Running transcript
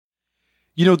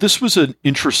This was an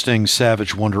interesting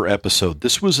Savage Wonder episode.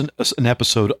 This was an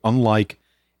episode unlike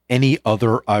any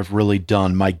other I've really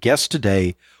done. My guest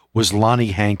today was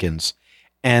Lonnie Hankins.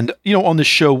 And, on this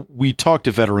show, we talk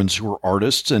to veterans who are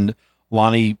artists, and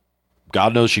Lonnie,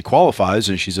 God knows she qualifies,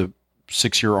 and she's a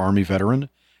 6-year Army veteran.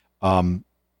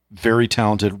 Very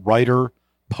talented writer,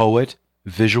 poet,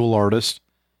 visual artist.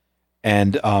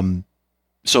 And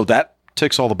so that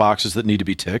ticks all the boxes that need to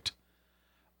be ticked.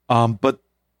 But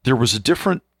there was a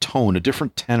different tone, a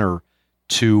different tenor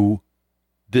to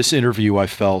this interview, I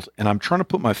felt, and I'm trying to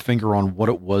put my finger on what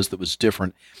it was that was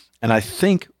different. And I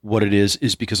think what it is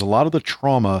because a lot of the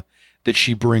trauma that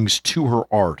she brings to her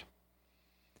art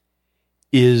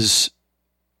is,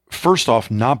 first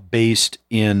off, not based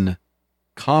in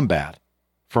combat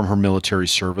from her military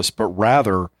service, but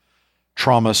rather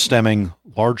trauma stemming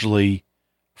largely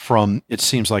from, it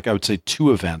seems like I would say,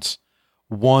 two events.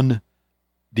 One,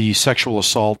 the sexual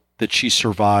assault that she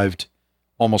survived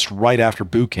almost right after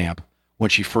boot camp when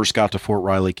she first got to Fort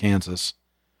Riley, Kansas.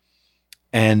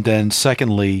 And then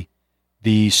secondly,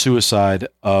 the suicide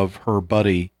of her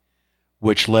buddy,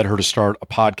 which led her to start a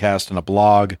podcast and a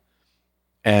blog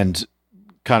and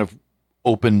kind of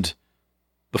opened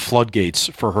the floodgates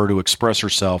for her to express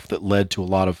herself that led to a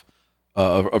lot of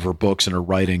her books and her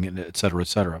writing, and et cetera, et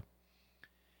cetera.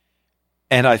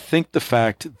 And I think the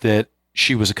fact that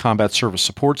she was a combat service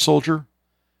support soldier.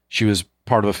 She was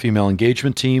part of a female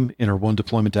engagement team in her one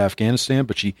deployment to Afghanistan,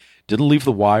 but she didn't leave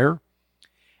the wire.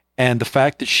 And the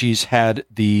fact that she's had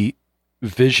the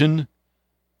vision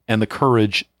and the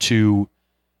courage to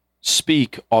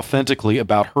speak authentically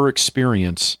about her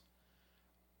experience,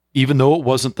 even though it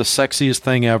wasn't the sexiest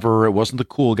thing ever, it wasn't the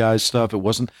cool guy stuff, it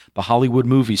wasn't the Hollywood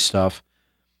movie stuff,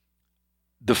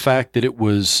 the fact that it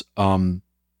was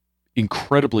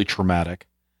incredibly traumatic,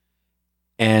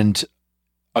 and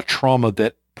a trauma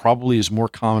that probably is more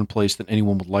commonplace than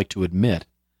anyone would like to admit,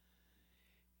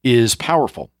 is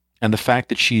powerful. And the fact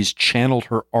that she's channeled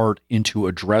her art into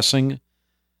addressing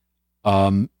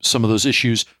some of those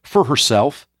issues for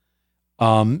herself,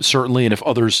 certainly, and if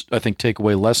others, I think, take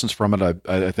away lessons from it,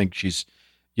 I think she's,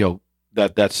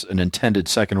 that's an intended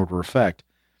second order effect.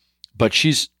 But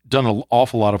she's done an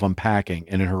awful lot of unpacking,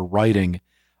 and in her writing,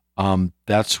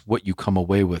 that's what you come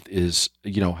away with is,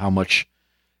 how much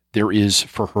there is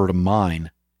for her to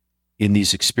mine in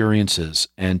these experiences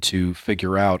and to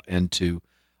figure out and to,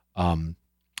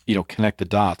 connect the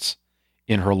dots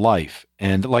in her life.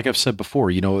 And like I've said before,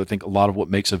 I think a lot of what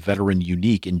makes a veteran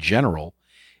unique in general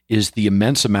is the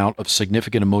immense amount of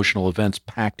significant emotional events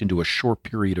packed into a short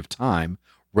period of time,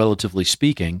 relatively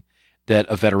speaking, that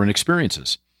a veteran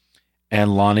experiences.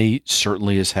 And Lonnie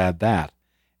certainly has had that.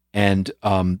 And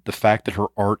the fact that her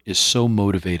art is so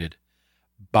motivated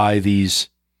by these,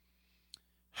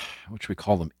 what should we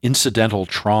call them, incidental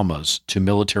traumas to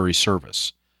military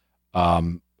service,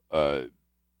 kind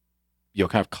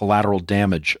of collateral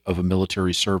damage of a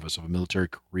military service, of a military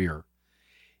career,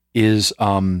 is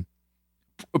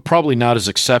probably not as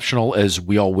exceptional as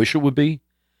we all wish it would be,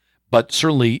 but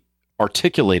certainly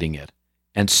articulating it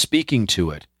and speaking to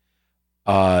it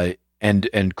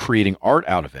and creating art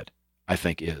out of it, I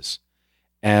think is.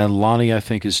 And Lonnie, I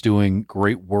think, is doing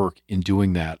great work in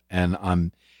doing that.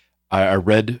 And I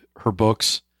read her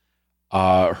books,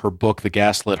 her book, The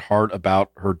Gaslit Heart,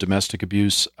 about her domestic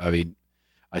abuse. I mean,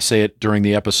 I say it during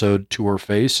the episode to her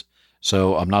face,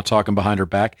 so I'm not talking behind her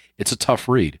back. It's a tough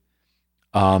read.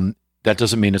 That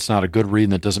doesn't mean it's not a good read,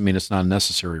 and that doesn't mean it's not a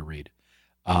necessary read.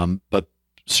 But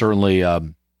certainly, as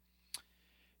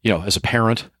a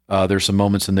parent, there's some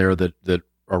moments in there that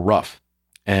are rough.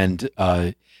 And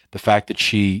the fact that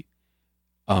she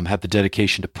had the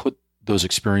dedication to put those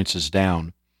experiences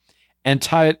down and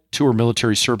tie it to her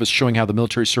military service, showing how the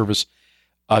military service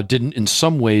didn't in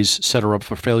some ways set her up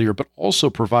for failure, but also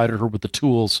provided her with the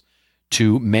tools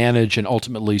to manage and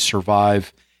ultimately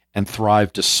survive and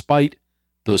thrive despite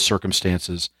those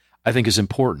circumstances, I think is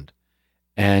important.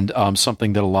 And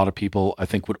something that a lot of people, I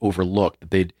think, would overlook,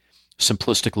 that they'd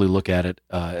simplistically look at it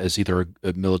as either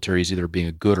a military is either being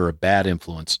a good or a bad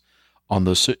influence on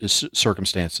those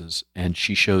circumstances. And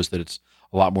she shows that it's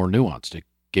a lot more nuanced. It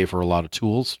gave her a lot of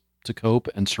tools to cope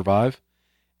and survive.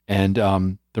 And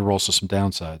there were also some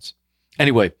downsides.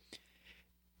 Anyway,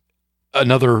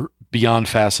 another beyond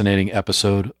fascinating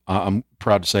episode, I'm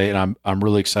proud to say, and I'm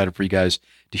really excited for you guys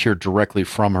to hear directly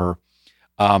from her.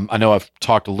 I know I've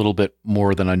talked a little bit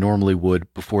more than I normally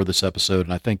would before this episode,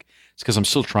 and I think it's because I'm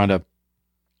still trying to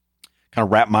kind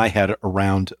of wrap my head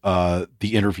around the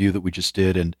interview that we just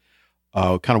did and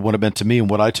kind of what it meant to me and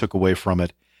what I took away from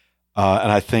it.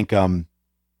 And I think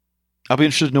I'll be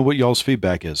interested to know what y'all's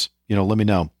feedback is. Let me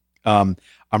know. I'm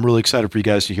really excited for you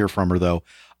guys to hear from her, though.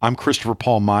 I'm Christopher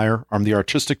Paul Meyer. I'm the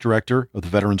artistic director of the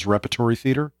Veterans Repertory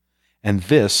Theater, and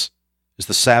this is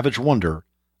the Savage Wonder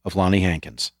of Lonnie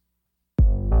Hankins.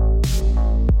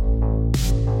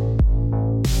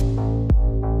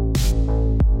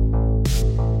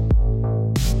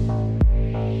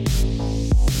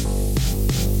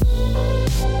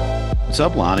 What's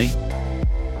up, Lonnie?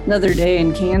 Another day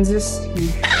in Kansas.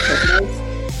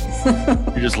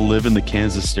 You're just living the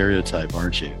Kansas stereotype,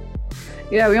 aren't you?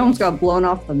 Yeah, we almost got blown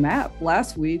off the map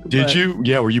last week. Did you?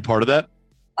 Yeah, were you part of that?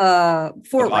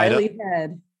 Fort Riley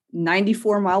had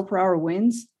 94 mile per hour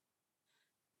winds.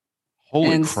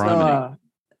 Holy crap.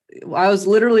 I was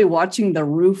literally watching the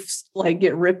roofs like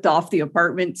get ripped off the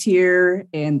apartments here,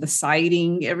 and the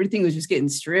siding, everything was just getting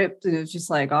stripped. And it was just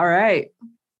like, all right.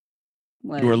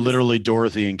 Like, you were literally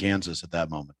Dorothy in Kansas at that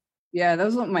moment. Yeah, that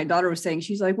was what my daughter was saying.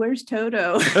 She's like, "Where's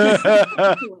Toto?"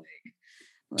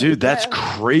 Dude, that's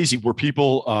crazy. Were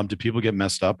people, did people get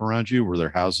messed up around you? Were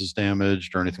their houses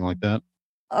damaged or anything like that?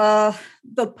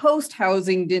 The post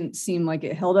housing didn't seem like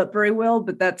it held up very well,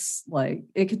 but that's like,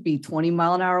 it could be 20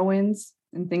 mile an hour winds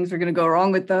and things are going to go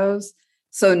wrong with those.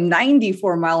 So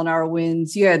 94 mile an hour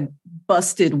winds, you had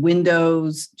busted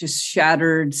windows, just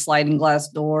shattered sliding glass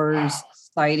doors,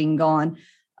 siding gone.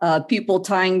 People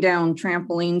tying down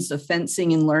trampolines to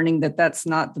fencing and learning that that's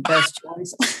not the best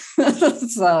choice.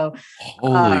 So,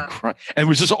 holy crap! And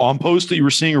was this on post that you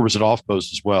were seeing, or was it off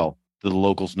post as well? Do the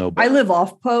locals know better? I live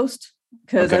off post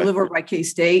because I live over by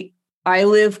K-State. I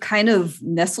live kind of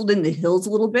nestled in the hills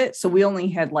a little bit, so we only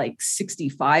had like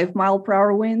 65 mile per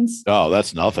hour winds. Oh,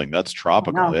 that's nothing. That's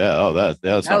tropical. Oh, no. Yeah. Oh,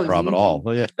 that's not a problem at all.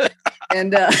 Yeah.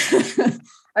 And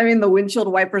I mean, the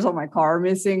windshield wipers on my car are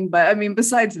missing, but I mean,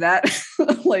 besides that,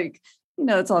 like,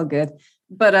 it's all good.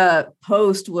 But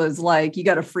post was like, you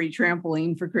got a free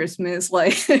trampoline for Christmas.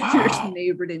 Like, your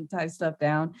neighbor didn't tie stuff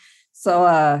down. So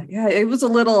yeah, it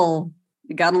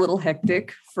got a little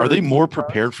hectic. Are they more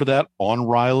prepared for that on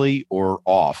Riley or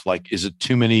off? Like, is it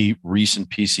too many recent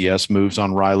PCS moves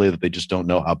on Riley that they just don't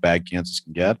know how bad Kansas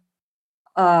can get?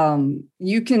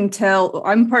 You can tell.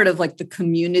 I'm part of like the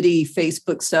community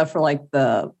Facebook stuff for like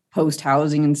the post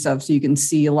housing and stuff. So you can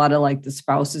see a lot of like the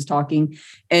spouses talking,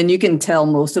 and you can tell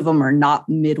most of them are not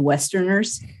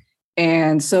Midwesterners.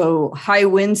 And so high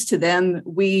winds to them,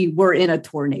 we were in a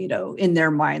tornado in their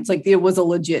minds. Like it was a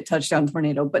legit touchdown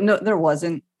tornado, but no, there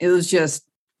wasn't. It was just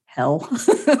hell.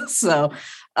 So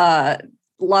a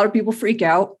lot of people freak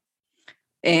out,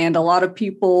 and a lot of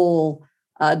people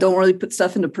don't really put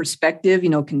stuff into perspective.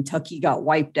 Kentucky got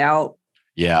wiped out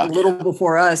a little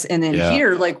before us. And then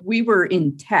here, like we were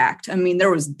intact. I mean,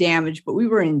 there was damage, but we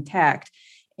were intact.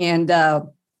 And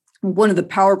one of the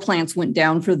power plants went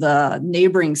down for the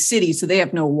neighboring city. So they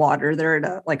have no water. They're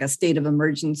at a state of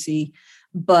emergency.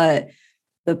 But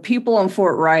the people on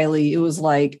Fort Riley, it was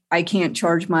like, I can't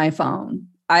charge my phone.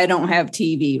 I don't have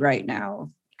TV right now.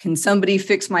 Can somebody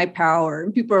fix my power?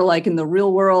 And people are like, in the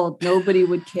real world, nobody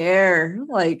would care.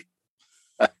 Like,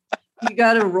 you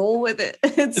got to roll with it.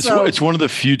 It's one of the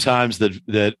few times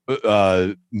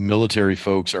that military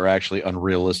folks are actually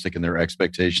unrealistic in their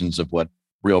expectations of what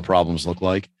real problems look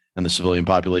like. And the civilian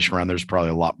population around there is probably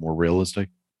a lot more realistic.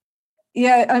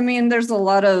 Yeah. I mean, there's a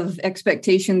lot of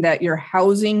expectation that your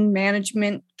housing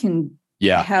management can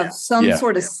have some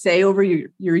sort of say over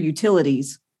your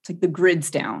utilities. It's like the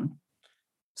grid's down.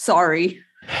 Sorry.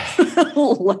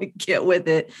 Like, get with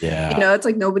it. Yeah. It's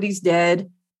like nobody's dead.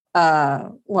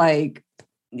 Like,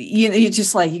 you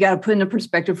just like, you got to put into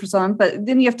perspective for some, but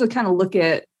then you have to kind of look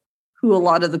at who a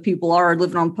lot of the people are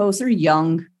living on post. They're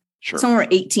young. Sure. Some are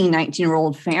 18,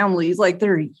 19-year-old families. Like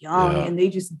they're young and they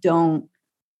just don't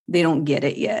get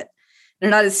it yet. They're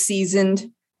not as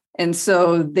seasoned. And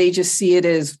so they just see it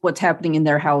as what's happening in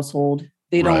their household.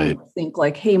 They don't think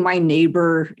like, hey, my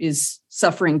neighbor is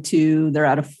suffering too. They're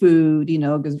out of food,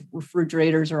 because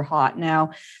refrigerators are hot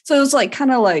now. So it's like,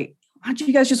 kind of like, why don't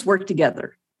you guys just work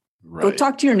together? Right. Go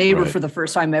talk to your neighbor for the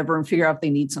first time ever and figure out if they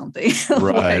need something.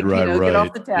 Right. Get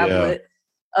off the tablet.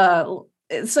 Yeah.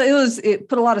 So it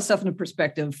put a lot of stuff into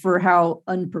perspective for how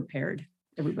unprepared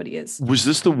everybody is. Was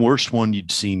this the worst one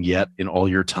you'd seen yet in all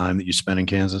your time that you spent in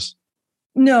Kansas?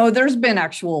 No, there's been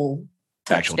actual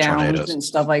touchdowns tornadoes and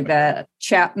stuff like that.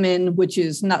 Chapman, which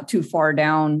is not too far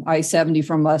down I-70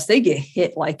 from us, they get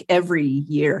hit like every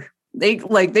year. They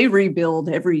rebuild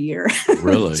every year.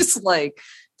 Really? Just like,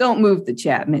 don't move the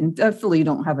Chapman. Definitely you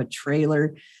don't have a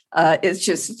trailer. It's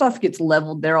just stuff gets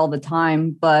leveled there all the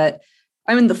time. But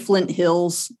I'm in the Flint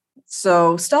Hills,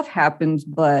 so stuff happens.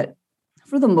 But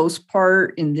for the most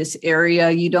part in this area,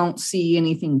 you don't see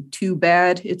anything too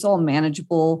bad. It's all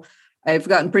manageable. I've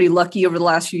gotten pretty lucky over the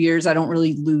last few years. I don't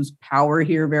really lose power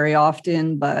here very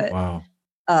often, but Wow.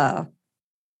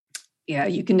 Yeah,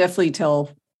 you can definitely tell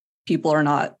people are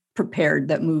not prepared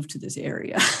that move to this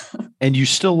area. And you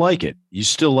still like it. You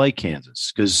still like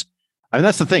Kansas because, I mean,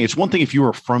 that's the thing. It's one thing if you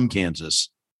were from Kansas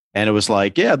and it was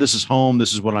like, yeah, this is home.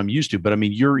 This is what I'm used to. But I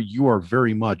mean, you are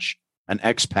very much an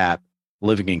expat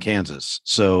living in Kansas.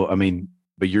 So, I mean,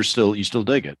 but you still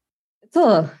dig it. It's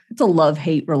a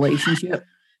love-hate relationship.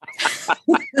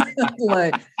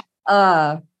 Like,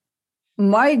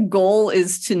 my goal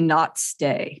is to not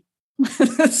stay.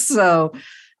 So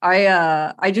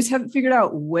I just haven't figured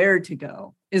out where to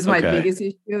go is my biggest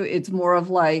issue. It's more of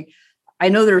like, I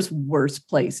know there's worse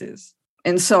places.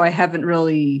 And so I haven't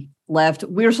really left.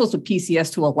 We were supposed to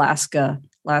PCS to Alaska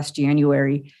last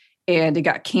January and it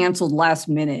got canceled last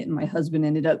minute. And my husband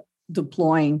ended up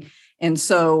deploying. And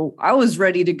so I was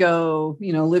ready to go,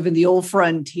 live in the old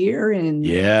frontier and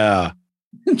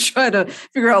try to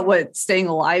figure out what staying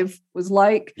alive was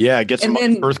like. Yeah, get some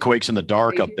earthquakes in the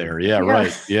dark up there. Yeah,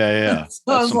 right. Yeah. So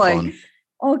I was like, fun.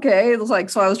 Okay. It was like,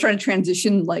 so I was trying to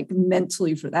transition like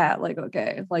mentally for that. Like,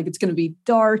 okay, like it's going to be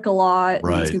dark a lot.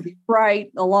 Right. And it's going to be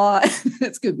bright a lot.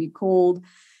 It's going to be cold.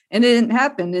 And it didn't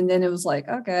happen. And then it was like,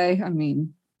 okay, I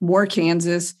mean, more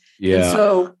Kansas. Yeah. And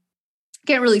so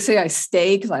can't really say I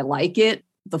stay because I like it.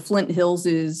 The Flint Hills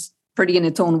is pretty in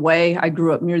its own way. I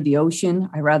grew up near the ocean.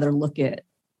 I rather look at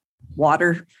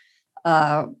water.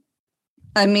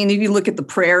 I mean, if you look at the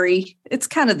prairie, it's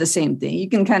kind of the same thing. You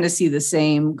can kind of see the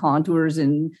same contours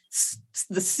and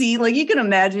the sea. Like you can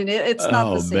imagine it. It's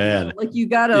not the same. Man. Like you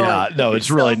gotta. No,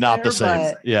 it's really not the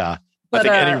same. But, I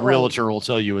think any realtor will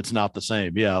tell you it's not the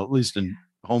same. Yeah, at least in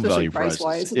home value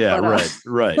prices. Yeah,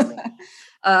 right.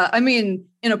 I mean,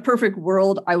 in a perfect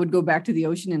world, I would go back to the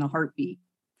ocean in a heartbeat.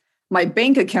 My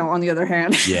bank account, on the other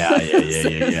hand, yeah.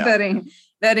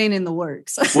 that ain't in the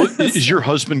works. Well, is your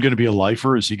husband going to be a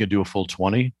lifer? Is he going to do a full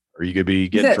 20? Or are you going to be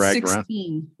getting dragged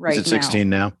 16 around? Right, is it 16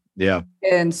 now? Yeah.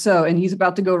 And he's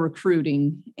about to go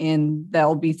recruiting, and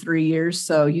that'll be 3 years.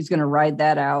 So he's going to ride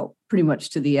that out pretty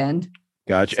much to the end.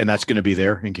 Gotcha. And that's going to be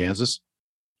there in Kansas?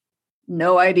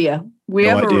 No idea. We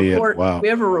have a report. Wow. We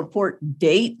have a report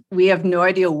date. We have no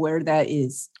idea where that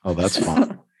is. Oh, that's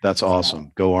fun. That's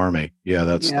awesome. Go Army. Yeah,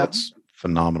 that's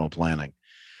phenomenal planning.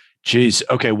 Jeez.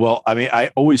 Okay. Well, I mean,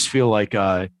 I always feel like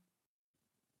I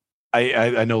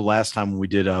know last time when we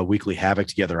did a weekly Havoc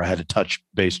together, I had to touch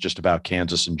base just about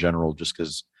Kansas in general, just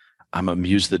because I'm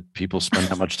amused that people spend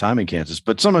that much time in Kansas.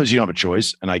 But sometimes you don't have a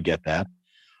choice, and I get that.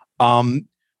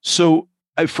 So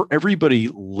for everybody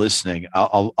listening,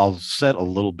 I'll set a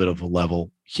little bit of a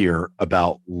level here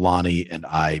about Lonnie and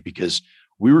I, because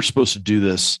we were supposed to do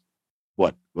this,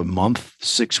 a month,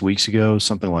 6 weeks ago,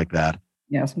 something like that.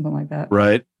 Yeah, something like that.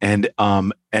 Right. And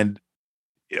a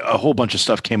whole bunch of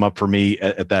stuff came up for me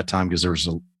at that time because there was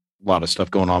a lot of stuff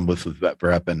going on with vet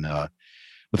prep and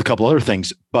with a couple other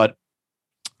things. But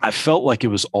I felt like it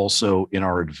was also in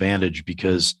our advantage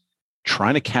because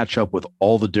trying to catch up with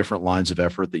all the different lines of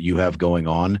effort that you have going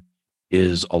on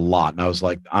is a lot. And I was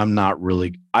like, I don't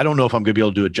know if I'm going to be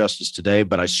able to do it justice today,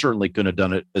 but I certainly couldn't have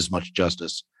done it as much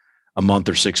justice a month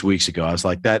or 6 weeks ago. I was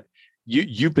like, that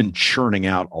you've been churning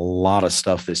out a lot of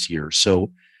stuff this year.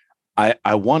 So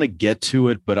I want to get to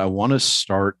it, but I want to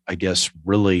start, I guess,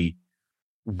 really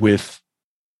with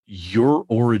your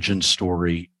origin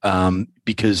story.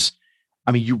 Because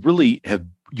I mean, you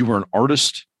were an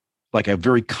artist, like a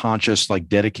very conscious, like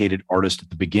dedicated artist at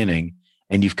the beginning,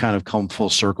 and you've kind of come full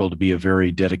circle to be a very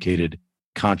dedicated,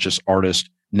 conscious artist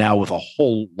now with a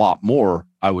whole lot more,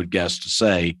 I would guess to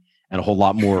say, and a whole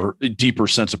lot more deeper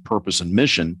sense of purpose and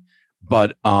mission.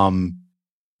 But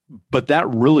that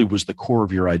really was the core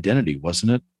of your identity,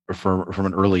 wasn't it? From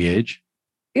an early age?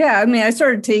 Yeah. I mean,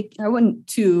 I went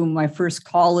to my first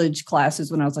college classes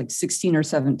when I was like 16 or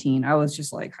 17. I was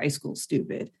just like high school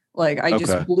stupid. Like I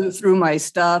just blew through my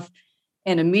stuff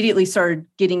and immediately started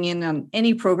getting in on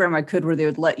any program I could where they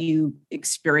would let you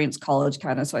experience college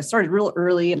kind of. So I started real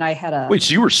early and I had Wait,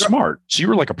 so you were smart. So you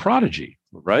were like a prodigy,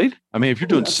 right? I mean, if you're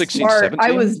doing 16, 17.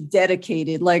 I was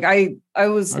dedicated. Like I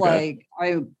was like,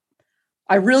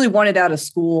 I really wanted out of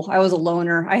school. I was a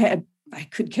loner. I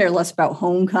could care less about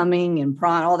homecoming and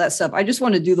prom, all that stuff. I just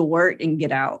wanted to do the work and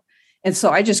get out. And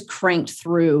so I just cranked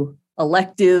through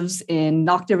electives and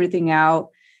knocked everything out.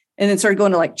 And then started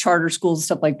going to like charter schools and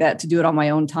stuff like that to do it on my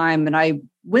own time. And I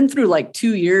went through like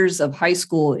 2 years of high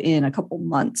school in a couple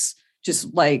months,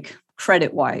 just like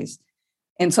credit wise.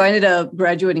 And so I ended up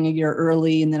graduating a year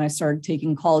early. And then I started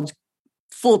taking college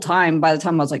full time by the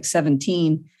time I was like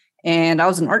 17. And I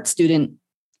was an art student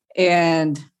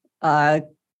and thought,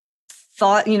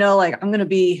 like I'm going to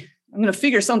be I'm going to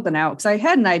figure something out. Cause I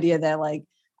had an idea that like,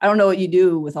 I don't know what you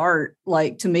do with art,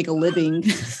 like to make a living.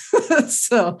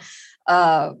 So,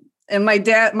 and my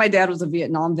dad was a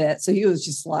Vietnam vet. So he was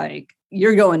just like,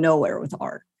 you're going nowhere with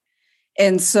art.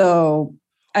 And so,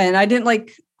 and I didn't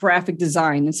like graphic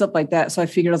design and stuff like that. So I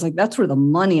figured, I was like, that's where the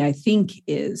money I think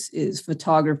is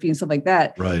photography and stuff like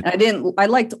that. Right. And I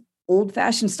liked old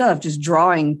fashioned stuff, just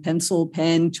drawing, pencil,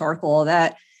 pen, charcoal, all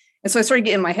that. And so I started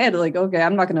getting in my head like, okay,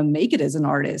 I'm not going to make it as an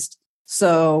artist.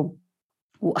 So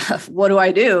what do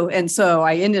I do? And so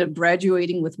I ended up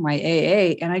graduating with my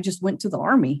AA and I just went to the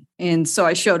Army. And so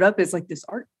I showed up as like this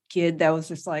art kid that was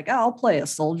just like, oh, I'll play a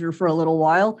soldier for a little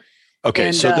while. Okay.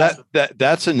 And, So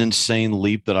that's an insane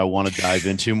leap that I want to dive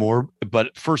into more,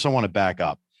 but first I want to back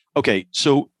up. Okay.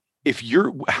 So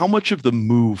how much of the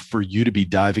move for you to be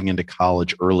diving into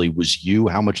college early was you?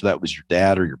 How much of that was your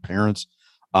dad or your parents?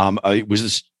 Was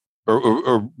this,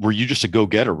 or were you just a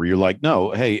go-getter where you're like,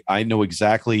 no, hey, I know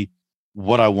exactly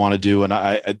what I want to do. And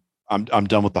I'm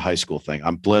done with the high school thing.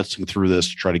 I'm blitzing through this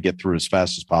to try to get through as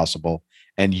fast as possible.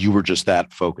 And you were just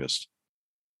that focused.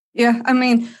 Yeah. I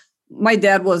mean, my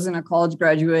dad wasn't a college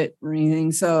graduate or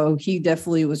anything. So he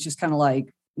definitely was just kind of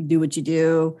like, do what you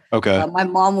do. Okay. My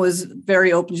mom was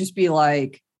very open, just be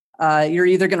like, you're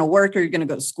either going to work or you're going to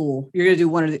go to school. You're going to do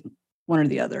one or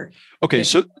the other. Okay.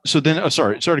 So then,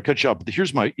 sorry to cut you off, but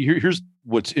here's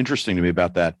what's interesting to me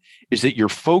about that is that you're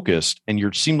focused and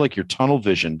you seem like you're tunnel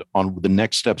visioned on the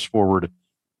next steps forward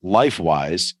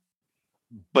life-wise,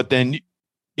 but then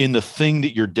in the thing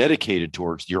that you're dedicated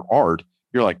towards, your art,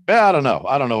 you're like, I don't know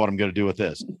what I'm going to do with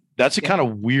this. That's a kind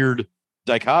of weird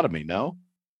dichotomy, no?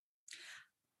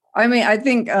 I mean, I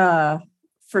think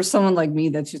for someone like me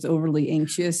that's just overly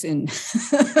anxious and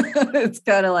it's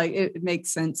kind of like, it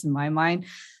makes sense in my mind.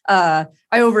 I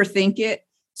overthink it.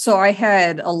 So I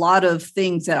had a lot of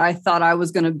things that I thought I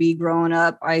was going to be growing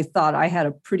up. I thought I had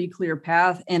a pretty clear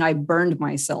path and I burned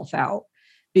myself out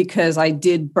because I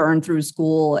did burn through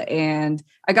school. And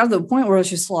I got to the point where I was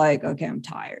just like, okay, I'm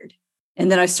tired. And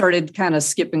then I started kind of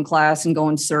skipping class and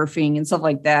going surfing and stuff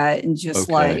like that. And just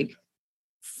like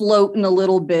floating a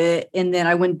little bit. And then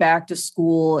I went back to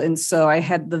school. And so I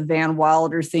had the Van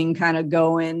Wilder thing kind of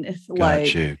going.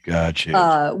 Got you.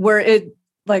 Where it,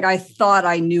 like, I thought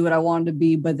I knew what I wanted to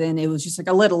be, but then it was just like,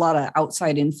 I let a lot of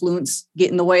outside influence get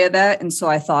in the way of that. And so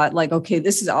I thought like, okay,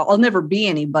 I'll never be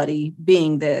anybody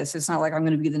being this. It's not like I'm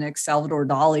going to be the next Salvador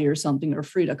Dali or something, or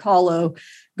Frida Kahlo,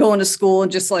 going to school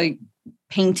and just like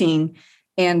painting.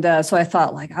 And so I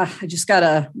thought like, I just got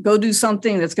to go do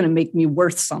something that's going to make me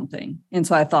worth something. And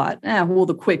so I thought,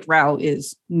 the quick route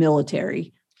is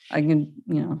military. I can,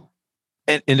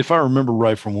 And if I remember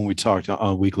right from when we talked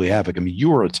on Weekly Havoc, I mean, you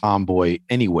were a tomboy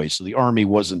anyway, so the Army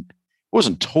wasn't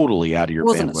totally out of your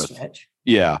bandwidth. A stretch.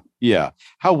 Yeah.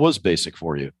 How was basic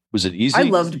for you? Was it easy? I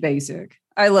loved basic.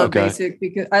 Basic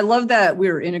because I love that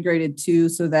we were integrated too,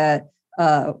 so that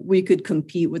we could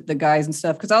compete with the guys and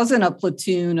stuff. Because I was in a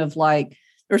platoon of like,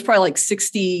 there was probably like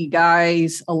 60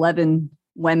 guys, 11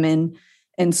 women,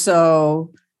 and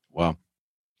so wow,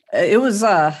 it was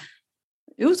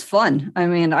fun. I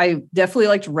mean, I definitely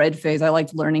liked red phase. I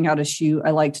liked learning how to shoot.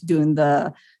 I liked doing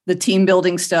the team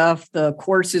building stuff. The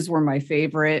courses were my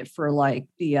favorite for like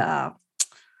the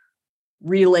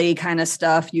relay kind of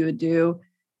stuff you would do.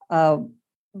 The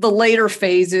later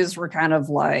phases were kind of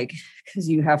like, because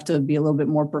you have to be a little bit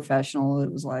more professional.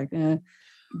 It was like,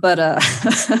 but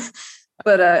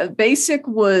basic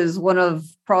was one of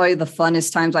probably the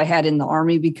funnest times I had in the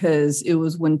Army, because it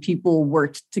was when people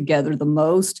worked together the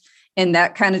most. And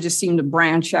that kind of just seemed to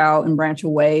branch out and branch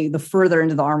away. The further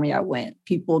into the Army I went,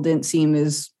 people didn't seem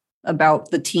as about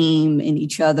the team and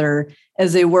each other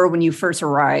as they were when you first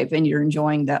arrive and you're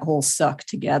enjoying that whole suck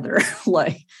together.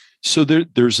 So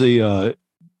there's a,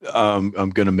 I'm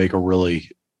going to make a really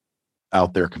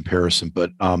out there comparison,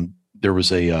 but there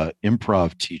was a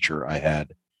improv teacher I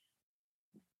had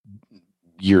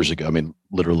years ago. I mean,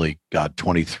 literally,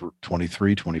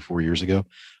 23, 24 years ago.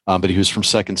 But he was from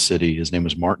Second City. His name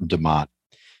was Martin DeMott.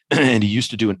 And he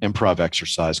used to do an improv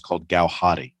exercise called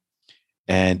Gauhati.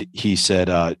 And he said,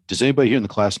 does anybody here in the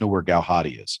class know where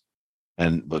Gauhati is?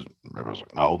 And I was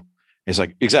like, no. He's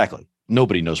like, exactly.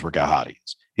 Nobody knows where Gauhati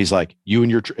is. He's like, you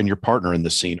and your partner in the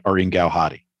scene are in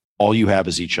Gauhati. All you have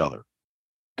is each other.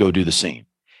 Go do the scene.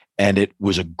 And it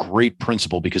was a great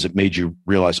principle because it made you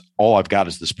realize all I've got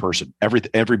is this person.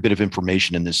 Every bit of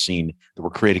information in this scene that we're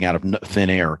creating out of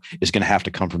thin air is going to have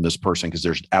to come from this person, because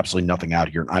there's absolutely nothing out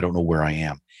here and I don't know where I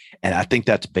am. And I think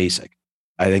that's basic.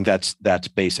 I think that's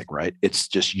basic, right? It's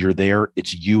just, you're there.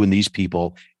 It's you and these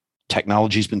people.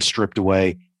 Technology's been stripped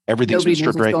away. Everything's been Nobody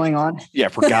knows stripped what's away. going on. Yeah,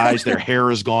 for guys, their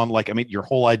hair is gone. Like, I mean, your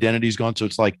whole identity is gone. So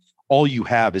it's like all you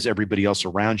have is everybody else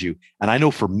around you. And I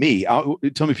know for me,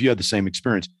 tell me if you had the same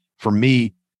experience. For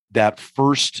me, that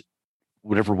first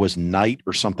whatever was night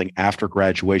or something after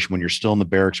graduation, when you're still in the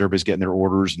barracks, everybody's getting their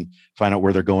orders and find out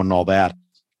where they're going and all that.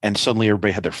 And suddenly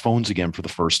everybody had their phones again for the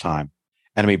first time.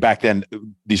 And I mean, back then,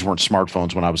 these weren't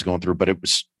smartphones when I was going through, but it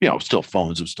was, still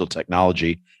phones. It was still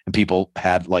technology. And people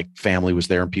had, like, family was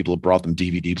there and people had brought them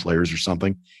DVD players or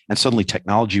something. And suddenly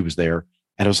technology was there.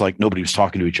 And it was like nobody was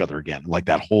talking to each other again. Like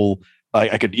that whole,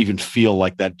 I could even feel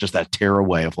like that, just that tear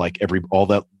away of like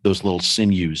those little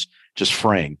sinews just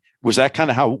fraying. Was that kind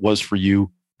of how it was for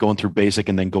you going through basic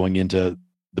and then going into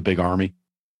the big army?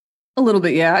 A little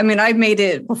bit, yeah. I mean, I made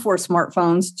it before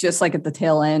smartphones, just like at the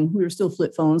tail end. We were still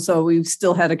flip phones, so we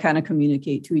still had to kind of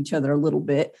communicate to each other a little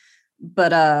bit.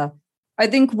 But I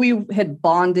think we had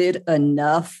bonded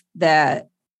enough that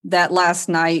last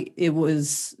night it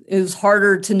was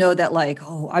harder to know that, like,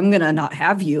 oh, I'm gonna not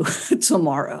have you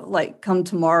tomorrow. Like, come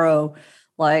tomorrow,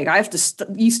 like I have to.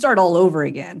 You start all over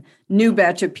again. New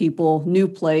batch of people, new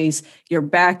place. You're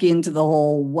back into the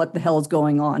whole what the hell is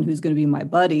going on? Who's going to be my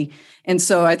buddy? And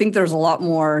so I think there's a lot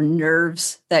more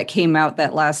nerves that came out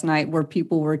that last night where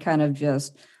people were kind of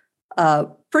just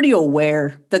pretty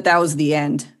aware that was the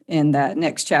end and that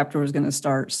next chapter was going to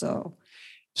start. So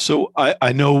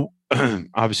I know,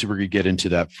 obviously we're going to get into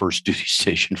that first duty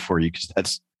station for you because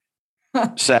that's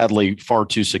sadly far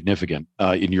too significant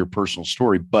in your personal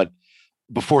story. But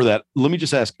before that, let me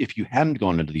just ask, if you hadn't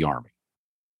gone into the Army,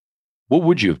 what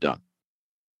would you have done?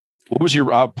 What was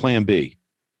your plan B?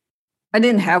 I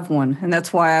didn't have one. And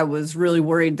that's why I was really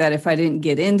worried that if I didn't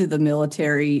get into the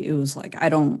military, it was like,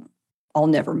 I'll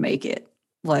never make it.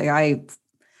 Like I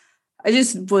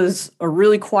just was a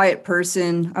really quiet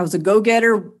person. I was a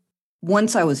go-getter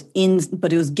once I was in,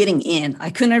 but it was getting in.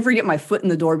 I couldn't ever get my foot in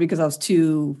the door because I was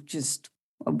too just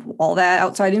all that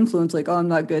outside influence, like, oh, I'm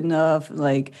not good enough.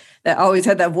 Like that, I always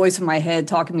had that voice in my head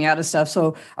talking me out of stuff.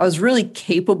 So I was really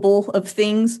capable of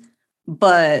things,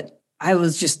 but I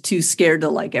was just too scared to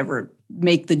like ever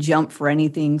make the jump for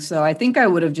anything. So I think I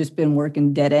would have just been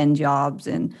working dead end jobs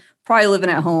and probably living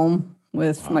at home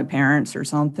with my parents or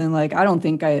something. Like, I don't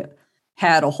think I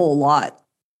had a whole lot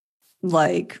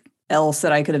like else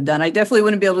that I could have done. I definitely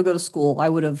wouldn't be able to go to school. I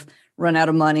would have run out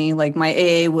of money. Like my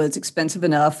AA was expensive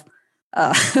enough.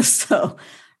 So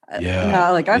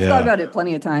like I've thought about it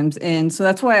plenty of times. And so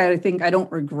that's why I think I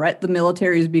don't regret the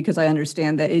military, is because I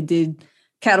understand that it did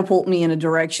catapult me in a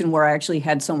direction where I actually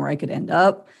had somewhere I could end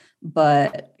up.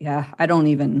 But yeah, I don't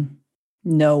even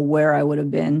know where I would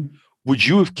have been. Would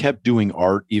you have kept doing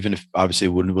art, even if obviously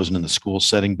it wasn't in the school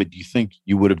setting, but do you think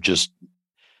you would have just,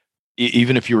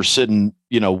 even if you were sitting,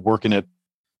 working at,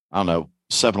 I don't know,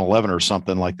 7-Eleven or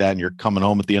something like that, and you're coming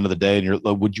home at the end of the day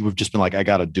and would you have just been like, I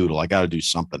got to doodle, I got to do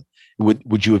something?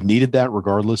 Would you have needed that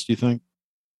regardless, do you think?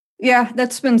 Yeah,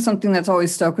 that's been something that's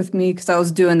always stuck with me, because I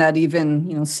was doing that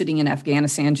even, sitting in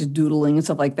Afghanistan, just doodling and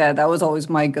stuff like that. That was always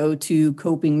my go-to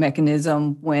coping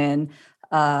mechanism when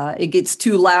it gets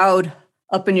too loud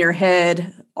up in your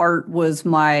head. Art was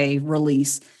my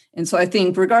release. And so I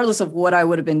think regardless of what I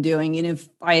would have been doing, and if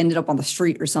I ended up on the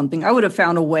street or something, I would have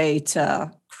found a way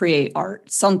to create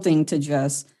art, something to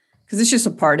just, because it's just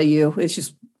a part of you. It's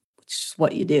just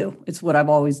what you do. It's what I've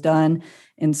always done.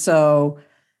 And so,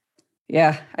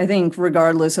 yeah, I think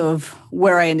regardless of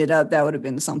where I ended up, that would have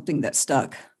been something that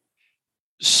stuck.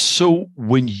 So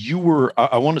when you were,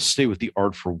 I want to stay with the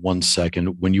art for 1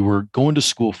 second, when you were going to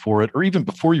school for it, or even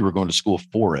before you were going to school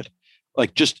for it,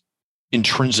 like just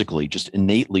intrinsically, just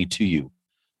innately to you,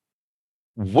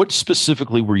 what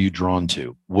specifically were you drawn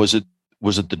to? Was it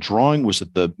the drawing? Was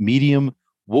it the medium?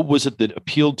 What was it that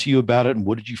appealed to you about it? And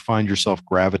what did you find yourself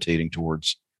gravitating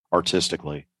towards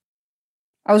artistically?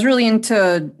 I was really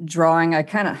into drawing.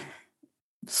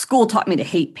 School taught me to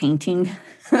hate painting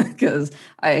because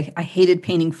I hated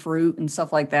painting fruit and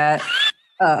stuff like that.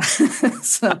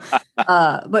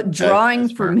 But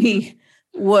drawing for me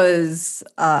was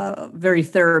very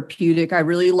therapeutic. I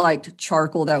really liked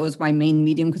charcoal. That was my main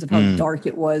medium because of how dark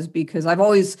it was, because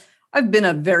I've been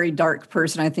a very dark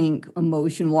person, I think,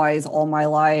 emotion-wise all my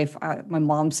life. My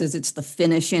mom says it's the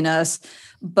Finnish in us,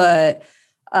 but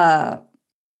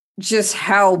just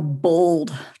how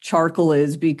bold charcoal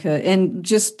is, and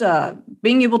just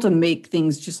being able to make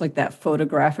things just like that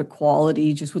photographic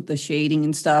quality, just with the shading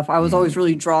and stuff. I was always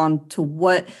really drawn to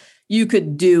what you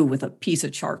could do with a piece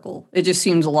of charcoal. It just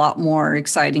seems a lot more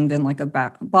exciting than like a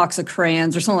box of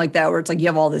crayons or something like that, where it's like you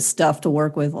have all this stuff to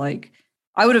work with. Like,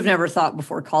 I would have never thought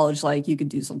before college, like you could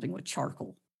do something with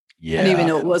charcoal. I didn't even Yeah.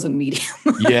 know it was a medium.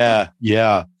 Yeah.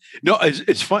 Yeah. No,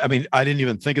 it's fun. I mean, I didn't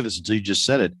even think of this until you just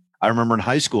said it. I remember in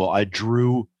high school, I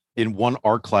drew in one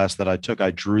art class that I took,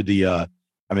 I drew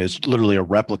I mean, it's literally a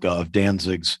replica of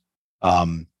Danzig's,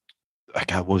 um,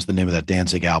 God, what was the name of that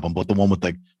Danzig album? But the one with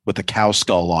the cow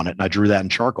skull on it. And I drew that in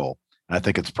charcoal. And I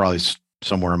think it's probably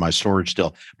somewhere in my storage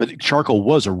still. But charcoal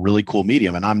was a really cool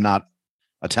medium. And I'm not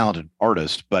a talented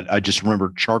artist, but I just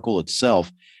remember charcoal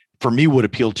itself. For me, what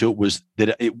appealed to it was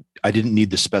that I didn't need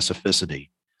the specificity.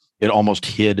 It almost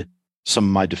hid some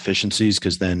of my deficiencies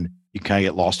because then you kind of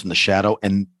get lost in the shadow,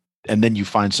 and then you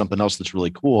find something else that's really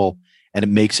cool, and it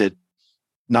makes it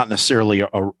not necessarily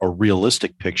a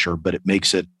realistic picture, but it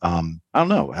makes it I don't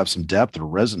know, have some depth or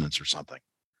resonance or something.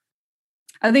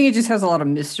 I think it just has a lot of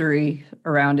mystery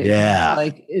around it. Yeah.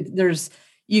 Like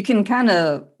you can kind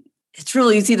of, it's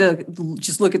really easy to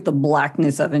just look at the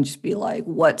blackness of it and just be like,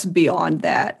 what's beyond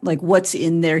that? Like what's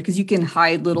in there? Because you can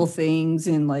hide little things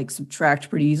and like subtract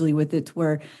pretty easily with it, to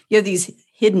where you have these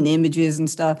hidden images and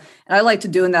stuff. And I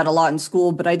liked doing that a lot in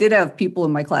school, but I did have people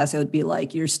in my class that would be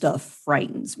like, your stuff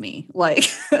frightens me. Like,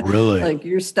 Really? like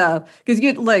your stuff. Because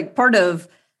you get like part of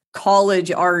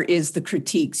college art is the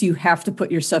critiques. You have to put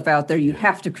your stuff out there. You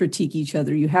have to critique each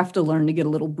other. You have to learn to get a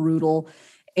little brutal.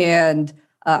 And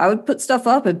I would put stuff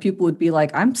up and people would be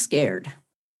like, I'm scared.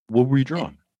 What were you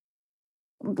drawing?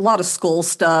 A lot of skull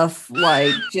stuff,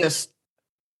 like just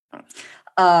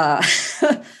uh,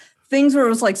 things where it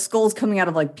was like skulls coming out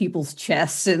of like people's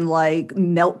chests and like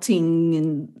melting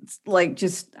and like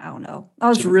just, I don't know. I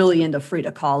was really into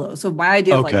Frida Kahlo. So my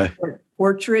idea of like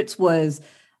portraits was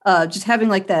just having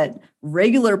like that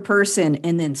regular person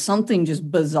and then something just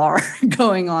bizarre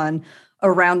going on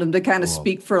around them to kind of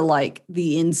speak for like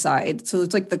the inside. So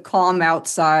it's like the calm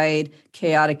outside,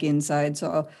 chaotic inside.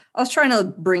 So I was trying to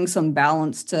bring some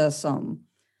balance to some,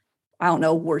 I don't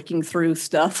know, working through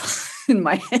stuff in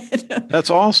my head.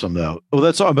 That's awesome though.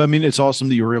 Well, I mean, it's awesome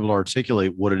that you were able to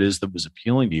articulate what it is that was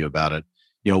appealing to you about it.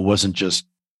 You know, it wasn't just,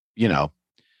 you know,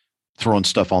 throwing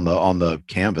stuff on the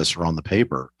canvas or on the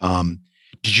paper.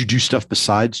 Did you do stuff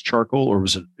besides charcoal, or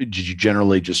did you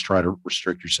generally just try to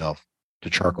restrict yourself to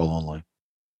charcoal only?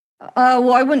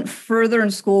 Well, I went further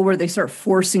in school where they start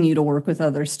forcing you to work with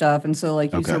other stuff. And so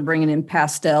like you start bringing in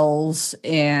pastels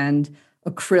and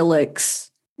acrylics,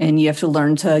 and you have to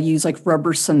learn to use like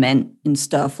rubber cement and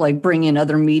stuff, like bring in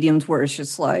other mediums where it's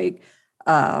just like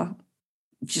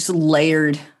just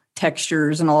layered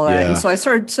textures and all that. Yeah. And so I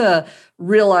started to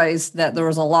realize that there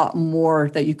was a lot more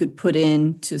that you could put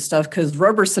into stuff, because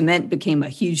rubber cement became a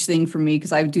huge thing for me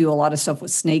because I do a lot of stuff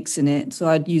with snakes in it. So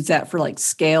I'd use that for like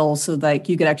scale, so like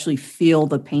you could actually feel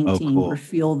the painting or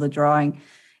feel the drawing.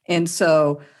 And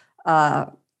so, yeah,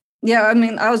 I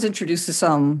mean, I was introduced to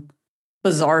some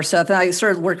bizarre stuff. And I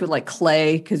started working with like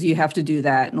clay, because you have to do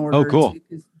that in order to,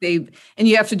 and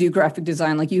you have to do graphic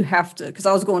design. Like you have to, because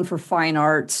I was going for fine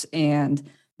arts, and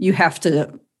you have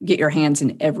to get your hands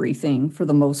in everything for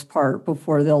the most part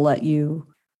before they'll let you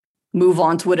move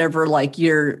on to whatever like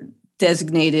your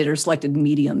designated or selected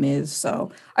medium is.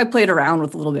 So I played around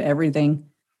with a little bit of everything.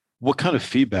 What kind of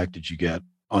feedback did you get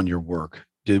on your work?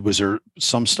 Was there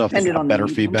some stuff that got better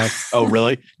feedback? Oh,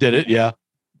 really? Did it? Yeah.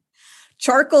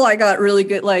 Charcoal, I got really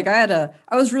good. Like I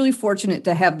was really fortunate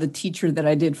to have the teacher that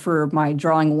I did for my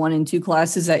drawing 1 and 2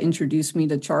 classes that introduced me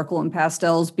to charcoal and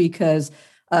pastels, because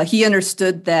he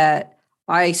understood that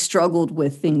I struggled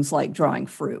with things like drawing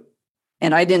fruit,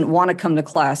 and I didn't want to come to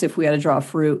class if we had to draw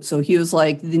fruit. So he was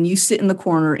like, then you sit in the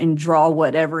corner and draw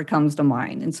whatever comes to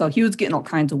mind. And so he was getting all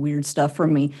kinds of weird stuff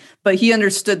from me, but he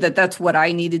understood that that's what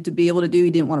I needed to be able to do.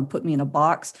 He didn't want to put me in a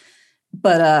box,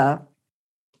 but,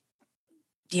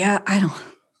 yeah, I don't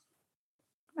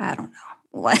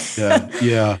know.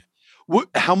 Yeah.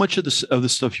 How much of the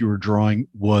stuff you were drawing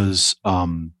was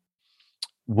from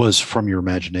your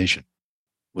imagination?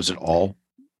 Was it all?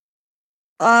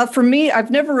 For me, I've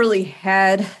never really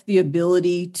had the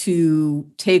ability to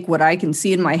take what I can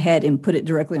see in my head and put it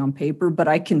directly on paper, but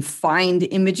I can find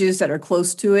images that are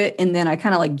close to it, and then I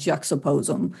kind of like juxtapose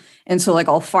them. And so like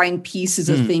I'll find pieces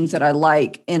of things that I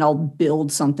like, and I'll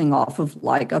build something off of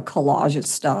like a collage of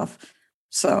stuff.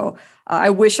 So I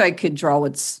wish I could draw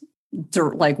what's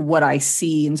like what I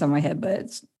see inside my head, but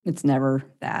it's never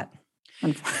that.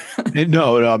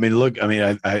 No, I mean, look, I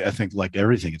mean, I think like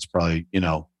everything, it's probably, you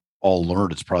know, all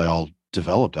learned. It's probably all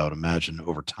developed, I would imagine,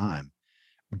 over time.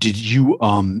 Did you,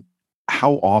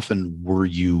 how often were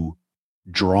you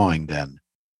drawing then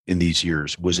in these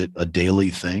years? Was it a daily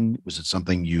thing? Was it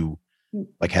something you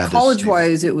like had?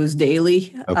 College-wise, it was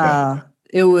daily. Okay.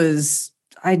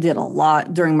 I did a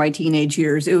lot during my teenage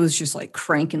years. It was just like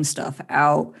cranking stuff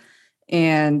out.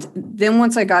 And then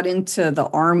once I got into the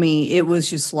Army, it was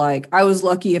just like I was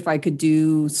lucky if I could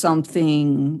do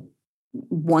something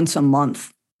once a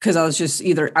month because I was just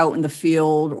either out in the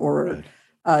field or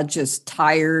just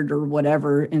tired or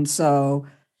whatever. And so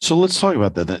let's talk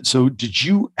about that then. So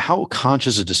how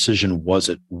conscious a decision was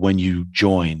it when you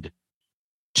joined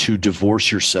to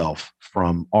divorce yourself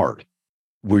from art?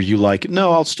 Were you like,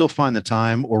 no, I'll still find the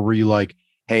time? Or were you like,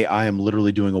 hey, I am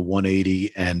literally doing a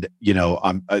 180 and,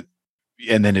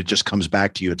 and then it just comes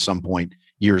back to you at some point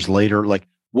years later? Like,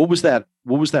 what was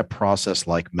that process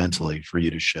like mentally for you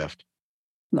to shift?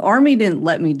 The Army didn't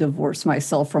let me divorce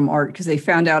myself from art because they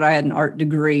found out I had an art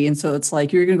degree. And so it's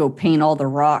like, you're going to go paint all the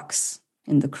rocks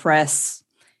and the crests.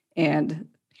 And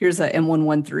here's a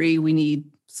M113. We need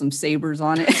some sabers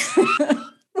on it.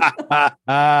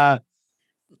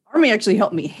 Army actually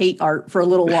helped me hate art for a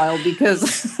little while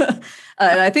because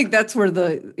and I think that's where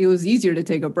it was easier to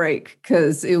take a break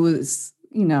because it was,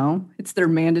 it's their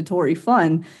mandatory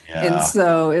fun. Yeah. And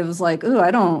so it was like,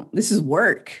 this is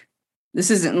work. This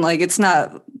isn't like, it's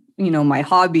not, my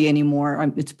hobby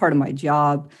anymore. It's part of my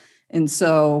job. And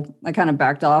so I kind of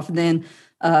backed off. And then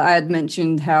I had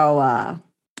mentioned how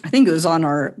I think it was on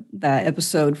that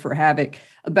episode for Havoc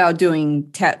about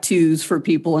doing tattoos for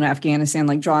people in Afghanistan,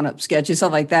 like drawing up sketches,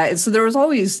 stuff like that. And so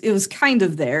it was kind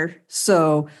of there.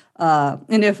 So,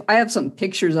 and if I have some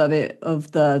pictures of it,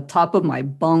 of the top of my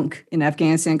bunk in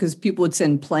Afghanistan, because people would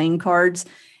send playing cards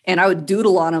and I would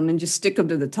doodle on them and just stick them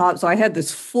to the top. So I had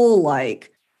this full,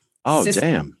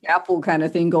 damn, Apple kind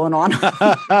of thing going on.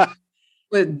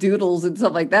 With doodles and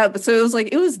stuff like that. But so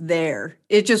it was there.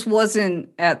 It just wasn't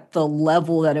at the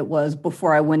level that it was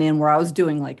before I went in where I was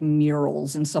doing like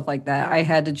murals and stuff like that. I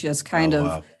had to just kind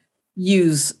of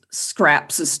use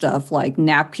scraps of stuff like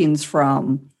napkins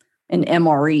from an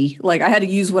MRE. Like I had to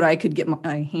use what I could get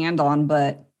my hand on,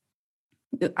 but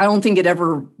I don't think it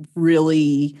ever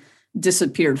really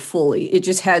disappeared fully. It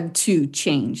just had to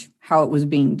change how it was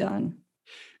being done.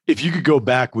 If you could go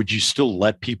back, would you still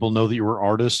let people know that you were an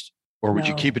artist? Or would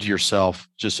you keep it to yourself?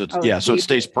 So it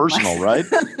stays personal, right?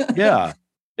 Yeah.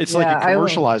 It's like it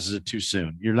commercializes it too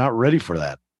soon. You're not ready for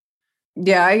that.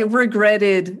 Yeah, I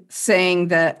regretted saying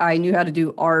that I knew how to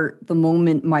do art the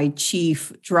moment my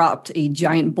chief dropped a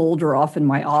giant boulder off in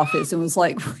my office and was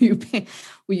like, will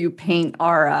you paint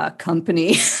our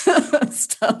company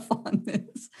stuff on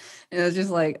this? And I was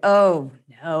just like, oh,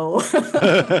 no.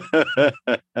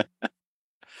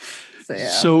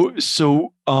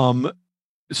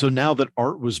 So now that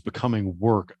art was becoming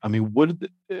work, I mean,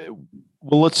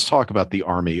 let's talk about the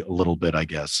Army a little bit, I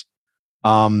guess.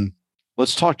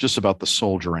 Let's talk just about the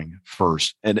soldiering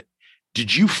first. And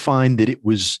did you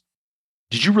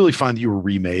really find that you were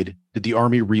remade? Did the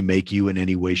Army remake you in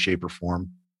any way, shape, or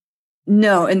form?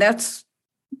 No. And that's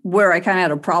where I kind of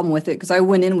had a problem with it because I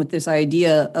went in with this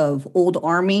idea of old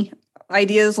Army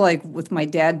ideas, like with my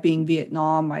dad being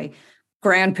Vietnam, my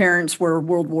grandparents were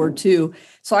World War II.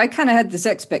 So I kind of had this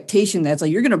expectation that's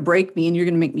like, you're going to break me and you're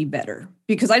going to make me better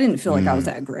because I didn't feel like I was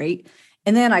that great.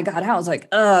 And then I got out, I was like,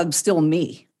 I'm still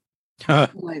me.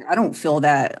 Like, I don't feel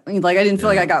that. I didn't feel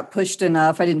like I got pushed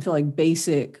enough. I didn't feel like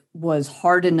basic was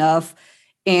hard enough.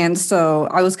 And so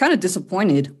I was kind of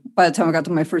disappointed by the time I got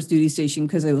to my first duty station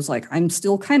because it was like, I'm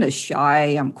still kind of shy.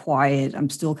 I'm quiet. I'm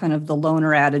still kind of the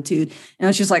loner attitude. And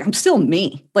it's just like, I'm still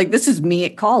me. Like, this is me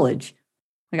at college.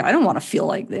 Like, I don't want to feel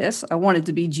like this. I wanted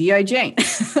to be G.I. Jane.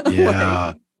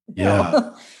 Yeah.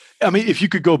 Yeah. I mean, if you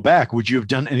could go back, would you have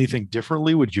done anything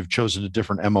differently? Would you have chosen a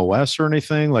different MOS or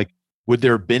anything? Like, would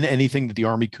there have been anything that the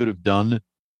Army could have done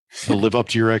to live up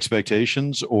to your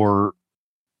expectations? Or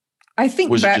I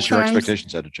think was it just your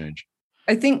expectations had to change?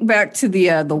 I think back to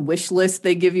the wish list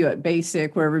they give you at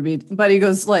basic where everybody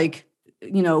goes like,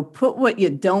 put what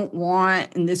you don't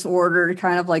want in this order,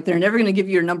 kind of like they're never going to give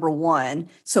you your number one.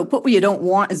 So put what you don't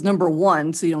want as number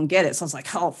one so you don't get it. So I was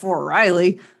like, oh, for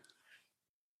Riley.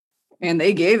 And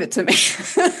they gave it to me.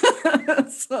 So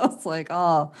I was like,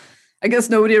 oh, I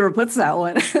guess nobody ever puts that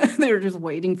one. They were just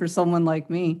waiting for someone like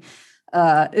me.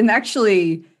 And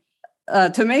actually,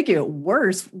 to make it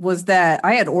worse was that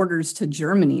I had orders to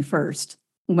Germany first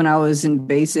when I was in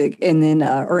basic and then,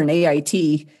 or an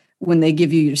AIT when they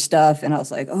give you your stuff. And I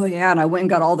was like, oh yeah. And I went and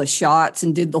got all the shots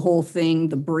and did the whole thing,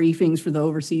 the briefings for the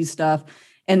overseas stuff.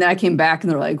 And then I came back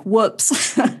and they're like,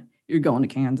 whoops, you're going to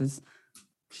Kansas.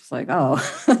 She's like, oh,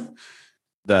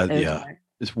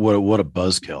 it's what a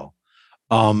buzzkill.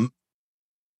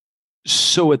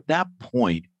 So at that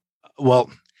point,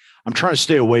 well, I'm trying to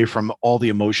stay away from all the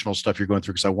emotional stuff you're going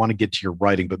through because I want to get to your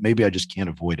writing, but maybe I just can't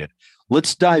avoid it.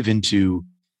 Let's dive into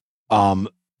the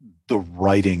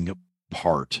writing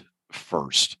part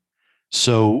first.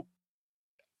 So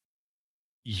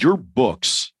your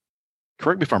books,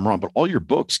 correct me if I'm wrong, but all your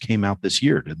books came out this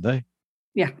year, didn't they?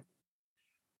 Yeah.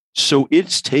 So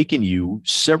it's taken you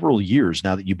several years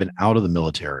now that you've been out of the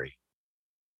military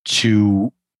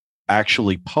to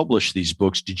actually publish these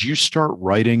books. Did you start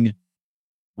writing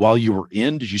while you were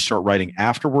in? Did you start writing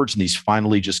afterwards and these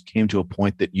finally just came to a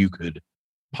point that you could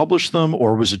publish them?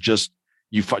 Or was it just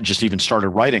you just even started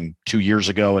writing 2 years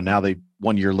ago and now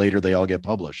 1 year later, they all get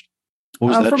published? What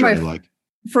was that journey like?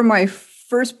 For my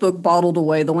first book, Bottled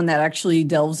Away, the one that actually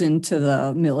delves into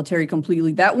the military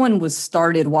completely, that one was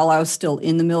started while I was still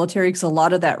in the military, because a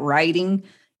lot of that writing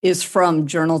is from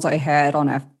journals I had on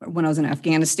when I was in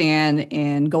Afghanistan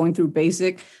and going through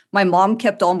basic. My mom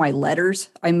kept all my letters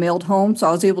I mailed home, so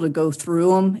I was able to go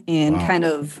through them and kind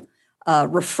of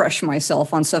refresh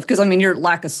myself on stuff. Because I mean, your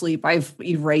lack of sleep, I've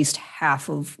erased half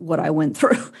of what I went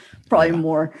through, probably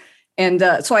more. And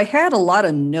so I had a lot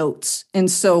of notes. And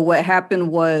so what happened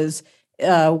was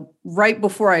right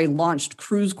before I launched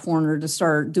Cruise Corner to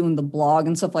start doing the blog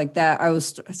and stuff like that, I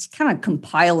was kind of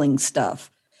compiling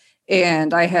stuff.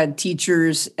 And I had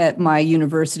teachers at my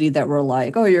university that were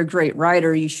like, oh, you're a great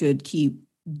writer. You should keep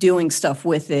doing stuff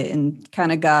with it, and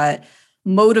kind of got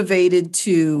motivated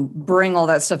to bring all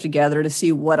that stuff together to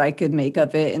see what I could make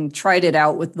of it, and tried it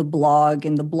out with the blog,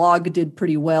 and the blog did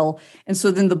pretty well. And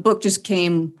so then the book just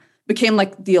became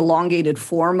like the elongated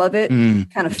form of it,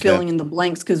 kind of filling in the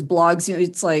blanks, because blogs,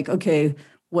 it's like, okay,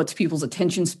 what's people's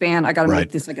attention span? I got to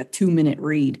make this like a 2-minute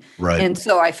read. Right. And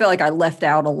so I felt like I left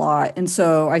out a lot. And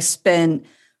so I spent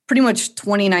pretty much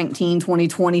 2019,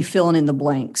 2020 filling in the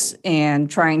blanks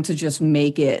and trying to just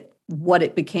make it what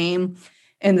it became.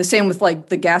 And the same with like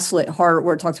The Gaslit Heart,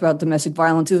 where it talks about domestic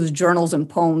violence. It was journals and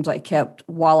poems I kept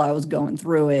while I was going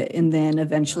through it. And then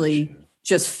eventually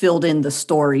just filled in the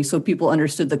story so people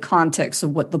understood the context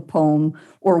of what the poem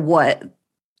or what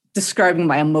describing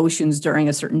my emotions during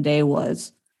a certain day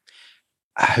was.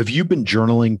 Have you been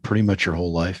journaling pretty much your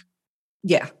whole life?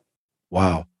 Yeah.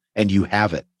 Wow. And you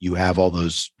have it. You have all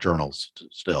those journals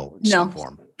still in some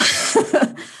form.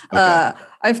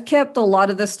 I've kept a lot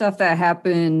of the stuff that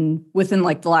happened within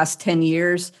like the last 10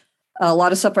 years. A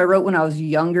lot of stuff I wrote when I was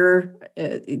younger,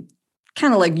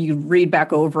 kind of like you read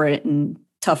back over it and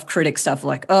tough critic stuff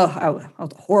like, oh, I was a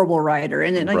horrible writer.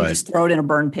 And then you just throw it in a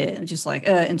burn pit and just like,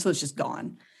 and so it's just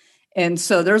gone. And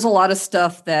so there's a lot of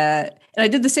stuff and I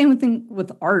did the same thing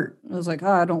with art. I was like,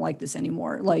 oh, I don't like this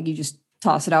anymore. Like you just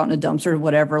toss it out in a dumpster or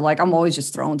whatever. Like I'm always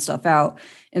just throwing stuff out.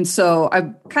 And so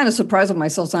I'm kind of surprised with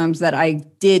myself sometimes that I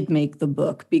did make the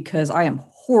book, because I am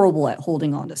horrible at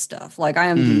holding on to stuff. Like I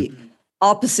am the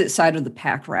opposite side of the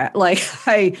pack rat. Like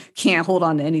I can't hold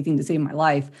on to anything to save my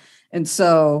life. And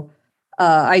so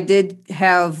I did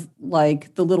have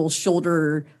like the little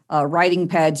shoulder writing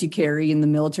pads you carry in the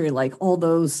military, like all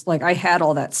those, like I had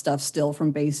all that stuff still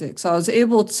from basic. So I was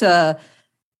able to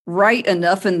write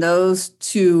enough in those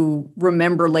to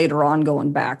remember later on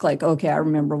going back, like, okay, I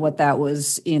remember what that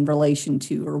was in relation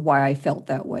to or why I felt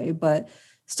that way. But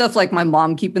stuff like my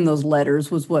mom keeping those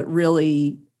letters was what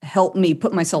really helped me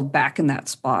put myself back in that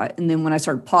spot. And then when I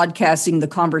started podcasting, the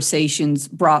conversations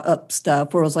brought up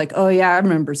stuff where I was like, oh yeah, I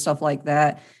remember stuff like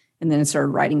that. And then I started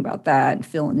writing about that and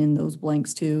filling in those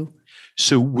blanks too.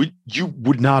 So you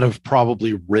would not have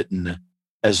probably written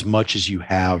as much as you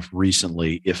have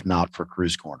recently, if not for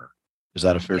Cruise Corner. Is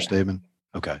that a fair statement?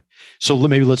 Okay. So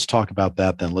let's talk about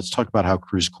that then. Let's talk about how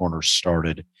Cruise Corner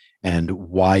started and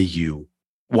why you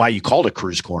called it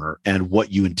Cruise Corner and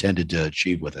what you intended to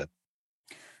achieve with it.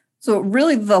 So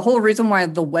really the whole reason why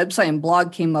the website and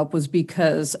blog came up was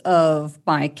because of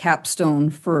my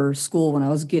capstone for school when I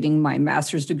was getting my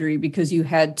master's degree, because you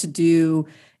had to do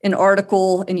an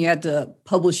article and you had to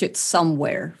publish it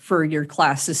somewhere for your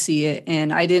class to see it.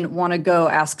 And I didn't want to go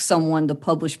ask someone to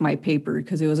publish my paper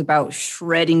because it was about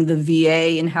shredding the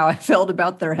VA and how I felt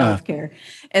about their healthcare.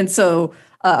 And so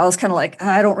I was kind of like,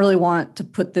 I don't really want to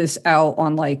put this out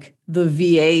on like the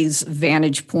VA's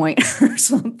vantage point or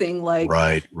something like,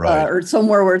 right. Or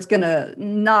somewhere where it's going to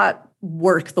not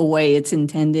work the way it's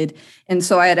intended. And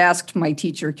so I had asked my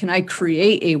teacher, can I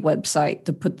create a website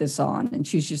to put this on? And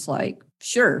she's just like,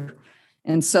 sure.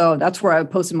 And so that's where I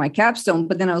posted my capstone.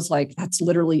 But then I was like, that's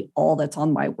literally all that's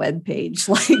on my webpage.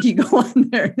 Like you go on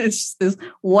there and it's just this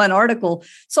one article.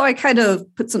 So I kind of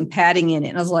put some padding in it.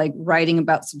 And I was like writing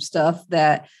about some stuff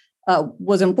that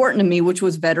was important to me, which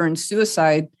was veteran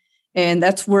suicide. And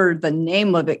that's where the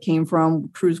name of it came from.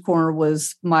 Cruise Corner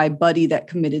was my buddy that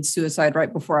committed suicide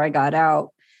right before I got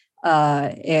out.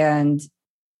 And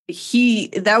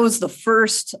that was the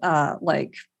first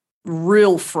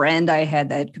real friend I had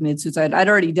that had committed suicide. I'd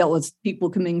already dealt with people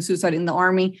committing suicide in the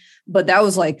Army, but that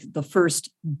was like the first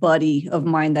buddy of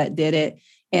mine that did it.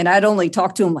 And I'd only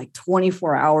talked to him like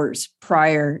 24 hours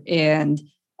prior, and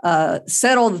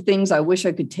said all the things I wish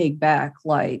I could take back,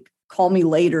 like call me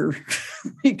later,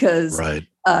 because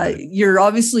you're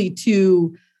obviously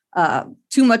too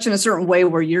much in a certain way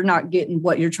where you're not getting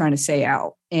what you're trying to say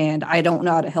out. And I don't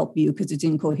know how to help you because it's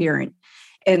incoherent.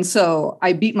 And so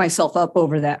I beat myself up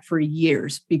over that for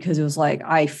years because it was like,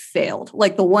 I failed.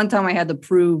 Like the one time I had to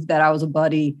prove that I was a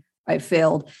buddy, I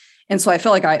failed. And so I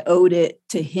felt like I owed it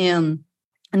to him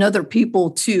and other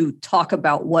people to talk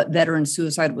about what veteran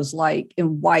suicide was like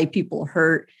and why people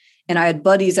hurt. And I had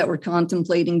buddies that were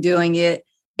contemplating doing it.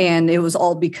 And it was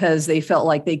all because they felt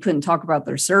like they couldn't talk about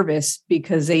their service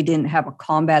because they didn't have a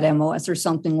combat MOS or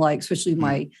something, like, especially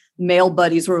my male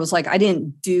buddies, where it was like, I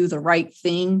didn't do the right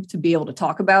thing to be able to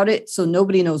talk about it. So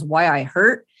nobody knows why I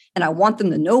hurt. And I want them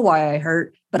to know why I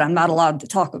hurt, but I'm not allowed to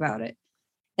talk about it.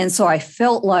 And so I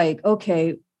felt like,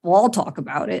 okay, well, I'll talk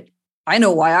about it. I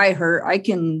know why I hurt. I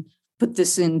can put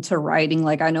this into writing.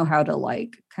 Like I know how to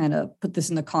like kind of put this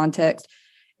into context.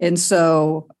 And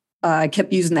so I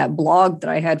kept using that blog that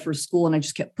I had for school, and I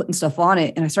just kept putting stuff on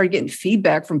it. And I started getting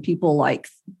feedback from people like,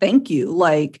 thank you.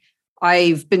 Like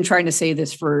I've been trying to say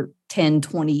this for 10,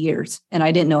 20 years, and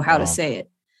I didn't know how to say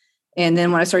it. And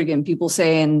then when I started getting people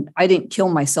saying, I didn't kill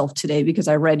myself today because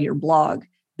I read your blog,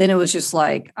 then it was just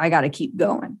like, I got to keep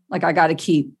going. Like I got to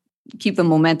keep the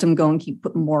momentum going, keep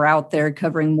putting more out there,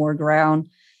 covering more ground.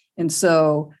 And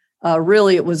so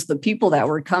really, it was the people that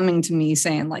were coming to me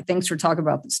saying, like, thanks for talking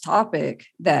about this topic,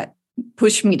 that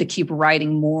pushed me to keep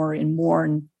writing more and more,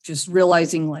 and just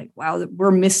realizing like, wow,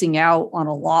 we're missing out on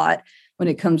a lot when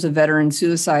it comes to veteran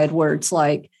suicide, where it's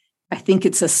like, I think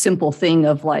it's a simple thing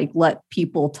of like, let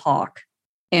people talk,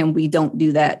 and we don't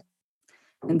do that.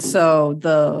 And so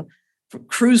the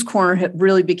Cruise Corner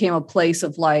really became a place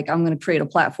of like, I'm going to create a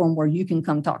platform where you can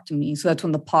come talk to me. So that's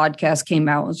when the podcast came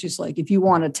out. It was just like, if you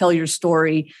want to tell your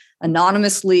story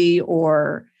anonymously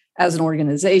or as an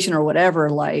organization or whatever,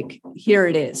 like, here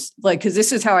it is. Like, because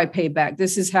this is how I pay back.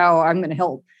 This is how I'm going to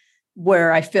help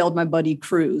where I failed my buddy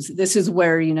Cruz. This is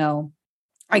where, you know,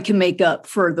 I can make up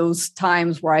for those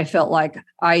times where I felt like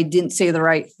I didn't say the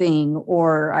right thing,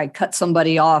 or I cut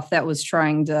somebody off that was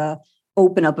trying to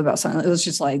open up about something. It was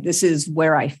just like, this is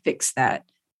where I fix that.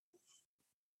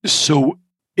 So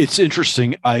it's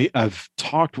interesting. I've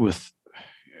talked with,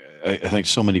 I think,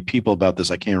 so many people about this.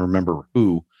 I can't remember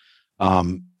who,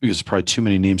 because it's probably too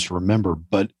many names to remember,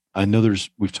 but I know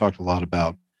we've talked a lot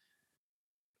about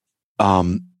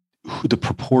the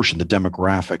proportion, the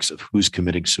demographics of who's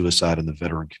committing suicide in the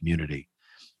veteran community.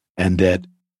 And that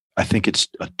I think it's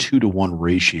a 2-to-1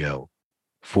 ratio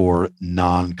for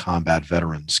non-combat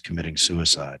veterans committing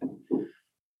suicide.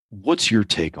 What's your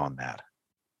take on that?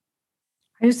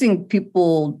 I just think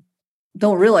people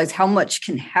don't realize how much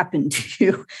can happen to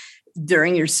you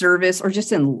during your service or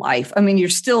just in life. I mean, you're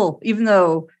still, even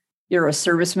though you're a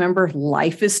service member,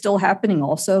 life is still happening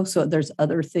also. So there's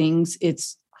other things.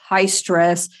 It's high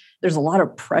stress. There's a lot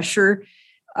of pressure.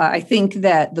 I think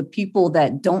that the people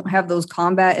that don't have those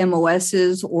combat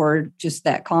MOSs or just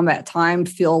that combat time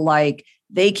feel like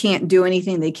they can't do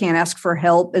anything. They can't ask for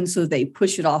help. And so they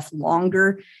push it off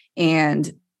longer. And,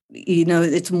 you know,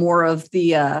 it's more of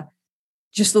the,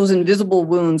 just those invisible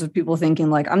wounds of people thinking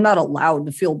like, I'm not allowed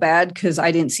to feel bad because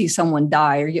I didn't see someone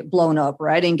die or get blown up, or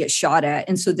I didn't get shot at.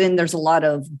 And so then there's a lot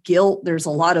of guilt. There's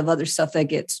a lot of other stuff that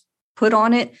gets put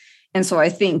on it. And so I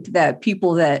think that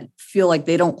people that feel like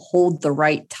they don't hold the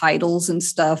right titles and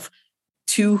stuff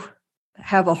to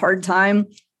have a hard time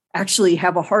actually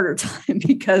have a harder time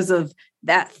because of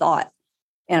that thought.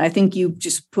 And I think you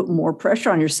just put more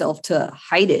pressure on yourself to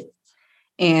hide it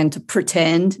and to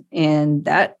pretend. And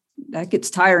that gets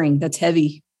tiring. That's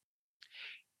heavy.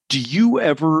 Do you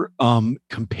ever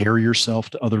compare yourself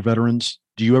to other veterans?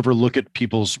 Do you ever look at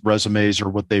people's resumes or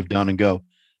what they've done and go,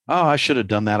 oh, I should have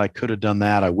done that. I could have done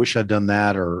that. I wish I'd done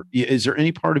that. Or is there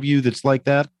any part of you that's like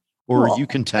that? Or are you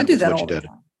content with what you did?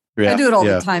 Yeah, I do it all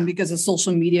the time because of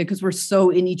social media, because we're so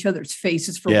in each other's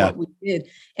faces for what we did.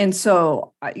 And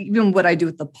so even what I do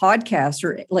with the podcast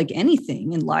or like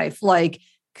anything in life, like,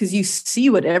 because you see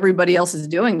what everybody else is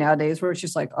doing nowadays, where it's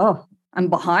just like, oh, I'm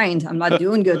behind. I'm not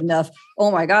doing good enough.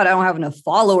 Oh my God, I don't have enough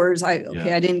followers. I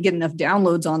didn't get enough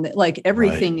downloads on that. Like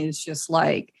everything is just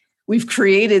like, we've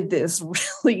created this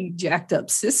really jacked up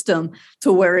system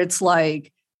to where it's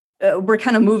like, we're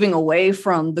kind of moving away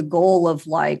from the goal of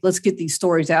like, let's get these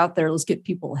stories out there. Let's get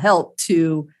people help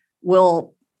to,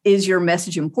 well, is your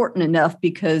message important enough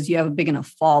because you have a big enough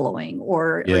following,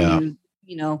 or are you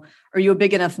are you a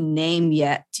big enough name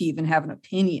yet to even have an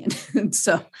opinion?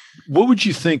 So what would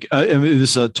you think? I mean,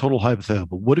 this is a total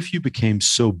hypothetical. What if you became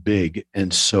so big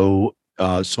and so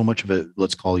much of it,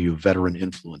 let's call you a veteran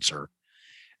influencer,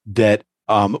 that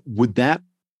would that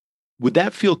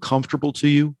feel comfortable to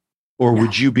you? Or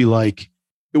would you be like,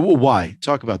 well, why?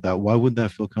 Talk about that. Why would that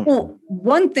feel comfortable? Well,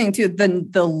 one thing too,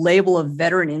 the label of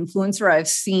veteran influencer I've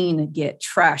seen get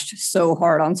trashed so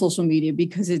hard on social media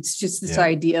because it's just this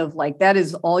idea of like, that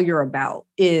is all you're about,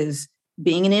 is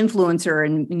being an influencer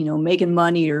and, making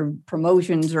money or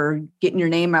promotions or getting your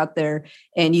name out there.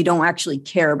 And you don't actually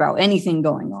care about anything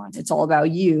going on. It's all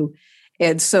about you.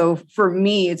 And so for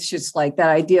me, it's just like that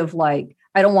idea of like,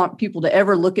 I don't want people to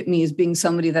ever look at me as being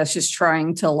somebody that's just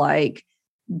trying to like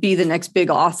be the next big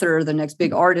author or the next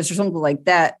big artist or something like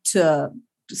that to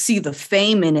see the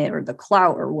fame in it or the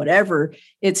clout or whatever.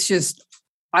 It's just,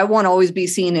 I want to always be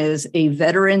seen as a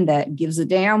veteran that gives a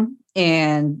damn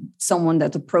and someone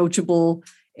that's approachable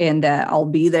and that I'll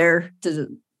be there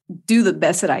to do the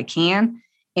best that I can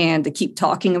and to keep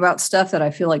talking about stuff that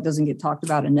I feel like doesn't get talked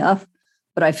about enough.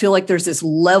 But I feel like there's this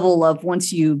level of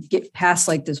once you get past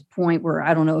like this point where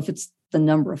I don't know if it's the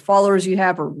number of followers you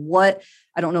have or what.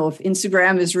 I don't know if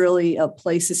Instagram is really a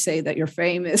place to say that you're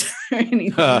famous or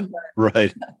anything.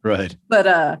 Right. But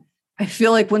I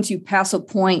feel like once you pass a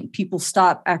point, people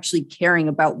stop actually caring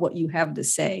about what you have to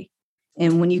say.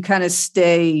 And when you kind of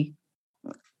stay,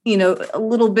 a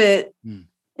little bit in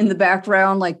the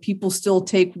background, like people still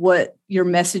take what your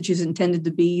message is intended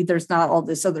to be. There's not all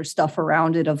this other stuff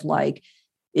around it of like,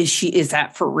 is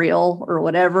that for real or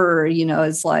whatever? Or,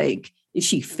 it's like, is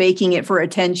she faking it for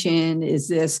attention? Is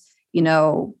this,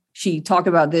 she talk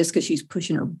about this because she's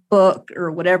pushing her book or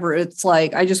whatever. It's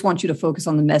like, I just want you to focus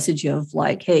on the message of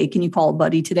like, hey, can you call a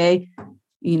buddy today?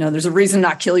 There's a reason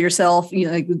not kill yourself.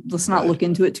 Let's not look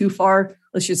into it too far.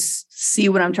 Let's just see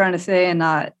what I'm trying to say and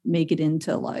not make it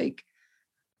into like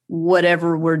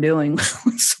whatever we're doing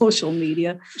with social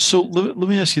media. So let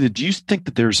me ask you that. Do you think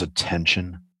that there's a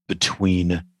tension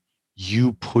between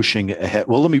you pushing ahead?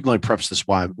 Well, let me preface this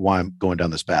why I'm going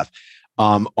down this path.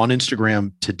 On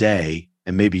Instagram today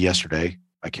and maybe yesterday,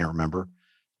 I can't remember,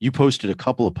 you posted a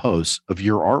couple of posts of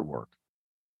your artwork,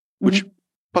 which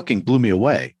fucking blew me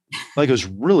away. Like, it was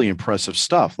really impressive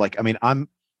stuff. Like, I mean, I'm,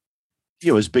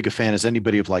 as big a fan as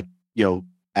anybody of like,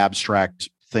 abstract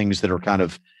things that are kind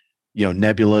of,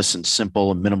 nebulous and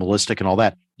simple and minimalistic and all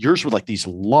that. Yours were like these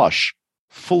lush,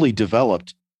 fully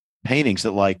developed paintings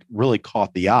that like really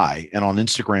caught the eye. And on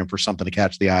Instagram, for something to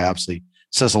catch the eye, obviously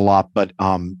says a lot, but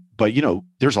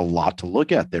there's a lot to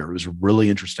look at there. It was really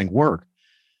interesting work.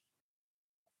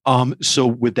 So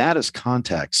with that as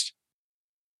context,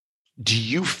 do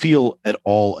you feel at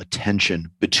all a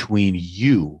tension between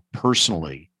you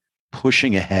personally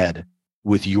pushing ahead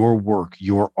with your work,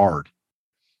 your art,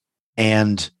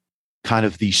 and kind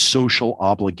of the social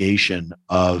obligation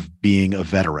of being a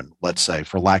veteran, let's say,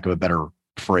 for lack of a better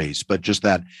phrase, but just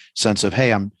that sense of,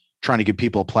 hey, I'm trying to give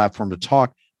people a platform to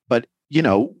talk. But,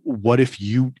 what if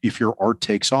your art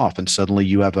takes off and suddenly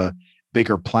you have a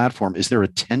bigger platform? Is there a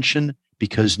tension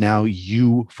because now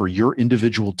you, for your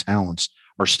individual talents,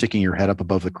 are sticking your head up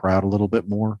above the crowd a little bit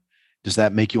more? Does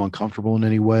that make you uncomfortable in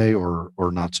any way or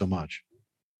not so much?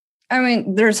 I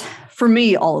mean, for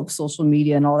me, all of social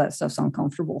media and all that stuff's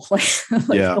uncomfortable.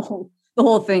 The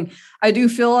whole thing. I do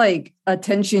feel like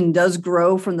attention does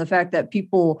grow from the fact that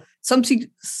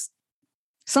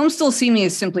some still see me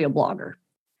as simply a blogger.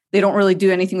 They don't really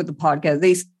do anything with the podcast.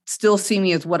 They still see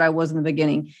me as what I was in the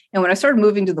beginning. And when I started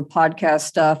moving to the podcast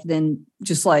stuff, then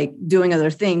just like doing other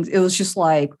things, it was just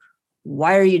like,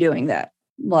 why are you doing that?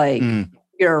 Like,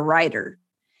 you're a writer.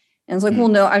 And it's like, well,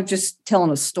 no, I'm just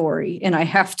telling a story and I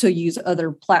have to use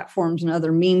other platforms and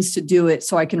other means to do it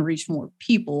so I can reach more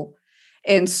people.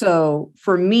 And so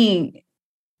for me,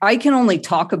 I can only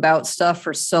talk about stuff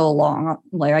for so long.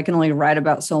 Like, I can only write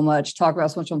about so much, talk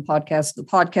about so much on podcasts. The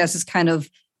podcast is kind of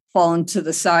fallen to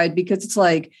the side because it's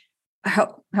like,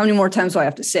 how many more times do I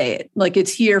have to say it? Like,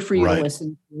 it's here for you to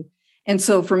listen to. And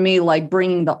so for me, like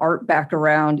bringing the art back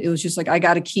around, it was just like, I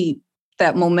got to keep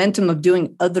that momentum of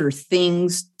doing other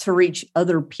things to reach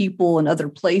other people and other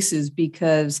places,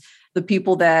 because the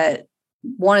people that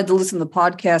wanted to listen to the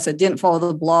podcast that didn't follow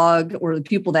the blog, or the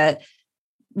people that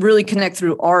really connect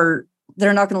through art,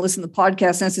 they're not going to listen to the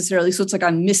podcast necessarily. So it's like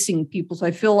I'm missing people. So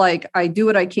I feel like I do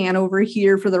what I can over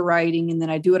here for the writing, and then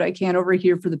I do what I can over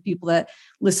here for the people that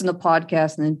listen to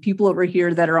podcasts, and then people over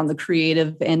here that are on the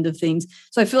creative end of things.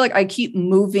 So I feel like I keep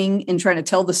moving and trying to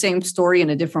tell the same story in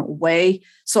a different way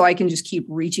so I can just keep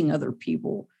reaching other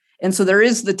people. And so there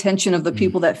is the tension of the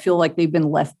people that feel like they've been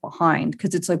left behind,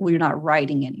 because it's like, well, you're not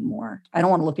writing anymore. I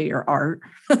don't want to look at your art.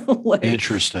 Like,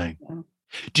 Interesting. yeah.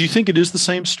 Do you think it is the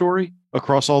same story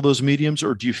across all those mediums,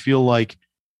 or do you feel like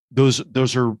those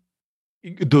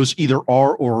either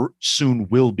are or soon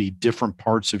will be different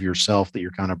parts of yourself that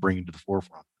you're kind of bringing to the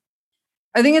forefront?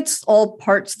 I think it's all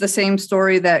parts of the same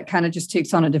story that kind of just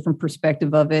takes on a different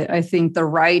perspective of it. I think the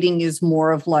writing is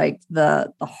more of like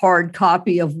the hard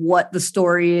copy of what the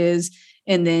story is.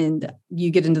 And then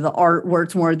you get into the art where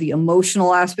it's more of the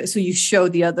emotional aspect. So you show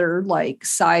the other like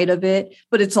side of it,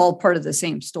 but it's all part of the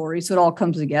same story. So it all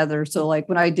comes together. So like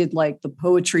when I did like the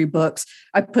poetry books,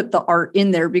 I put the art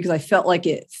in there because I felt like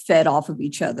it fed off of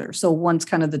each other. So one's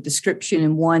kind of the description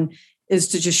and one is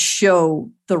to just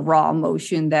show the raw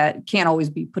emotion that can't always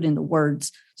be put into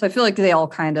words. So I feel like they all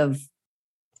kind of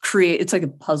create, it's like a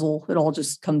puzzle. It all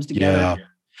just comes together. Yeah.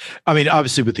 I mean,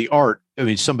 obviously with the art, I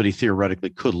mean, somebody theoretically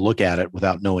could look at it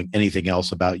without knowing anything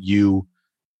else about you,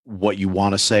 what you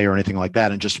want to say or anything like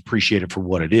that, and just appreciate it for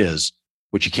what it is,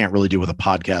 which you can't really do with a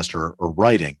podcast or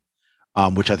writing,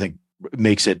 which I think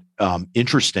makes it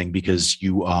interesting because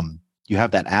you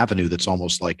have that avenue that's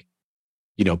almost like,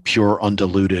 pure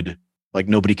undiluted. Like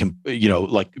nobody can,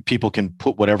 like people can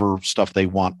put whatever stuff they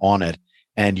want on it.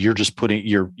 And you're just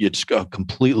it's a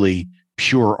completely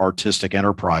pure artistic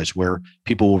enterprise where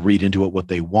people will read into it what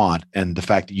they want. And the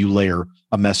fact that you layer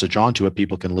a message onto it,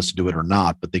 people can listen to it or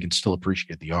not, but they can still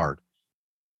appreciate the art.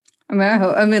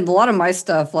 I mean, a lot of my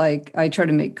stuff, like I try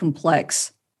to make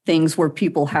complex things where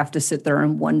people have to sit there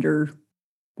and wonder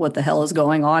what the hell is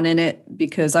going on in it,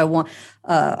 because I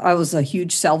was a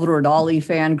huge Salvador Dali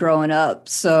fan growing up.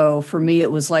 So for me,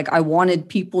 it was like, I wanted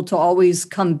people to always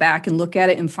come back and look at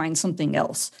it and find something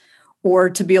else, or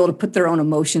to be able to put their own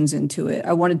emotions into it.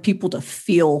 I wanted people to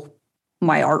feel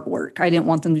my artwork. I didn't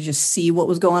want them to just see what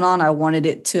was going on. I wanted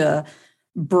it to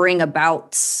bring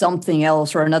about something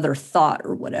else or another thought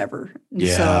or whatever. And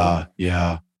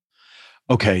yeah.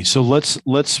 Okay. So let's,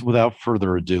 without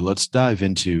further ado, let's dive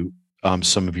into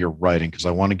some of your writing, because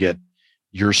I want to get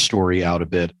your story out a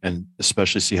bit and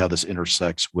especially see how this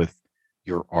intersects with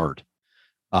your art.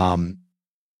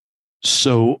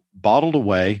 So Bottled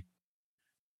Away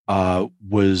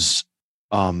was,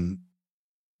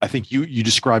 I think you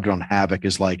described it on Havoc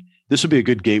as like, this would be a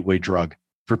good gateway drug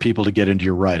for people to get into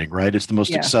your writing, right? It's the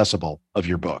most accessible of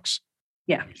your books.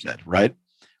 Yeah. You said, right?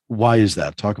 Why is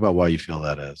that? Talk about why you feel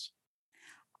that is.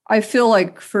 I feel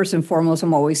like first and foremost,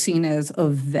 I'm always seen as a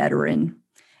veteran.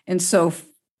 And so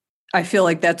I feel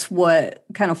like that's what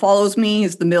kind of follows me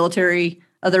is the military,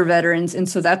 other veterans. And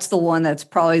so that's the one that's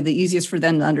probably the easiest for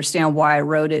them to understand why I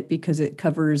wrote it, because it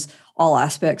covers all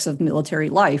aspects of military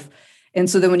life. And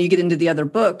so then when you get into the other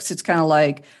books, it's kind of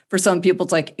like, for some people,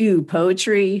 it's like, ooh,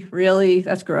 poetry, really?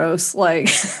 That's gross. Like,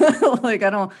 like, I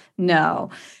don't know.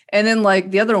 And then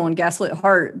like the other one, Gaslit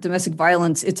Heart, domestic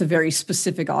violence, it's a very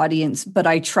specific audience, but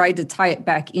I tried to tie it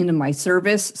back into my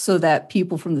service so that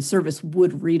people from the service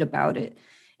would read about it.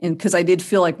 And because I did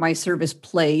feel like my service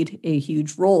played a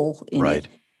huge role in it.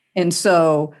 And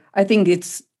so I think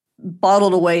it's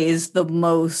Bottled Away is the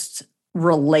most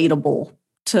relatable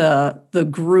to the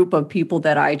group of people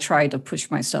that I try to push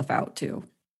my stuff out to.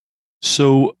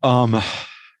 So, why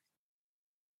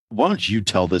don't you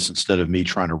tell this instead of me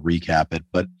trying to recap it?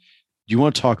 But do you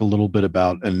want to talk a little bit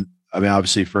about, and I mean,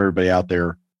 obviously for everybody out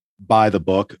there, buy the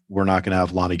book. We're not going to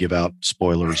have Lonnie give out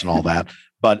spoilers and all that.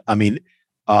 But I mean,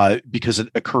 because it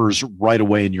occurs right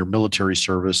away in your military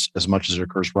service as much as it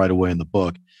occurs right away in the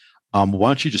book. Why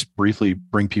don't you just briefly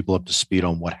bring people up to speed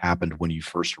on what happened when you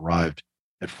first arrived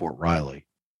at Fort Riley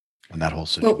and that whole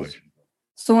situation?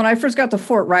 So when I first got to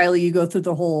Fort Riley, you go through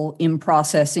the whole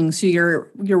in-processing. So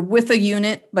you're with a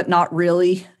unit, but not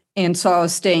really. And so I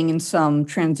was staying in some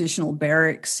transitional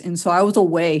barracks. And so I was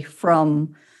away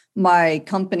from my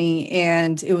company,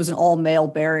 and it was an all-male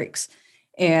barracks.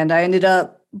 And I ended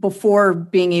up, before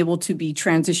being able to be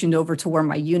transitioned over to where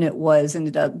my unit was,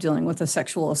 ended up dealing with a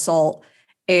sexual assault.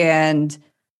 And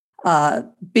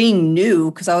being new,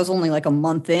 because I was only like a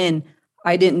month in,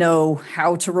 I didn't know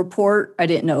how to report. I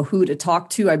didn't know who to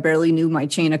talk to. I barely knew my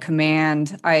chain of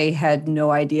command. I had no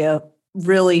idea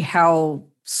really how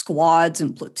squads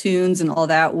and platoons and all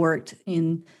that worked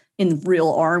in real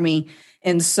Army.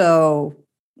 And so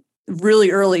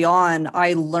really early on,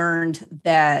 I learned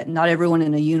that not everyone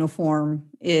in a uniform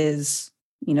is,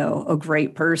 a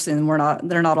great person.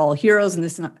 They're not all heroes. And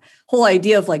this whole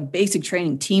idea of like basic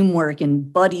training, teamwork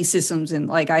and buddy systems. And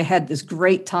like, I had this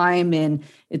great time, and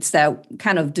it's that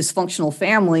kind of dysfunctional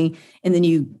family. And then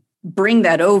you bring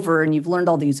that over and you've learned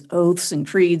all these oaths and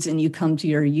creeds, and you come to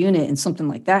your unit and something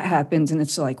like that happens. And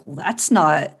it's like, well, that's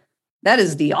not that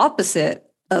is the opposite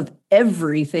of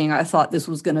everything I thought this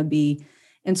was going to be.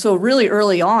 And so really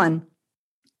early on,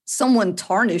 someone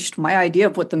tarnished my idea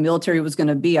of what the military was going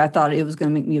to be. I thought it was going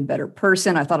to make me a better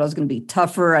person. I thought I was going to be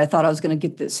tougher. I thought I was going to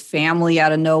get this family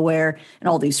out of nowhere and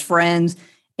all these friends.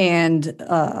 And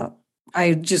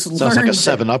I just Sounds learned like a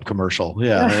 7-Up commercial.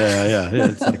 Yeah.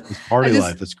 It's like this party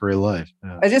life. That's great life.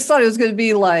 Yeah. I just thought it was going to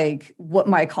be like what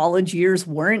my college years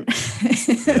weren't.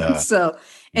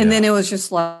 Then it was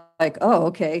just like, oh,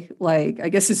 okay. Like, I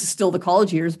guess this is still the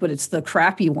college years, but it's the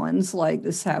crappy ones. Like,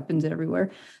 this happens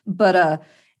everywhere. But,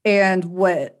 and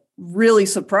what really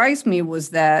surprised me was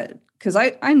that, because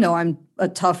I know I'm a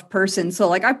tough person. So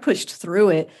like I pushed through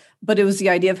it, but it was the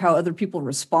idea of how other people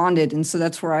responded. And so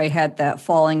that's where I had that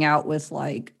falling out with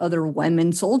like other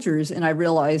women soldiers. And I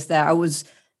realized that I was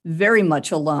very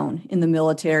much alone in the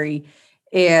military.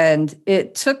 And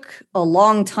it took a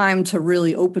long time to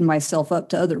really open myself up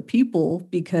to other people,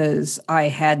 because I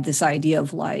had this idea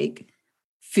of like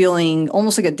feeling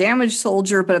almost like a damaged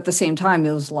soldier, but at the same time,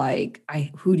 it was like,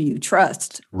 who do you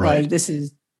trust? Right.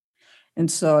 Like, and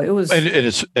so it was,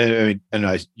 and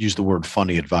I use the word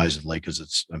funny advisedly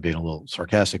because I'm being a little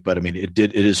sarcastic, but I mean, it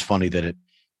is funny that it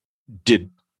did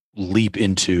leap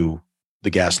into the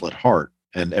Gaslit Heart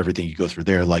and everything you go through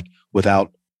there. Like,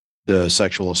 without the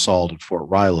sexual assault at Fort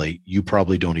Riley, you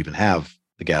probably don't even have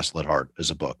the Gaslit Heart as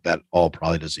a book. That all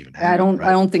probably doesn't even happen.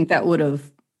 I don't think that would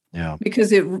have. Yeah.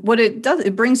 Because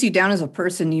it brings you down as a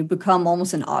person. You become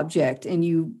almost an object,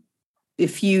 and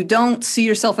if you don't see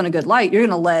yourself in a good light, you're going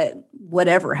to let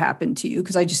whatever happen to you.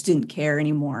 Because I just didn't care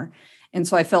anymore. And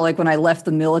so I felt like when I left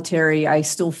the military, I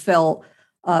still felt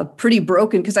pretty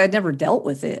broken because I had never dealt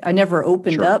with it. I never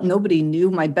opened up. Nobody knew.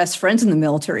 My best friends in the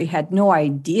military had no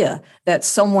idea that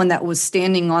someone that was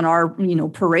standing on our,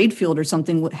 parade field or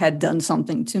something had done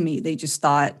something to me. They just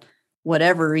thought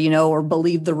whatever, or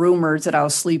believed the rumors that I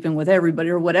was sleeping with everybody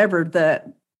or whatever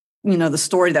the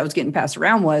story that was getting passed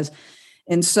around was.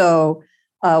 And so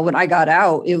when I got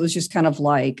out, it was just kind of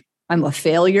like, I'm a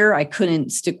failure. I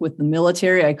couldn't stick with the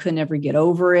military. I couldn't ever get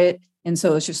over it. And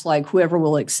so it's just like, whoever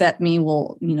will accept me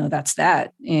will, that's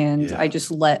that. And I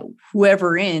just let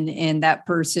whoever in, and that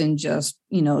person just,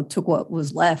 took what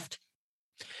was left.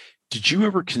 Did you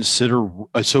ever consider,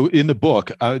 so in the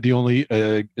book,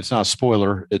 it's not a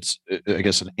spoiler, it's, I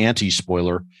guess, an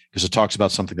anti-spoiler, because it talks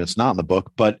about something that's not in the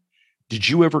book, but did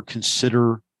you ever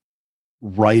consider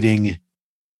writing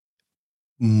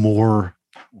more,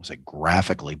 I won't say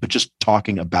graphically, but just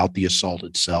talking about the assault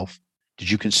itself? Did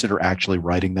you consider actually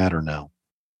writing that or no?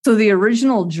 So the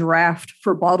original draft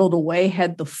for Bottled Away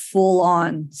had the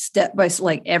full-on step-by-step,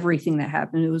 like everything that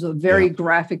happened. It was a very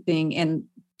graphic thing. And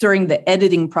during the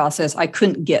editing process, I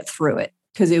couldn't get through it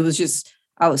because it was just,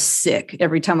 I was sick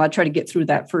every time I tried to get through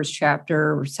that first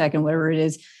chapter or second, whatever it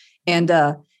is. And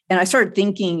I started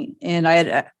thinking, and I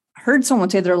had heard someone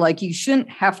say, they're like, you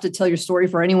shouldn't have to tell your story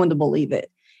for anyone to believe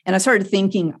it. And I started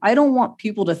thinking, I don't want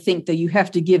people to think that you have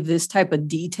to give this type of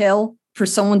detail for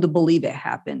someone to believe it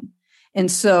happened. And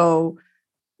so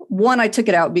one, I took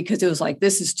it out because it was like,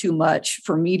 this is too much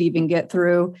for me to even get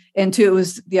through. And two, it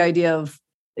was the idea of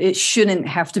it shouldn't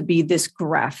have to be this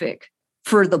graphic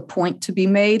for the point to be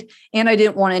made. And I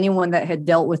didn't want anyone that had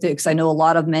dealt with it, because I know a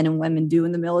lot of men and women do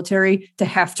in the military, to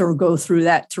have to go through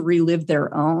that to relive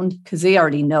their own, because they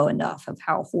already know enough of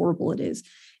how horrible it is.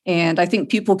 And I think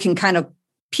people can kind of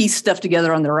piece stuff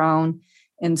together on their own.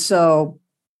 And so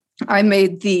I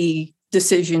made the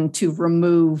decision to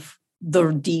remove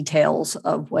the details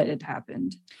of what had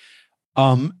happened.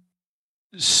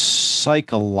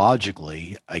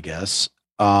 Psychologically, I guess,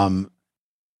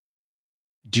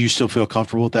 do you still feel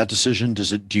comfortable with that decision?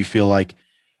 Do you feel like,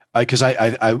 because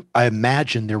I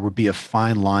imagine there would be a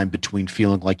fine line between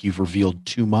feeling like you've revealed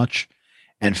too much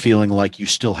and feeling like you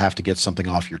still have to get something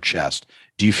off your chest.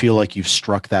 Do you feel like you've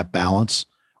struck that balance,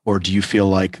 or do you feel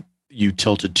like you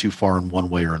tilted too far in one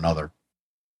way or another?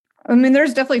 I mean,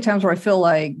 there's definitely times where I feel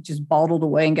like just Bottled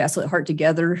Away and Gaslit Heart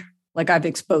together, like I've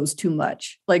exposed too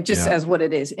much, like just as what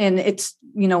it is. And it's,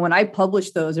 when I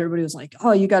published those, everybody was like,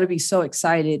 oh, you got to be so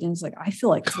excited. And it's like, I feel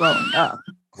like throwing up.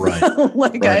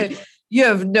 Right. You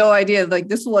have no idea. Like,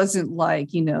 this wasn't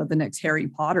like, the next Harry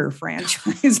Potter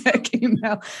franchise that came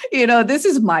out. This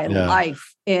is my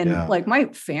life. And like, my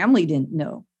family didn't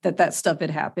know that stuff had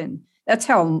happened. That's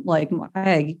how, like,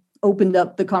 I opened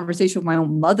up the conversation with my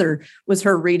own mother, was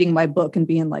her reading my book and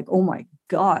being like, oh my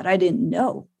God, I didn't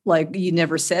know. Like, you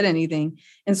never said anything.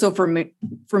 And so for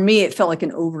me, it felt like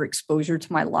an overexposure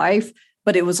to my life,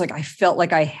 but it was like, I felt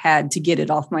like I had to get it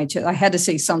off my chest. I had to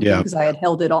say something because I had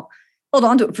held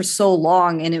on to it for so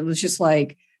long. And it was just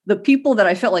like, the people that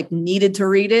I felt like needed to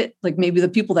read it, like maybe the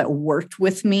people that worked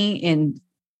with me and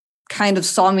kind of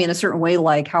saw me in a certain way,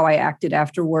 like how I acted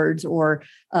afterwards or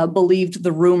believed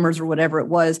the rumors or whatever it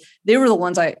was, they were the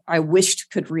ones I wished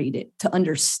could read it to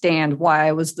understand why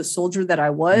I was the soldier that I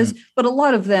was. But a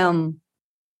lot of them,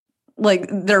 like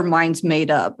their minds made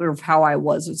up of how I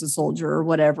was as a soldier or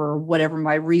whatever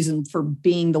my reason for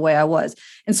being the way I was.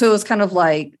 And so it was kind of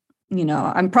like,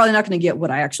 I'm probably not going to get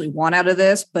what I actually want out of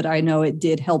this, but I know it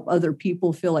did help other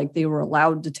people feel like they were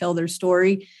allowed to tell their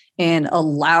story and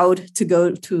allowed to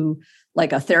go to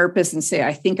like a therapist and say,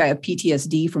 I think I have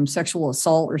PTSD from sexual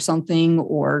assault or something,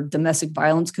 or domestic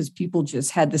violence, because people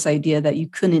just had this idea that you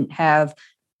couldn't have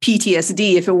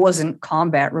PTSD if it wasn't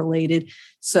combat related.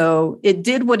 So it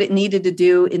did what it needed to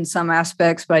do in some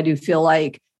aspects, but I do feel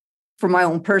like for my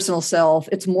own personal self,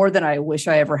 it's more than I wish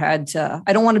I ever had to.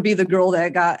 I don't want to be the girl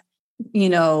that got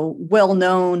well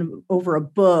known over a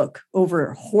book,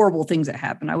 over horrible things that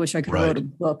happened. I wish I could write a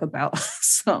book about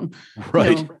some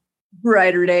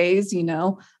brighter days,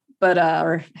 but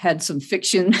or had some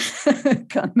fiction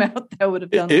come out that would have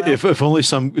done well. If only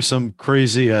some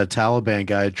crazy Taliban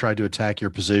guy had tried to attack your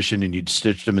position and you'd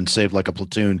stitched him and saved like a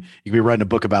platoon, you could be writing a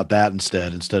book about that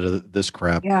instead of this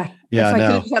crap. Yeah. If I could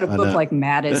have had a book like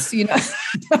Mattis,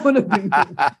 that would have been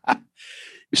good.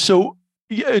 So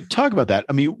yeah, talk about that.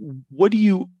 I mean,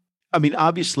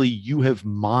 obviously you have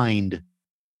mined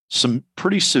some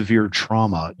pretty severe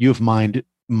trauma. You have mined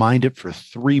it for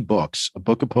 3 books, a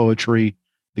book of poetry,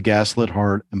 The Gaslit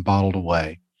Heart, and Bottled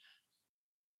Away.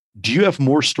 Do you have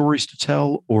more stories to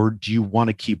tell, or do you want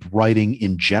to keep writing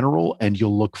in general and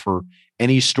you'll look for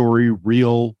any story,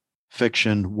 real,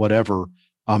 fiction, whatever,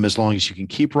 as long as you can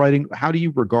keep writing? How do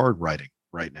you regard writing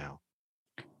right now?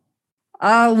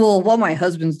 Well, while my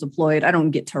husband's deployed, I don't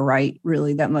get to write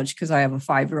really that much because I have a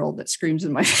 5-year-old that screams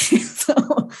in my face. So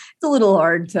it's a little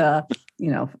hard to,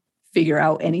 figure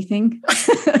out anything.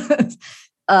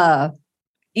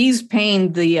 Ease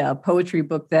Pain, the poetry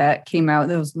book that came out,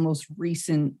 that was the most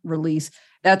recent release.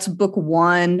 That's book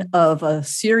 1 of a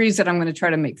series that I'm going to try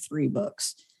to make 3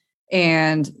 books.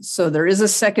 And so there is a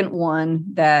second one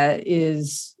that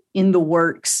is in the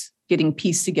works, getting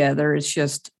pieced together. It's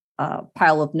just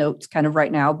pile of notes kind of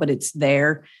right now, but it's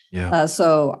there. Yeah.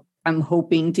 So I'm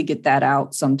hoping to get that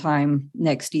out sometime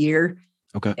next year.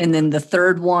 Okay. And then the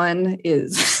third one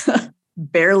is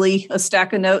barely a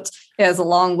stack of notes. It has a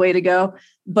long way to go,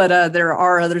 but there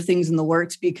are other things in the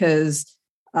works because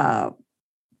I've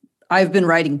been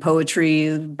writing poetry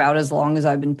about as long as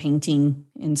I've been painting.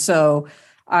 And so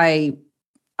I've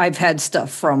had stuff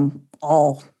from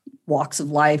all walks of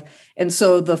life. And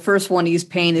so the first one, Ease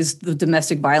Pain, is the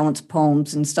domestic violence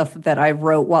poems and stuff that I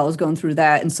wrote while I was going through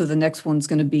that. And so the next one's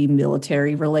going to be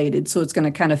military related. So it's going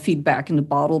to kind of feed back into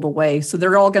Bottled Away. So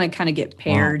they're all going to kind of get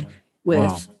paired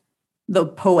with the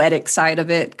poetic side of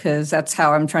it, because that's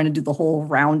how I'm trying to do the whole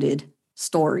rounded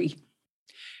story.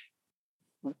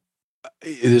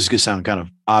 This is going to sound kind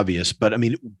of obvious, but I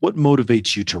mean, what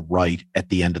motivates you to write at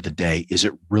the end of the day? Is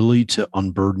it really to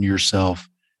unburden yourself,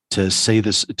 to say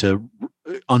this, to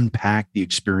unpack the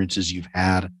experiences you've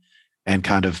had and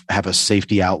kind of have a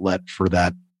safety outlet for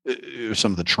that,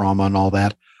 some of the trauma and all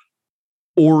that?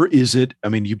 Or is it, I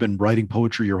mean, you've been writing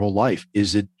poetry your whole life.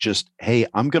 Is it just, hey,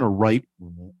 I'm going to write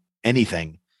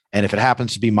anything, and if it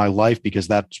happens to be my life because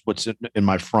that's what's in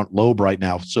my front lobe right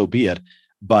now, so be it.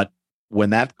 But when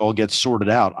that all gets sorted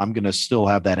out, I'm going to still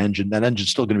have that engine. That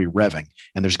engine's still going to be revving,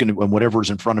 and there's going to, when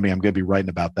whatever's in front of me, I'm going to be writing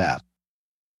about that.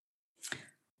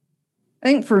 I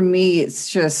think for me,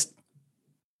 it's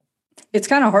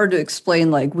kind of hard to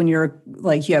explain, like when you're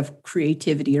like, you have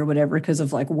creativity or whatever, because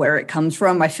of like where it comes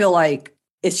from. I feel like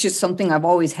it's just something I've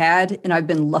always had. And I've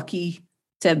been lucky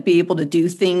to be able to do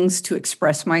things to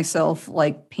express myself,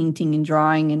 like painting and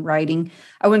drawing and writing.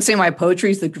 I wouldn't say my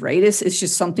poetry is the greatest. It's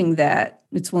just something that,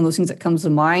 it's one of those things that comes to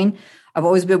mind. I've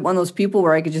always been one of those people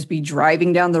where I could just be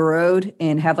driving down the road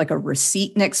and have like a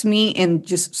receipt next to me and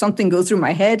just something goes through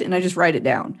my head and I just write it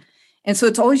down. And so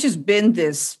it's always just been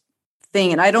this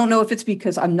thing. And I don't know if it's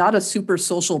because I'm not a super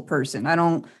social person. I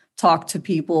don't talk to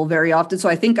people very often. So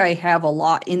I think I have a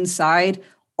lot inside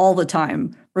all the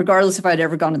time, regardless if I'd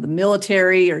ever gone to the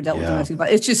military or dealt with domestic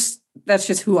violence. That's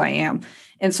just who I am.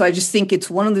 And so I just think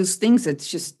it's one of those things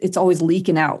that's it's always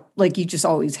leaking out. Like you just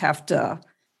always have to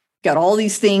got all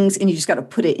these things and you just got to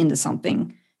put it into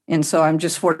something. And so I'm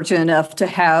just fortunate enough to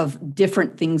have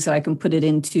different things that I can put it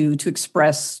into to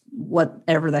express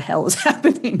whatever the hell is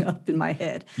happening up in my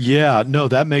head. Yeah, no,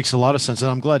 that makes a lot of sense. And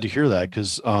I'm glad to hear that,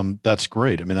 because that's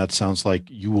great. I mean, that sounds like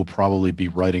you will probably be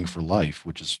writing for life,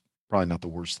 which is probably not the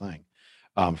worst thing.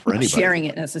 for Not anybody. sharing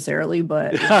it necessarily,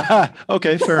 but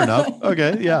Okay, fair enough.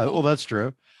 Okay, yeah, well, that's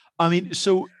true. I mean,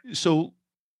 so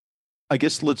I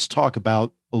guess let's talk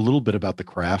about a little bit about the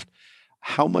craft.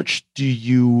 How much do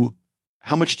you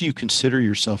how much do you consider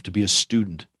yourself to be a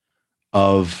student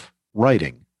of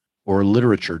writing or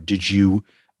literature? Did you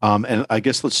and I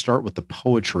guess let's start with the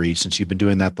poetry since you've been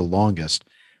doing that the longest.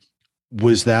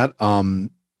 Was that I mean,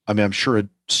 I'm sure it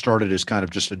started as kind of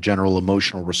just a general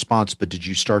emotional response, but did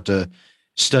you start to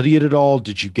study it at all?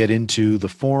 Did you get into the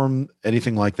form,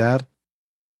 anything like that?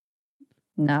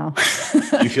 no.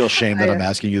 Do you feel shame that I, I'm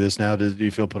asking you this now? Do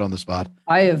you feel put on the spot?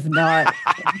 I have not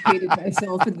educated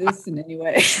myself in this in any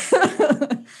way.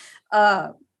 uh,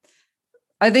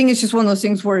 I think it's just one of those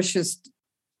things where it's just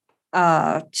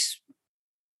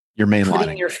Your putting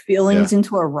mainlining. your Yeah. feelings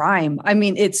into a rhyme. I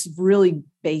mean, it's really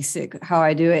basic how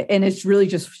I do it. And it's really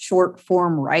just short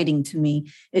form writing to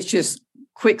me. It's just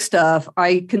quick stuff.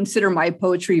 I consider my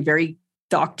poetry very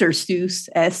Dr.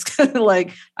 Seuss-esque.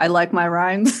 Like I like my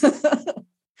rhymes.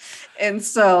 And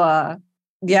so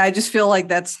yeah, I just feel like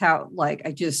that's how like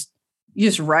you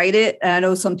just write it. And I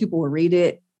know some people will read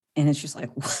it and it's just like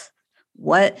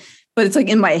what? But it's like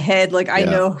in my head, like I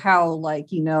Yeah. know how like,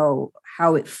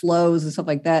 how it flows and stuff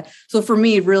like that. So for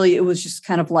me, really, it was just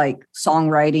kind of like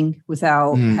songwriting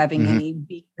without having Mm-hmm. any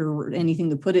beat or anything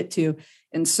to put it to.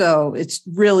 And so it's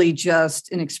really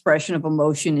just an expression of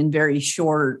emotion in very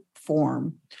short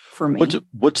form for me.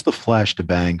 What's the flash to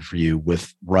bang for you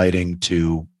with writing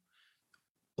to,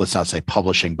 let's not say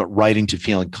publishing, but writing to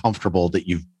feeling comfortable that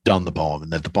you've done the poem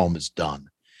and that the poem is done?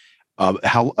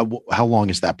 How long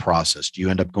is that process? Do you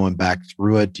end up going back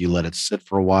through it? Do you let it sit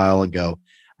for a while and go,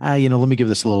 let me give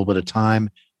this a little bit of time?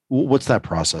 What's that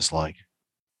process like?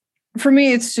 For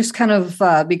me, it's just kind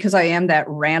of because I am that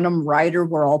random writer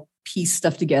where I'll piece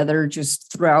stuff together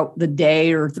just throughout the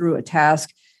day or through a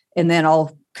task. And then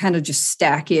I'll kind of just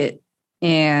stack it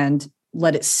and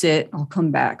let it sit. I'll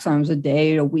come back sometimes a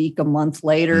day, a week, a month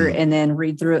later, and then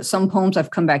read through it. Some poems I've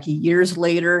come back years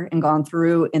later and gone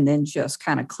through and then just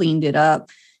kind of cleaned it up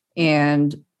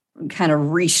and kind of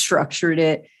restructured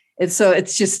it. And so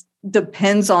it's just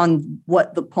depends on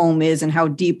what the poem is and how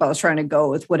deep I was trying to go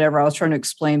with whatever I was trying to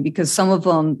explain, because some of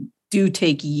them do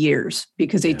take years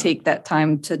because they take that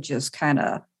time to just kind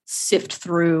of sift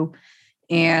through.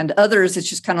 And others, it's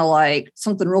just kind of like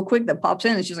something real quick that pops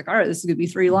in. It's just like, all right, this is going to be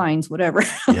 3 lines, whatever.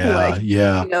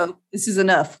 This is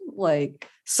enough. Like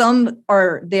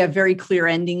they have very clear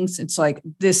endings. It's like,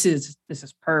 this is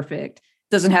perfect.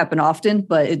 Doesn't happen often,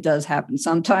 but it does happen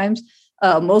sometimes.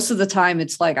 Most of the time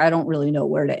it's like, I don't really know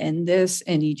where to end this.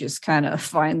 And you just kind of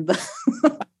find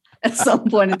at some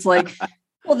point it's like,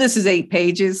 well, this is 8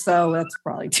 pages. So that's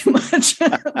probably too much.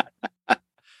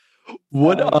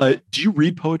 Do you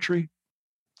read poetry?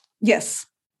 Yes.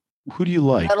 Who do you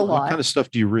like? Not a What lot. kind of stuff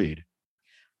do you read?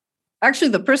 Actually,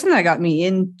 the person that got me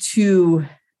into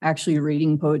actually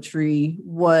reading poetry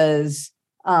was,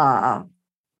 oh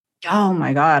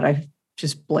my God, I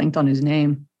just blanked on his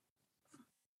name.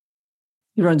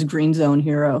 He runs Green Zone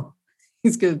Hero.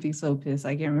 He's going to be so pissed.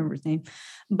 I can't remember his name.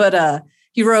 But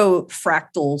he wrote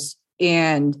Fractals.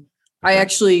 And I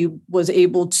actually was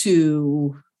able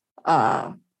to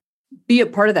be a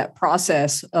part of that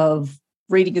process of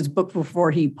reading his book before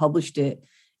he published it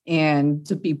and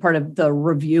to be part of the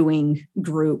reviewing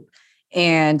group.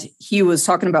 And he was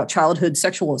talking about childhood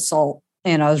sexual assault.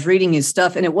 And I was reading his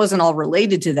stuff and it wasn't all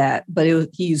related to that, but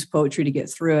he used poetry to get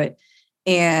through it.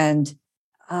 And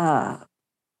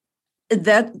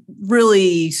that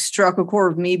really struck a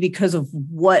chord with me because of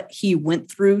what he went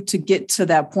through to get to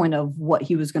that point of what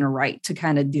he was going to write to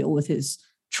kind of deal with his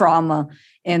trauma.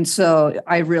 And so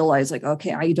I realized like,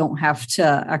 okay, I don't have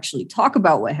to actually talk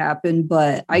about what happened,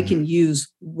 but I can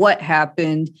use what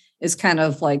happened as kind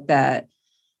of like that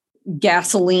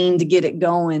gasoline to get it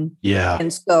going. Yeah.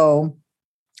 And so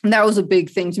that was a big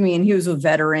thing to me. And he was a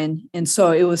veteran. And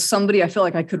so it was somebody I feel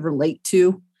like I could relate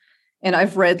to. And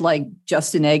I've read like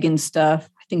Justin Egan stuff.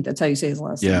 I think that's how you say his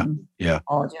last name. Yeah.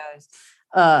 Apologize.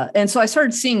 And so I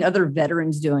started seeing other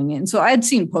veterans doing it. And so I had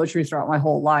seen poetry throughout my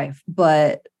whole life,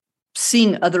 but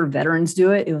seeing other veterans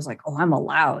do it, it was like, oh, I'm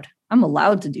allowed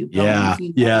to do poems.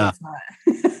 Yeah.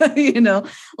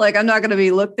 Like I'm not going to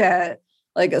be looked at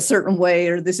like a certain way,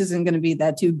 or this isn't going to be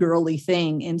that too girly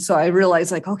thing. And so I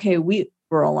realized like, okay,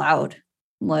 we're allowed.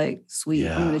 Like, sweet,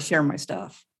 I'm going to share my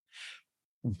stuff.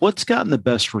 What's gotten the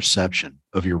best reception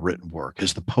of your written work?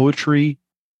 Has the poetry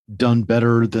done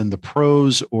better than the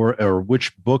prose, or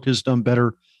which book has done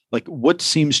better? Like, what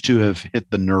seems to have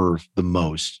hit the nerve the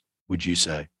most, would you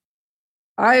say?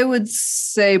 I would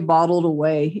say Bottled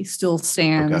Away. He still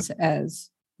stands as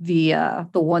the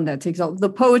one that takes out the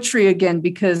poetry again,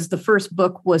 because the first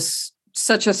book was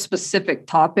such a specific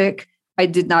topic. I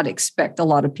did not expect a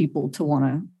lot of people to want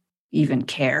to even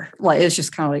care. Like, it's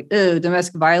just kind of like, oh,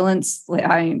 domestic violence. Like,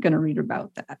 I ain't going to read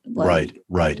about that. Like,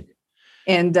 right.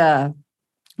 And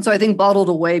so I think Bottled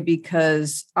Away,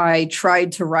 because I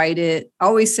tried to write it. I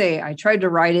always say I tried to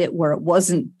write it where it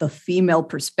wasn't the female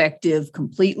perspective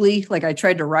completely. Like, I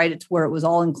tried to write it to where it was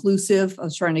all inclusive. I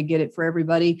was trying to get it for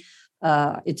everybody.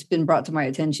 It's been brought to my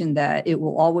attention that it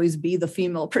will always be the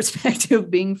female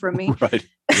perspective being from me. Right.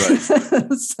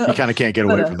 So, you kind of can't get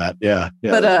away from that. Yeah.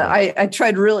 But I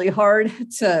tried really hard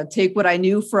to take what I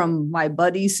knew from my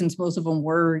buddies, since most of them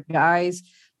were guys.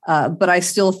 But I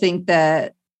still think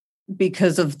that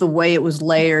because of the way it was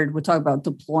layered, we talk about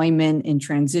deployment and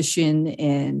transition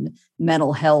and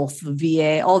mental health,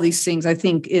 VA, all these things. I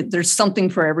think there's something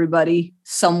for everybody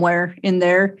somewhere in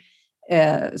there.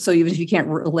 So even if you can't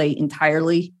relate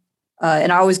entirely,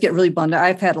 and I always get really bummed.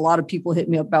 I've had a lot of people hit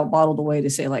me up about Bottled Away to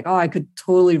say like, oh, I could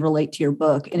totally relate to your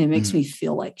book. And it makes me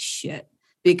feel like shit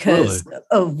because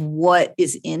of what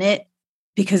is in it.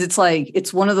 Because it's like,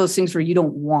 it's one of those things where you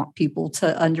don't want people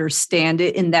to understand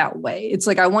it in that way. It's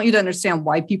like, I want you to understand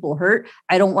why people hurt.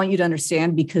 I don't want you to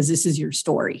understand because this is your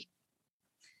story.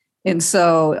 And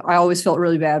so I always felt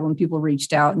really bad when people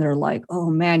reached out and they're like, oh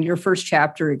man, your first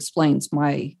chapter explains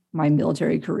my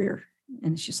military career.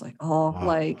 And it's just like, oh,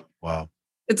 wow.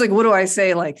 It's like, what do I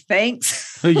say? Like,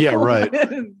 thanks. Yeah, right.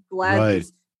 Glad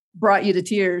this brought you to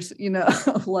tears,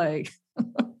 like.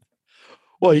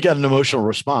 Well, you got an emotional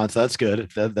response. That's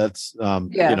good. That's I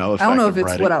don't know if it's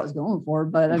writing. what I was going for,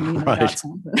 but I mean, I got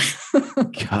something.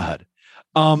 God.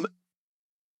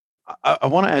 I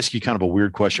want to ask you kind of a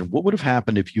weird question. What would have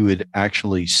happened if you had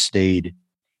actually stayed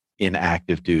in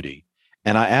active duty?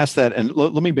 And I asked that, and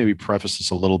let me maybe preface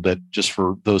this a little bit just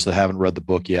for those that haven't read the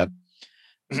book yet,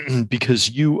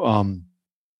 because you,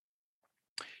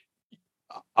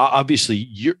 obviously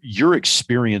your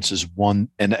experience is one,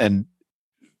 and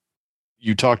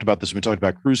you talked about this when we talked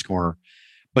about Cruise Corner,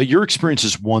 but your experience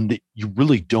is one that you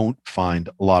really don't find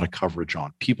a lot of coverage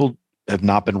on. People have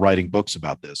not been writing books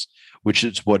about this, which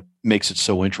is what makes it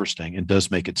so interesting and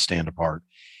does make it stand apart.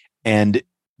 And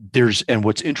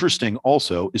what's interesting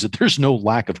also is that there's no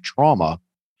lack of trauma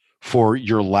for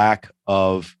your lack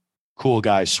of cool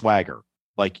guy swagger.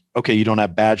 Like, okay, you don't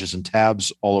have badges and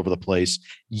tabs all over the place,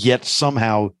 yet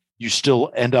somehow you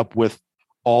still end up with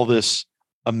all this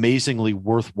amazingly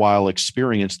worthwhile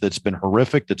experience that's been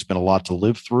horrific, that's been a lot to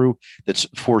live through, that's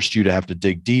forced you to have to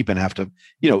dig deep and have to,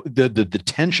 the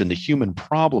tension, the human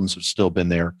problems have still been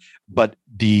there, but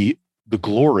the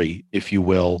glory, if you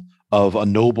will, of a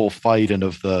noble fight and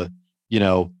of the,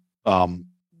 kind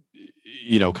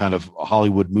of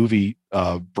Hollywood movie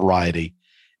variety,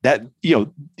 that,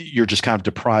 you're just kind of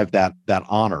deprived that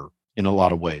honor in a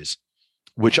lot of ways,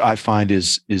 which I find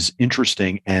is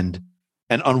interesting and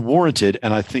unwarranted.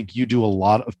 And I think you do a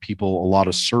lot of people a lot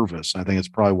of service. I think it's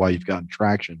probably why you've gotten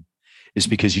traction, is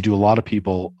because you do a lot of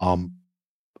people.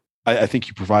 I think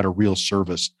you provide a real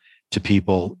service to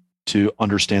people to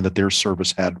understand that their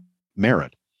service had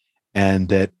merit, and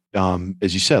that,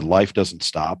 as you said, life doesn't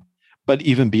stop. But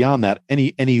even beyond that,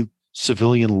 any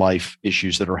civilian life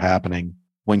issues that are happening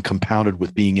when compounded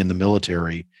with being in the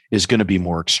military is going to be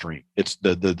more extreme. It's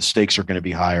the stakes are going to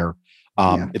be higher.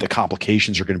 The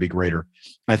complications are going to be greater.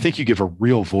 I think you give a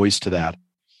real voice to that.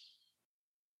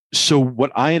 So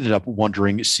what I ended up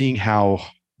wondering, seeing how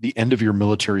the end of your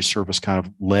military service kind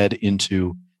of led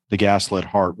into the Gaslit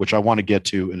Heart, which I want to get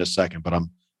to in a second, but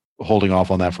I'm holding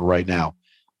off on that for right now.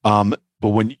 But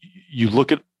when you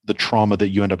look at the trauma that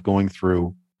you end up going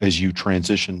through as you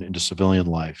transition into civilian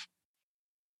life,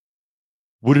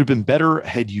 would it have been better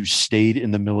had you stayed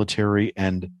in the military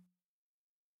and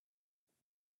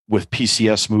with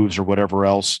PCS moves or whatever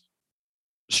else,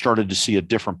 started to see a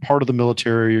different part of the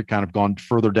military, kind of gone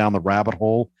further down the rabbit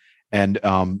hole and,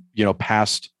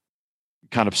 past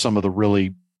kind of some of the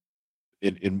really,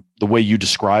 in the way you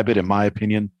describe it, in my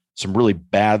opinion, some really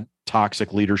bad,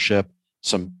 toxic leadership,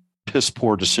 some piss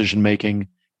poor decision-making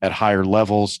at higher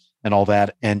levels and all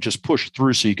that, and just push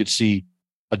through so you could see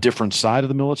a different side of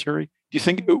the military? Do you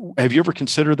think, have you ever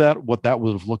considered that, what that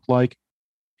would have looked like?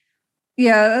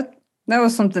 Yeah, that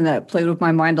was something that played with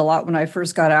my mind a lot when I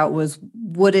first got out, was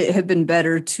would it have been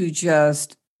better to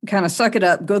just kind of suck it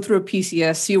up, go through a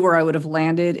PCS, see where I would have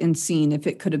landed and seen if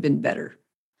it could have been better.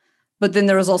 But then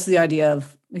there was also the idea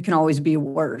of it can always be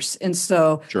worse. And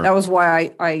so That was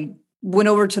why I went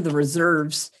over to the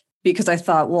reserves, because I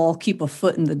thought, well, I'll keep a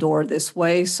foot in the door this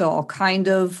way. So I'll kind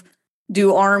of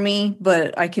do Army,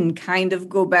 but I can kind of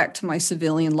go back to my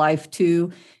civilian life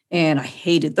too. and I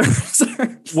hated the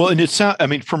reserves. Well, and it sounds, I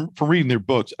mean, from reading their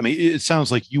books, I mean, it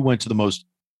sounds like you went to the most,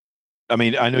 I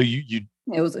mean, I know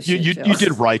it was a you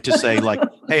did right to say like,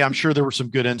 hey, I'm sure there were some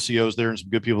good NCOs there and some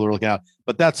good people that were looking out,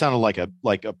 but that sounded like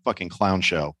a fucking clown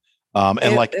show.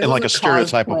 And like a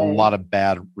stereotype of a lot of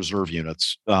bad reserve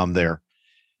units there.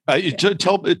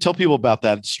 Tell people about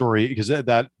that story, because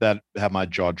that had my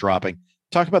jaw dropping.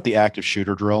 Talk about the active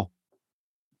shooter drill.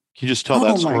 Can you just tell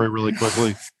that story really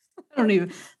quickly? I don't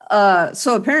even.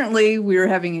 So apparently we were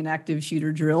having an active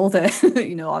shooter drill that,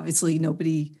 obviously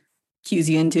nobody cues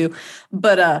you into,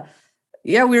 but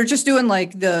yeah, we were just doing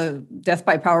like the death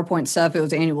by PowerPoint stuff. It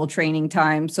was annual training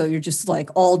time. So you're just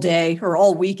like all day or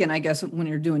all weekend, I guess, when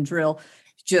you're doing drill,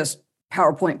 just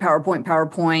PowerPoint,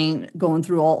 going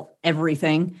through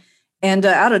everything. And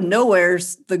out of nowhere,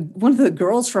 one of the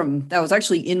girls that was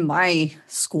actually in my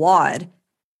squad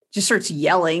just starts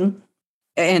yelling.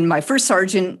 And my first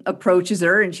sergeant approaches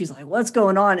her and she's like, "What's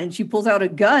going on?" And she pulls out a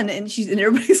gun and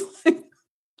everybody's like,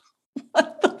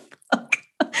 "What the fuck?"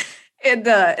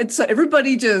 And so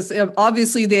everybody just,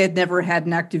 obviously they had never had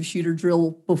an active shooter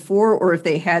drill before, or if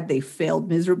they had, they failed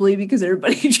miserably because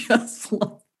everybody just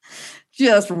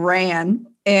ran.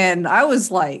 And I was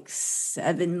like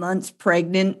 7 months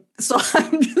pregnant. So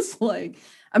I'm just like,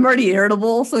 I'm already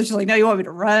irritable. So she's like, "No, you want me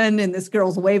to run?" And this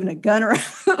girl's waving a gun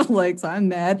around. Like, so I'm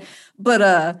mad.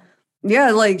 But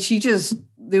yeah, like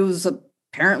there was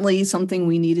apparently something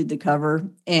we needed to cover.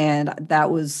 And that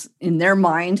was, in their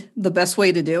mind, the best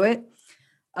way to do it.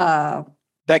 That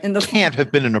can't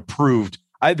have been an approved.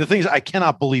 The thing is, I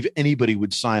cannot believe anybody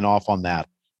would sign off on that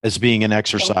as being an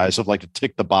exercise of like to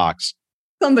tick the box.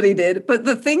 Somebody did. But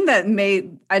the thing that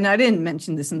and I didn't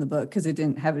mention this in the book because it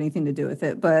didn't have anything to do with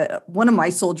it, but one of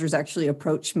my soldiers actually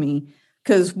approached me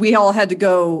because we all had to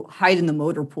go hide in the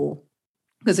motor pool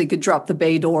because they could drop the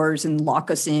bay doors and lock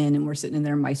us in, and we're sitting in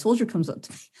there. And my soldier comes up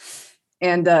to me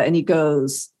and he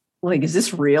goes, like, "Is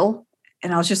this real?"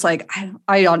 And I was just like,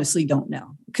 I honestly don't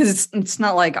know, because it's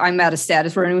not like I'm at a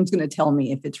status where anyone's going to tell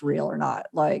me if it's real or not.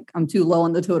 Like, I'm too low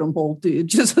on the totem pole, dude.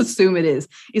 Just assume it is.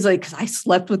 He's like, "Because I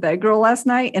slept with that girl last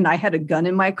night and I had a gun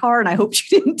in my car and I hope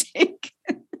she didn't take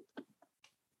it."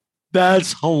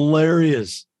 That's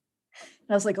hilarious. And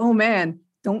I was like, "Oh man,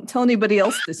 don't tell anybody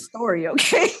else this story,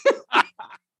 okay?"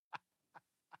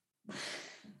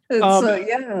 So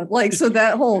yeah, like, so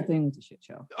that whole thing was a shit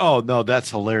show. Oh no,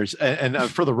 that's hilarious. And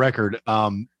for the record,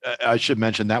 I should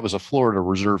mention that was a Florida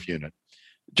Reserve unit,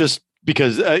 just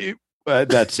because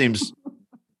that seems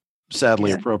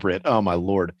sadly appropriate. Oh my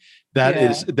Lord, that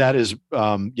is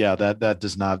that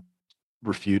does not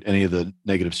refute any of the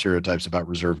negative stereotypes about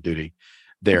reserve duty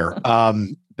there.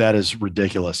 That is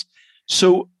ridiculous.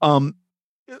 So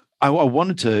I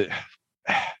wanted to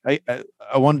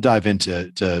dive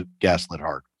into Gaslit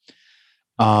Heart.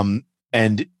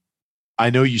 And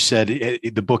I know you said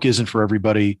the book isn't for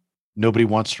everybody. Nobody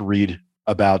wants to read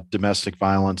about domestic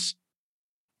violence.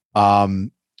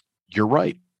 You're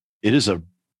right. It is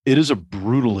a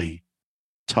brutally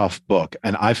tough book.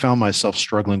 And I found myself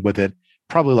struggling with it,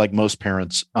 probably like most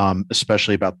parents,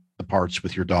 especially about the parts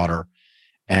with your daughter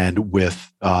and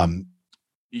with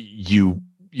you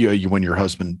when your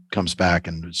husband comes back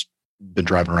and has been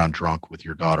driving around drunk with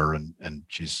your daughter and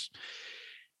she's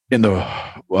in the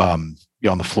on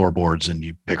the floorboards and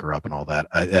you pick her up and all that.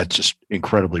 That's just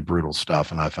incredibly brutal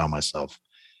stuff. And I found myself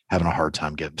having a hard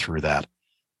time getting through that.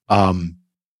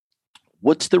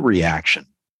 What's the reaction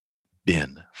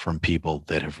been from people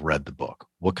that have read the book?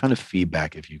 What kind of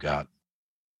feedback have you got?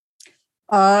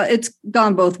 It's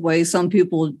gone both ways. Some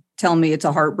people tell me it's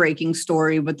a heartbreaking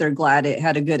story, but they're glad it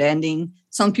had a good ending.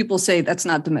 Some people say that's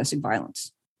not domestic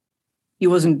violence. He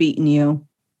wasn't beating you.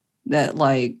 That,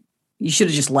 like, you should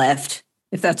have just left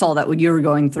if that's all that you were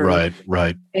going through.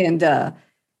 Right. And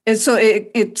so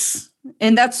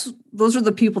those are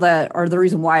the people that are the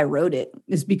reason why I wrote it,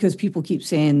 is because people keep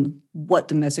saying what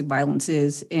domestic violence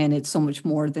is. And it's so much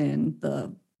more than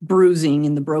the bruising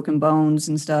and the broken bones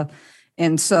and stuff.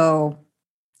 And so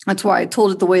that's why I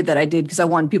told it the way that I did, because I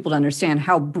wanted people to understand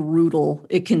how brutal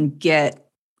it can get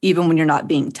even when you're not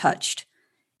being touched.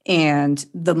 And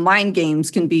the mind games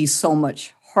can be so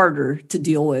much harder to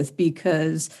deal with,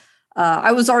 because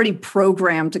I was already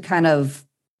programmed to kind of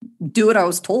do what I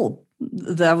was told.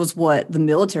 That was what the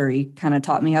military kind of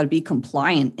taught me, how to be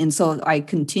compliant. And so I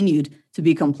continued to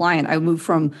be compliant. I moved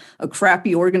from a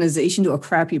crappy organization to a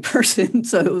crappy person.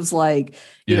 So it was like,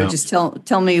 just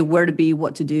tell me where to be,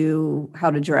 what to do,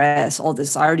 how to dress, all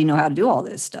this. I already know how to do all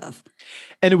this stuff.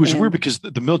 And it was weird because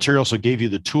the military also gave you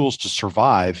the tools to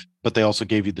survive, but they also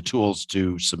gave you the tools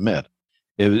to submit.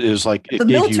 It was like The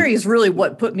military is really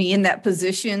what put me in that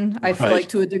position, I feel Right. like,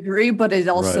 to a degree, but it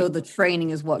also, Right. the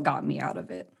training is what got me out of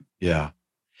it. Yeah.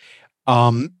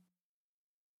 Um,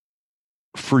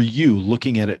 for you,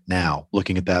 looking at it now,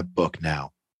 looking at that book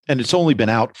now, and it's only been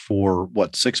out for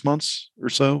what, 6 months or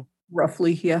so?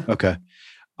 Roughly, yeah. Okay.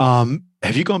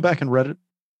 Have you gone back and read it?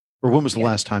 Or when was the Yeah.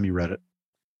 last time you read it?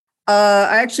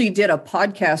 I actually did a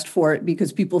podcast for it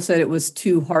because people said it was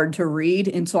too hard to read.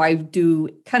 And so I do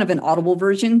kind of an audible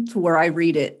version to where I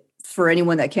read it for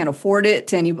anyone that can't afford it,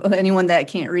 to anyone that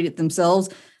can't read it themselves.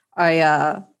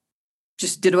 I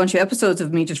just did a bunch of episodes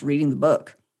of me just reading the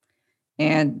book.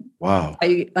 And Wow.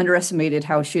 I underestimated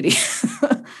how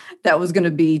shitty that was going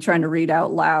to be, trying to read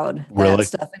out loud Really? that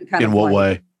stuff. And kind In of what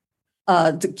like,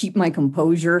 way? to keep my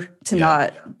composure, to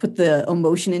not put the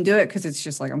emotion into it. Cause it's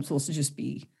just like, I'm supposed to just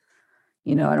be,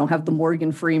 I don't have the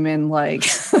Morgan Freeman, like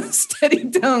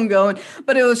steady tone going,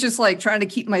 but it was just like trying to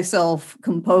keep myself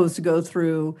composed to go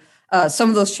through some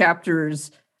of those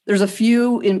chapters. There's a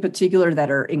few in particular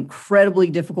that are incredibly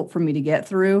difficult for me to get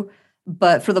through,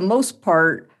 but for the most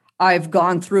part, I've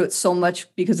gone through it so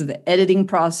much because of the editing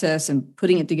process and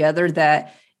putting it together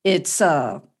that it's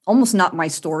almost not my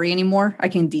story anymore. I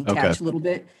can detach a little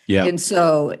bit. Yeah. And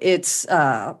so it's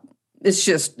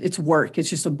work. It's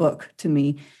just a book to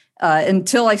me.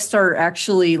 Until I start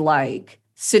actually like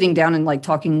sitting down and like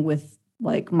talking with,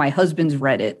 like, my husband's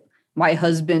read it. My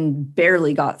husband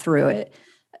barely got through it.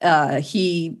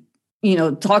 He,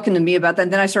 talking to me about that.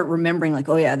 And then I start remembering like,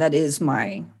 oh yeah, that's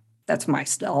my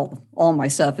stuff, all my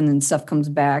stuff. And then stuff comes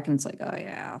back and it's like, oh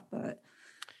yeah. But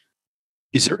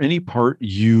is there any part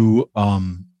you,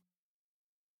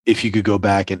 if you could go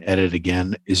back and edit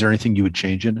again, is there anything you would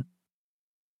change in it?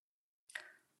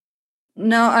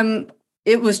 No,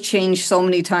 it was changed so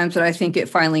many times that I think it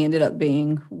finally ended up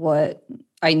being what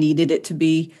I needed it to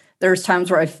be. There's times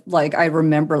where I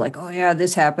remember like, oh yeah,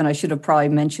 this happened. I should have probably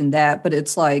mentioned that. But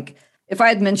it's like, if I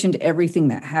had mentioned everything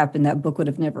that happened, that book would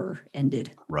have never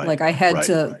ended. Right. Like I had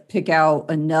to pick out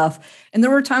enough. And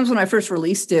there were times when I first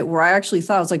released it where I actually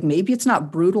thought, I was like, maybe it's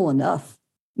not brutal enough.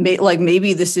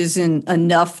 Maybe this isn't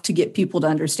enough to get people to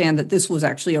understand that this was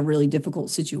actually a really difficult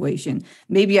situation.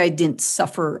 Maybe I didn't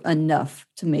suffer enough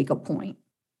to make a point.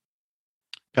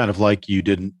 Kind of like you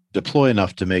didn't deploy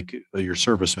enough to make your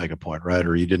service make a point, right?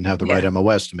 Or you didn't have the right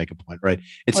MOS to make a point, right?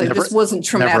 It's like, this wasn't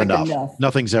traumatic enough.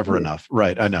 Nothing's ever enough,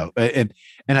 right? I know, and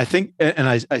I think, and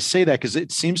I say that because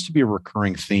it seems to be a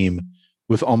recurring theme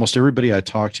with almost everybody I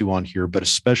talk to on here, but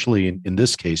especially in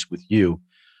this case with you,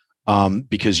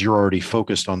 because you're already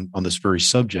focused on this very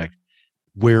subject.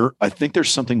 Where I think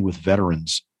there's something with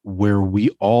veterans where we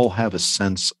all have a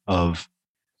sense of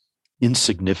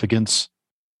insignificance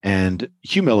and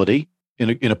humility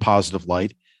in a positive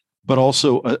light, but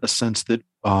also a sense that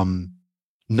none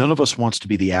of us wants to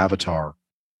be the avatar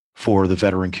for the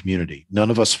veteran community. None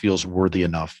of us feels worthy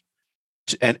enough,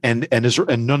 and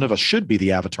none of us should be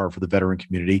the avatar for the veteran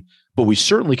community. But we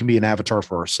certainly can be an avatar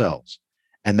for ourselves,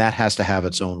 and that has to have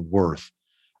its own worth.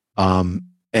 And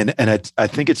I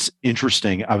think it's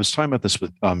interesting. I was talking about this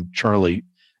with Charlie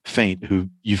Faint, who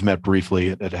you've met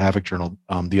briefly at Havoc Journal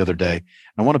the other day.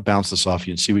 I want to bounce this off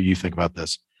you and see what you think about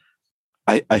this.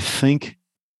 I think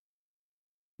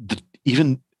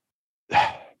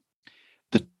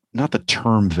not the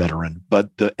term veteran,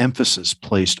 but the emphasis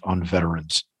placed on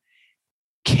veterans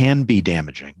can be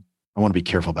damaging. I want to be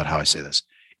careful about how I say this.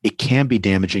 It can be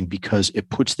damaging because it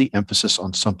puts the emphasis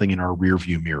on something in our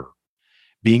rearview mirror.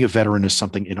 Being a veteran is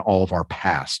something in all of our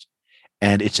past.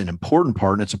 And it's an important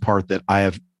part, and it's a part that I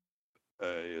have,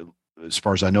 as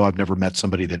far as I know, I've never met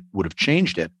somebody that would have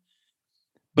changed it.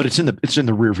 But it's in the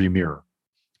rearview mirror.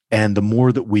 And the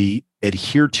more that we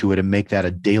adhere to it and make that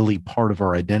a daily part of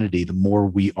our identity, the more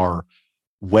we are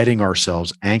wedding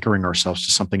ourselves, anchoring ourselves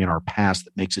to something in our past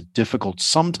that makes it difficult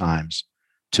sometimes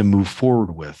to move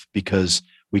forward with, because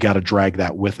we got to drag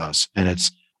that with us. And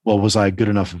it's, well, was I a good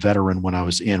enough veteran when I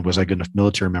was in? Was I a good enough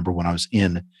military member when I was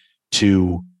in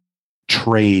to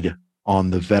trade on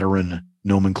the veteran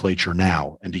nomenclature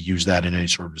now and to use that in any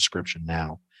sort of description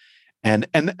now? And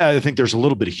I think there's a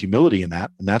little bit of humility in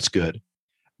that, and that's good.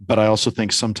 But I also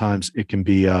think sometimes it can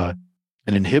be an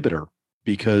inhibitor,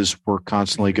 because we're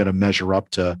constantly going to measure up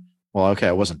to, well, okay,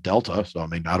 I wasn't Delta, so I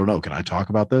mean, I don't know, can I talk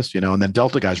about this? And then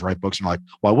Delta guys write books and are like,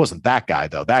 well, I wasn't that guy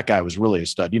though. That guy was really a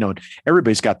stud. And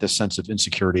everybody's got this sense of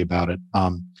insecurity about it.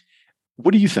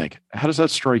 What do you think? How does that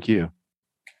strike you?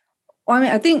 Well, I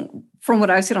mean, I think from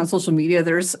what I've seen on social media,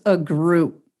 there's a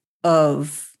group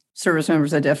of service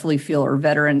members that definitely feel, or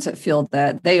veterans that feel,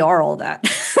 that they are all that.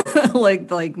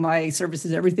 like my service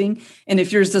is everything. And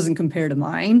if yours doesn't compare to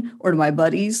mine or to my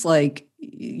buddies, like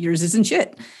yours isn't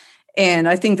shit. And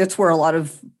I think that's where a lot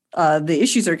of the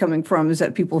issues are coming from, is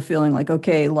that people feeling like,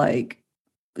 okay, like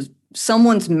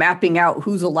someone's mapping out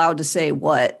who's allowed to say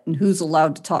what and who's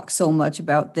allowed to talk so much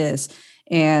about this.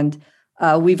 And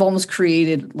we've almost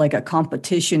created like a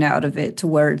competition out of it, to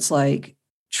where it's like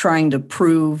trying to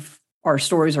prove our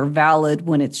stories are valid,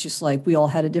 when it's just like we all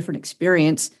had a different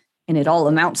experience and it all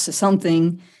amounts to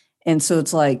something. And so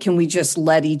it's like, can we just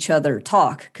let each other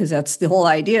talk? Because that's the whole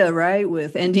idea, right?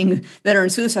 With ending veteran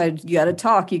suicide, you got to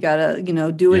talk, you got to,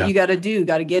 do what you got to do,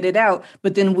 got to get it out.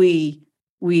 But then we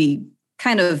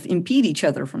kind of impede each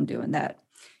other from doing that.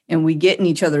 And we get in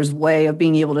each other's way of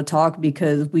being able to talk,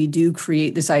 because we do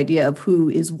create this idea of who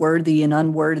is worthy and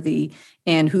unworthy,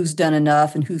 and who's done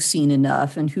enough and who's seen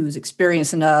enough and who's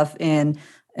experienced enough. And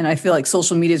I feel like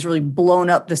social media has really blown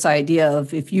up this idea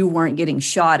of, if you weren't getting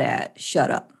shot at,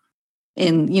 shut up.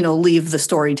 And, leave the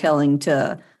storytelling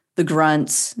to the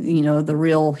grunts, the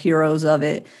real heroes of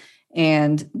it.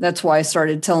 And that's why I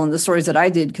started telling the stories that I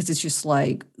did, because it's just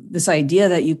like this idea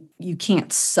that you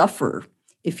can't suffer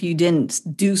if you didn't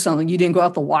do something. You didn't go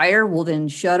out the wire, well, then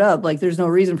shut up. Like, there's no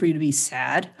reason for you to be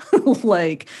sad.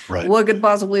 Like, right. What could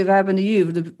possibly have happened to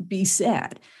you to be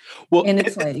sad? Well, and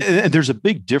it's and there's a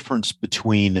big difference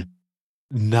between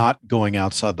not going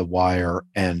outside the wire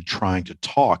and trying to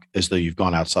talk as though you've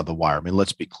gone outside the wire. I mean,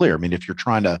 let's be clear. I mean, if you're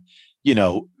trying to,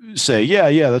 say,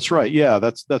 yeah, that's right. Yeah,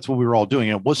 that's what we were all doing,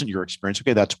 and it wasn't your experience.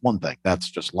 Okay, that's one thing. That's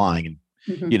just lying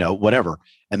and, whatever.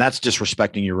 And that's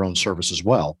disrespecting your own service as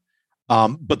well.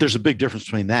 But there's a big difference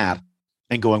between that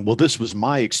and going, well, this was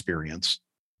my experience,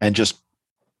 and just,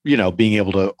 being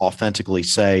able to authentically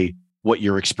say what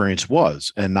your experience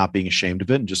was and not being ashamed of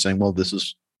it, and just saying, well, this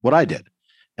is what I did.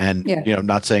 And,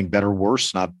 not saying better or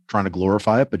worse, not trying to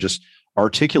glorify it, but just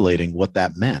articulating what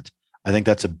that meant. I think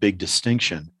that's a big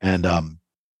distinction. And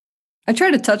I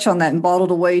try to touch on that in Bottled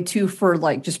Away too, for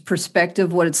like just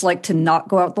perspective, what it's like to not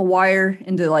go out the wire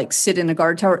and to like sit in a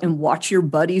guard tower and watch your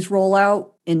buddies roll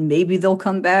out, and maybe they'll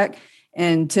come back,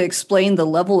 and to explain the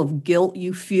level of guilt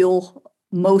you feel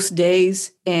most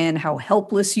days, and how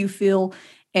helpless you feel,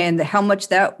 and how much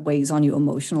that weighs on you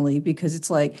emotionally. Because it's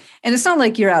like, and it's not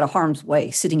like you're out of harm's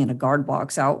way sitting in a guard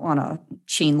box out on a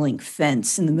chain link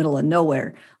fence in the middle of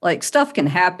nowhere. Like, stuff can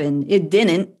happen. It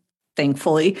didn't,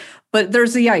 thankfully, but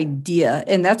there's the idea.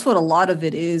 And that's what a lot of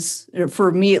it is,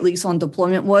 for me, at least on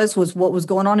deployment, was what was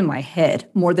going on in my head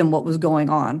more than what was going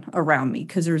on around me.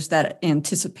 Because there's that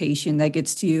anticipation that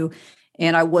gets to you.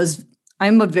 And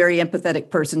I'm a very empathetic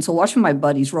person. So watching my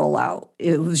buddies roll out,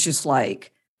 it was just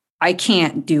like, I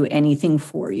can't do anything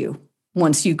for you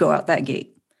once you go out that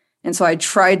gate. And so I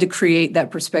tried to create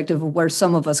that perspective of where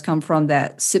some of us come from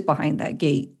that sit behind that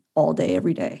gate all day,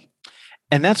 every day.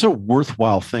 And that's a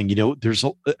worthwhile thing.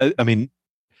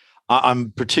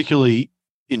 I'm particularly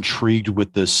intrigued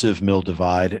with the civ-mil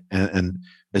divide, and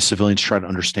as civilians try to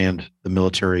understand the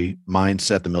military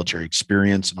mindset, the military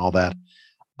experience, and all that.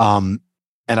 And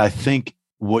I think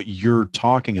what you're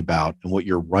talking about and what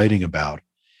you're writing about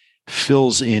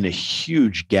fills in a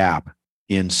huge gap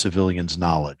in civilians'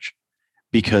 knowledge,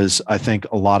 because I think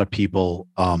a lot of people,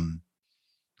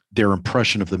 their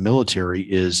impression of the military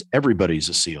is everybody's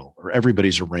a SEAL, or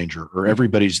everybody's a Ranger, or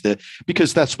everybody's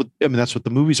because that's what the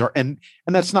movies are. And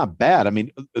that's not bad. I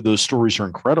mean, those stories are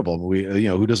incredible.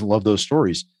 Who doesn't love those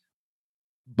stories?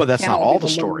 But that's not all the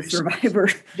stories. Survivor.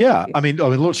 Yeah. I mean,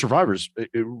 Lone Survivor's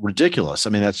ridiculous. I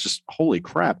mean, that's just holy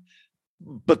crap.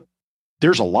 But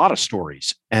there's a lot of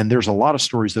stories, and there's a lot of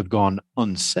stories that have gone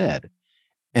unsaid,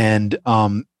 and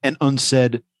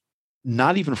unsaid,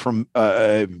 not even from,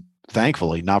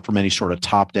 thankfully, not from any sort of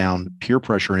top-down peer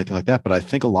pressure or anything like that. But I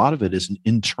think a lot of it is an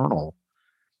internal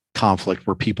conflict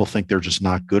where people think they're just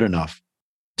not good enough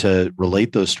to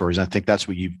relate those stories. I think that's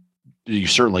what you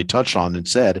certainly touched on and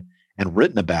said and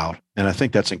written about. And I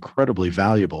think that's incredibly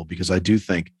valuable, because I do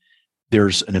think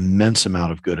there's an immense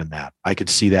amount of good in that. I could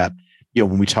see that,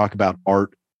 when we talk about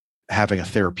art having a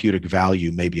therapeutic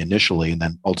value, maybe initially, and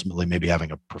then ultimately maybe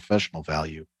having a professional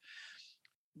value,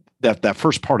 that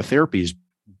first part of therapy is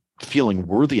feeling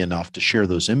worthy enough to share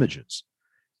those images.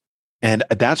 And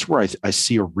that's where I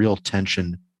see a real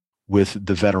tension with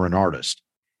the veteran artist.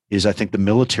 Is I think the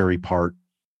military part,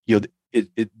 it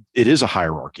is a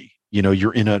hierarchy.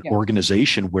 You're in an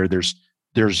organization where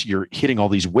you're hitting all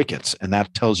these wickets, and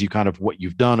that tells you kind of what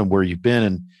you've done and where you've been,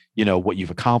 and what you've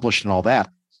accomplished and all that.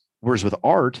 Whereas with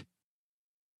art,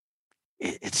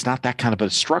 it's not that kind of a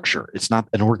structure. It's not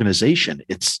an organization.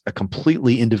 It's a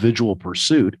completely individual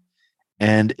pursuit,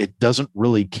 and it doesn't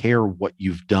really care what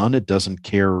you've done. It doesn't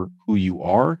care who you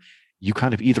are. You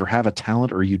kind of either have a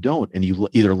talent or you don't, and you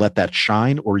either let that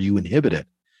shine or you inhibit it.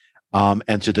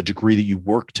 And to the degree that you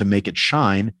work to make it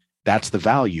shine, that's the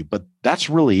value. But that's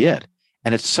really it.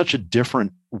 And it's such a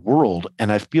different world.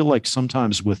 And I feel like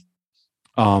sometimes with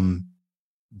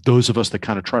those of us that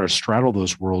kind of try to straddle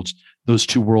those worlds, those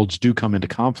two worlds do come into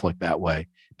conflict that way,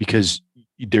 because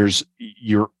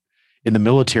you're in the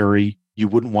military, you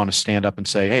wouldn't want to stand up and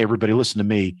say, hey, everybody listen to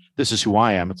me. This is who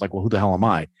I am. It's like, well, who the hell am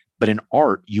I? But in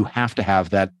art, you have to have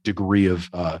that degree of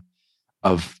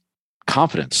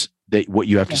confidence that what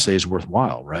you have to say is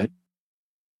worthwhile, right?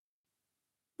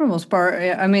 For the most part,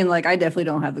 I mean, like, I definitely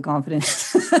don't have the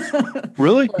confidence.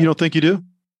 Really? You don't think you do?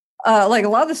 Like, a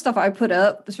lot of the stuff I put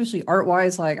up, especially art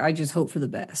wise, like, I just hope for the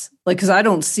best. Like, because I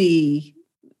don't see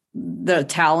the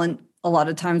talent a lot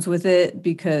of times with it,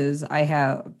 because I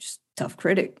have just tough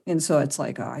critic. And so it's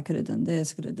like, oh, I could have done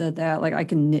this, could have done that. Like, I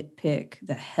can nitpick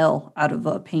the hell out of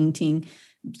a painting.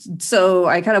 So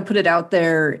I kind of put it out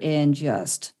there and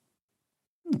just,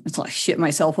 it's like shit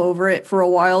myself over it for a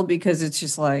while, because it's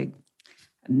just like,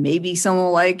 maybe someone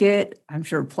will like it. I'm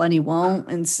sure plenty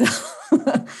won't. And so,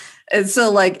 and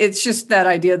so like, it's just that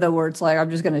idea though, where it's like, I'm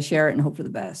just going to share it and hope for the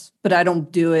best, but I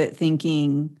don't do it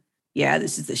thinking, yeah,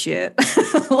 this is the shit.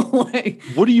 Like,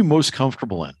 what are you most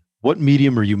comfortable in? What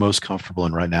medium are you most comfortable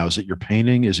in right now? Is it your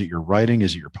painting? Is it your writing?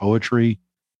 Is it your poetry?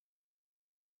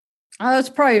 it's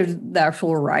probably the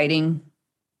actual writing.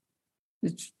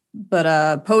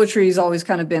 But poetry has always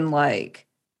kind of been like,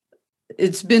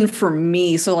 it's been for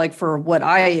me. So like for what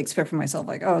I expect from myself,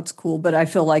 like, oh, it's cool. But I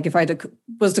feel like if I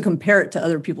was to compare it to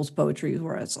other people's poetry,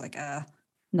 where it's like,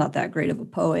 not that great of a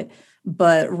poet.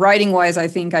 But writing wise, I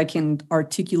think I can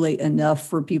articulate enough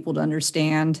for people to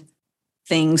understand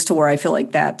things to where I feel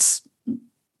like that's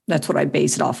what I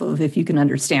base it off of, if you can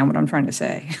understand what I'm trying to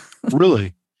say.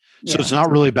 Really? So Yeah. it's not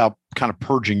really about kind of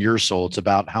purging your soul. It's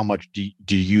about how much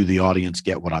do you, the audience,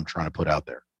 get what I'm trying to put out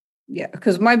there? Yeah,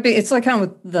 because it's like kind of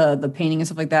with the painting and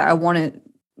stuff like that. I want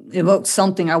to evoke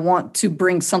something. I want to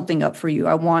bring something up for you.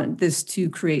 I want this to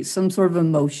create some sort of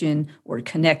emotion or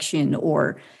connection,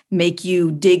 or make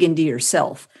you dig into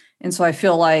yourself. And so I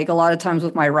feel like a lot of times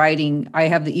with my writing, I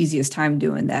have the easiest time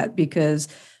doing that, because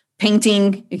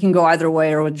painting, it can go either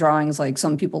way, or with drawings, like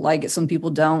some people like it, some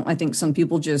people don't. I think some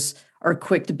people just are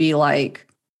quick to be like,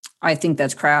 I think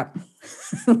that's crap.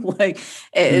 Like,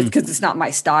 it's because it's not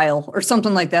my style or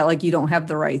something like that. Like, you don't have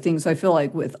the right thing. So I feel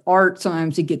like with art,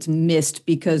 sometimes it gets missed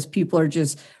because people are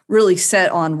just really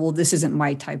set on, well, this isn't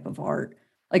my type of art.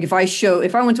 Like, if I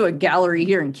went to a gallery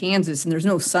here in Kansas and there's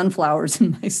no sunflowers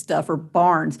in my stuff, or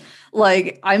barns,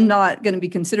 like, I'm not going to be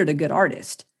considered a good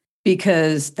artist,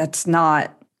 because that's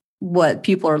not what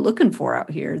people are looking for out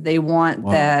here. They want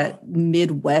that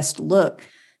Midwest look.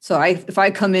 So if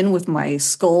I come in with my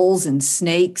skulls and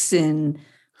snakes and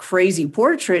crazy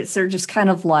portraits, they're just kind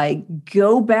of like,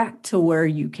 go back to where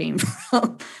you came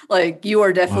from. Like, you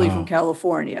are definitely from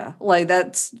California. Like,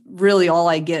 that's really all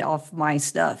I get off my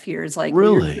stuff here. It's like,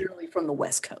 really? Well, you're clearly from the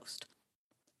West Coast.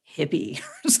 Hippie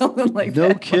or something like that.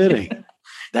 No kidding.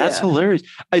 That's hilarious.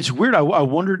 It's weird. I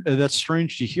wondered, that's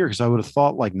strange to hear, because I would have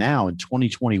thought, like, now in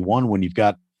 2021, when you've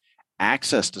got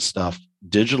access to stuff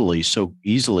digitally so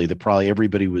easily, that probably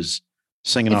everybody was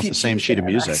singing off the same sheet of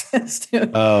music.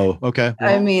 Oh, okay.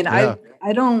 Well, I mean, yeah.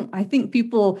 I think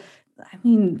people,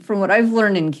 from what I've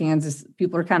learned in Kansas,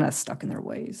 people are kind of stuck in their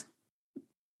ways.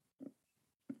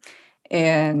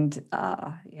 And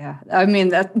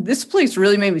this place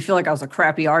really made me feel like I was a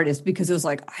crappy artist, because it was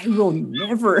like, I will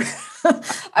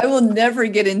never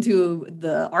get into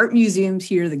the art museums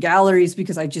here, the galleries,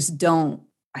 because I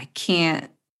can't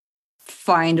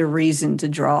find a reason to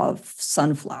draw a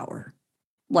sunflower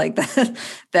like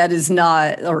that is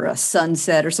not, or a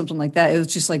sunset or something like that. It was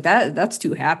just like that's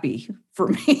too happy for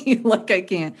me. Like, I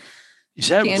can't. Is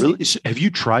that really? Have you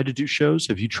tried to do shows?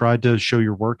 Have you tried to show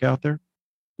your work out there?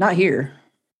 Not here.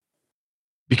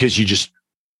 Because you just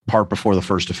part before the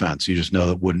first offense. You just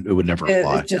know that it would never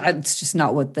apply. It's just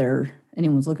not what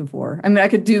anyone's looking for. I mean, I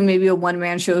could do maybe a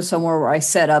one-man show somewhere where I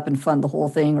set up and fund the whole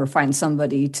thing, or find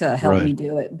somebody to help me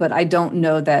do it. But I don't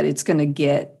know that it's going to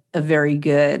get a very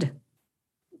good,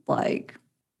 like,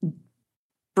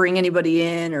 bring anybody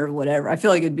in or whatever. I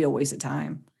feel like it'd be a waste of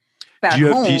time. Do you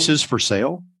have pieces for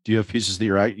sale? Do you have pieces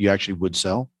that you actually would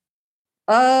sell?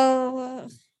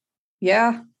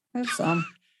 Yeah, I have some.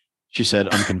 She said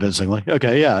unconvincingly.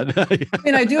 Okay, yeah. I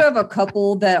mean, I do have a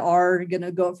couple that are going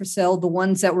to go up for sale. The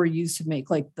ones that were used to make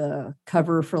like the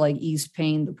cover for like East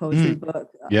Pain, the poetry book.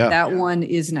 That one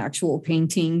is an actual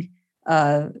painting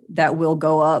that will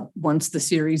go up once the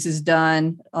series is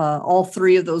done. All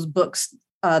three of those books,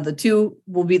 the two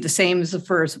will be the same as the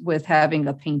first, with having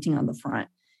a painting on the front.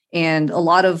 And a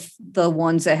lot of the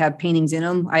ones that have paintings in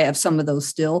them, I have some of those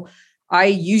still. I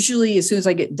usually, as soon as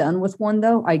I get done with one,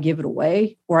 though, I give it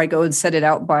away, or I go and set it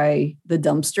out by the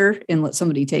dumpster and let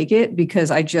somebody take it,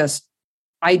 because I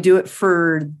do it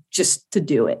for just to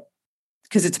do it,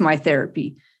 because it's my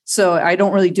therapy. So I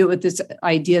don't really do it with this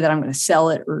idea that I'm going to sell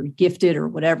it or gift it or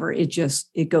whatever. It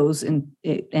goes and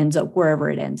it ends up wherever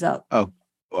it ends up. Oh,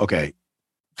 okay.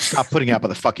 Stop putting it out by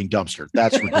the fucking dumpster.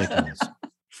 That's ridiculous.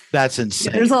 That's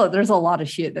insane. There's a lot of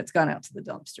shit that's gone out to the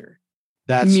dumpster.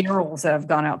 That's murals that have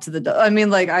gone out to the. I mean,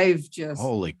 like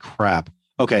holy crap.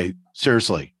 Okay,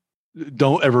 seriously,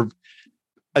 don't ever.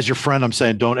 As your friend, I'm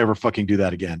saying, don't ever fucking do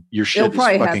that again. Your shit it'll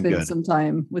probably is fucking happen good.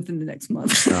 sometime within the next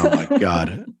month. Oh my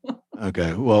god.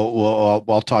 Okay, well,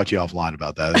 I'll talk to you offline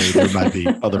about that. There might be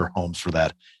other homes for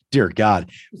that. Dear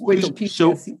God.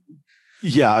 So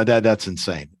yeah, that's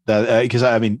insane. That because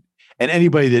I mean, and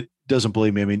anybody that doesn't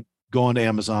believe me, I mean, go on to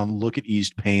Amazon, look at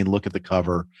East Pain, look at the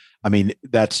cover. I mean,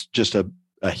 that's just a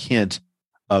hint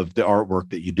of the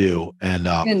artwork that you do. And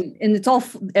it's all,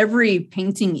 every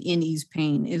painting in East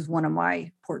Pain is one of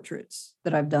my portraits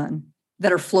that I've done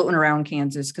that are floating around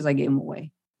Kansas because I gave them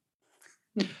away.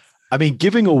 I mean,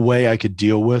 giving away, I could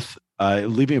deal with.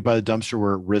 Leaving it by the dumpster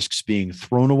where it risks being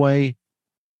thrown away.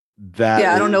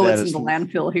 I don't know what's in the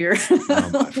landfill here. Oh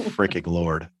my freaking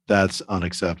Lord. That's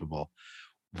unacceptable.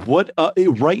 What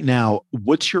right now,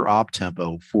 what's your op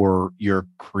tempo for your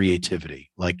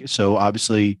creativity? Like, so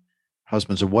obviously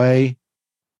husband's away,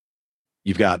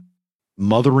 you've got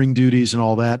mothering duties and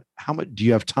all that. How much do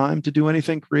you have time to do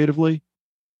anything creatively?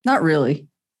 Not really.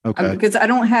 Okay. Because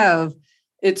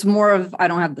it's more of, I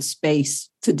don't have the space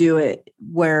to do it,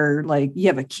 where like you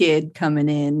have a kid coming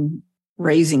in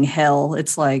raising hell.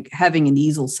 It's like having an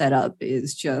easel set up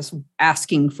is just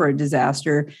asking for a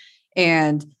disaster.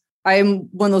 And I'm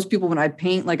one of those people, when I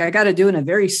paint, like I got to do it in a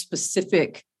very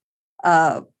specific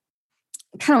kind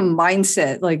of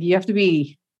mindset. Like you have to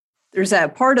be, there's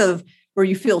that part of where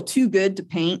you feel too good to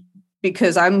paint,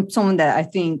 because I'm someone that I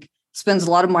think spends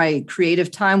a lot of my creative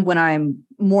time when I'm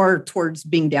more towards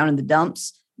being down in the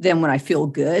dumps than when I feel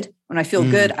good. When I feel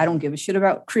good, I don't give a shit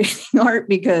about creating art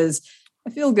because I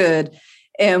feel good.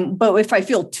 But if I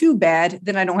feel too bad,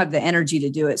 then I don't have the energy to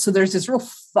do it. So there's this real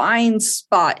fine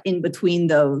spot in between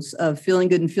those of feeling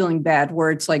good and feeling bad,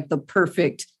 where it's like the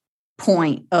perfect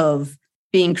point of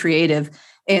being creative.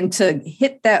 And to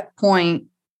hit that point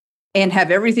and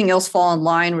have everything else fall in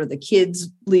line, where the kids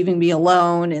leaving me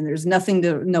alone and there's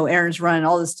no errands running,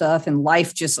 all this stuff, and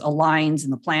life just aligns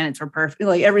and the planets are perfect,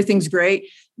 like everything's great,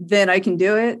 then I can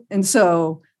do it. And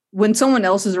so when someone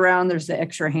else is around, there's the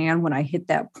extra hand when I hit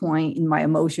that point in my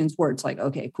emotions where it's like,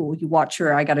 okay, cool. You watch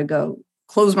her. I got to go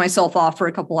close myself off for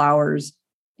a couple hours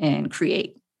and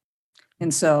create.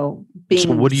 And so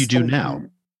what do you do now?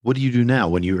 What do you do now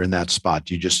when you're in that spot?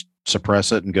 Do you just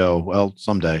suppress it and go, well,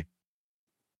 someday?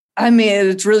 I mean,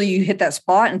 it's really, you hit that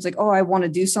spot and it's like, oh, I want to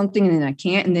do something and then I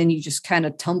can't. And then you just kind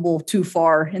of tumble too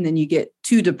far and then you get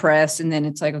too depressed. And then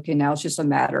it's like, okay, now it's just a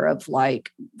matter of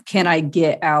like, can I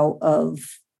get out of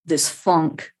this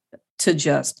funk to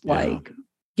just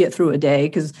get through a day?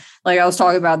 Because like I was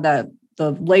talking about that,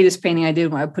 the latest painting I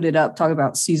did when I put it up, talk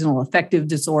about seasonal affective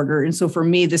disorder. And so for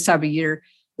me, this time of year,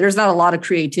 there's not a lot of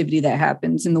creativity that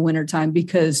happens in the wintertime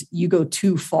because you go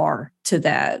too far to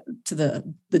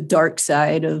the dark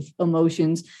side of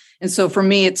emotions. And so for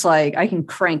me, it's like I can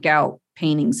crank out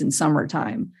paintings in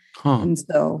summertime. And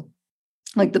so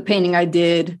like the painting I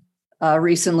did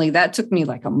recently, that took me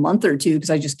like a month or two because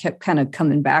I just kept kind of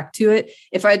coming back to it.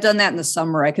 If I had done that in the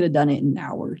summer, I could have done it in an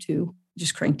hour or two,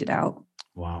 just cranked it out.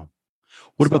 Wow.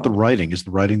 What about the writing? Is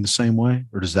the writing the same way,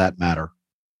 or does that matter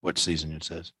what season it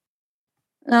says?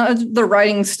 The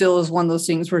writing still is one of those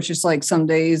things where it's just like some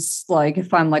days, like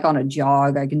if I'm like on a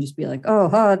jog, I can just be like,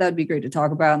 oh, that'd be great to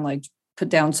talk about, and like put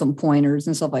down some pointers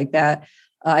and stuff like that.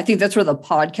 I think that's where the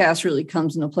podcast really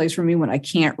comes into place for me when I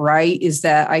can't write, is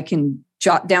that I can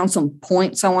jot down some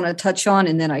points I want to touch on,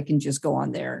 and then I can just go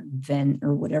on there and vent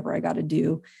or whatever I got to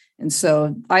do. And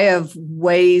so I have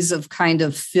ways of kind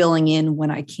of filling in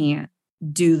when I can't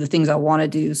do the things I want to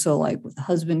do. So like with the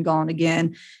husband gone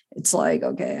again, it's like,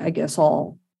 okay, I guess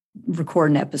I'll record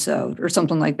an episode or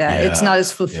something like that. It's not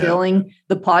as fulfilling. Yeah.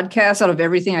 The podcast, out of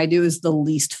everything I do, is the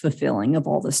least fulfilling of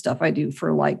all the stuff I do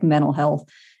for like mental health.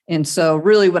 And so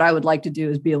really what I would like to do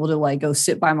is be able to like go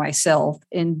sit by myself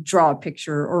and draw a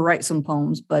picture or write some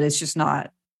poems, but it's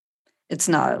not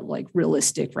like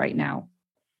realistic right now.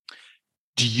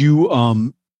 Do you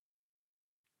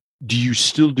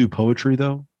still do poetry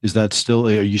though?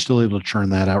 Are you still able to churn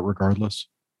that out regardless?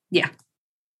 Yeah.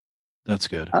 That's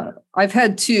good. I've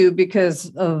had two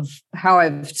because of how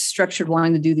I've structured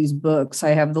wanting to do these books. I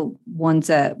have the ones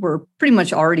that were pretty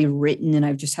much already written and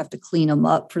I just have to clean them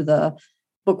up for the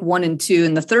book 1 and 2.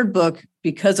 And the third book,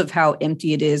 because of how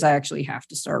empty it is, I actually have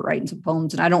to start writing some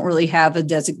poems, and I don't really have a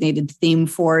designated theme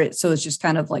for it. So it's just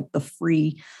kind of like the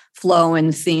free flow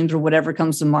and themes or whatever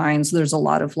comes to mind. So there's a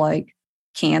lot of like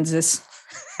Kansas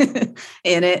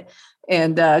in it.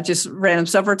 And just random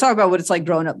stuff, or talk about what it's like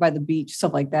growing up by the beach,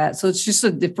 stuff like that. So it's just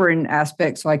a different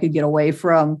aspect, so I could get away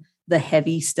from the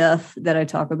heavy stuff that I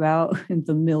talk about in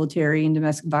the military and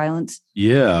domestic violence.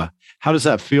 Yeah. How does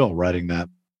that feel, writing that?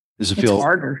 Does it feel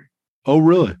harder? Oh,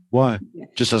 really? Why? Yeah.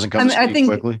 Just doesn't come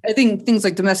quickly? I think things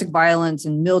like domestic violence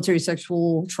and military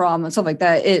sexual trauma and stuff like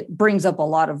that, it brings up a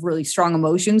lot of really strong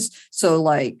emotions. So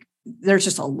like, there's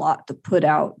just a lot to put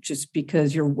out just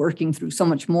because you're working through so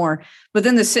much more. But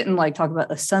then to sit and like talk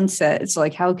about a sunset, it's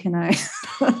like, how can I,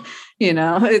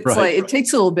 it's right, like, it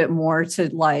takes a little bit more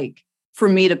to like, for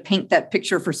me to paint that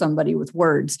picture for somebody with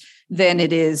words than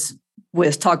it is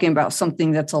with talking about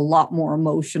something that's a lot more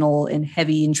emotional and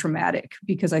heavy and traumatic,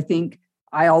 because I think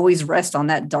I always rest on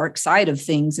that dark side of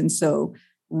things. And so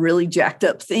really jacked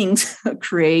up things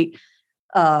create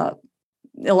a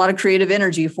lot of creative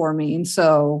energy for me. And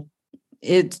so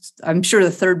I'm sure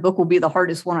the third book will be the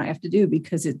hardest one I have to do,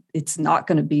 because it's not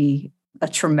going to be a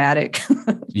traumatic.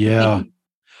 Yeah.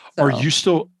 So. Are you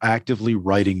still actively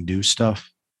writing new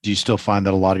stuff? Do you still find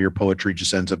that a lot of your poetry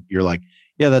just ends up, you're like,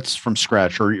 yeah, that's from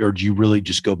scratch? Or do you really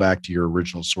just go back to your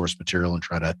original source material and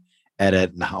try to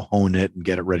edit and hone it and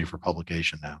get it ready for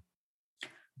publication now?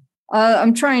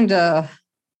 I'm trying to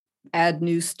add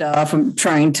new stuff. I'm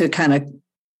trying to kind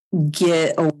of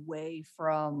get away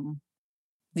from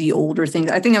the older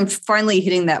things. I think I'm finally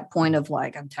hitting that point of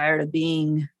like, I'm tired of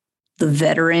being the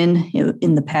veteran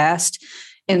in the past.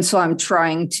 And so I'm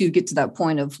trying to get to that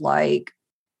point of like,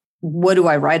 what do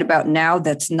I write about now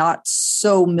that's not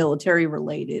so military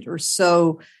related or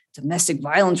so domestic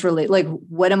violence related? Like,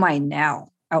 what am I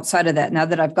now outside of that, now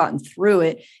that I've gotten through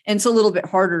it? And it's a little bit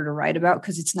harder to write about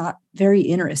because it's not very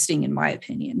interesting, in my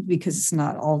opinion, because it's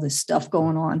not all this stuff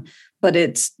going on. But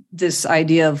it's this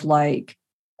idea of like,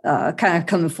 kind of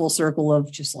coming full circle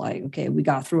of just like, okay, we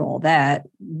got through all that.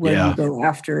 Where do you go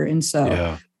after? And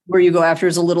so where you go after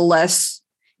is a little less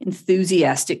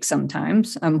enthusiastic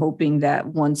sometimes. I'm hoping that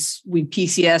once we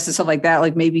PCS and stuff like that,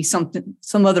 like maybe some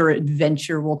other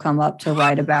adventure will come up to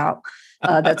write about.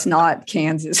 That's not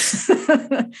Kansas.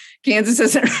 Kansas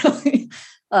hasn't really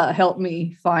helped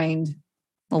me find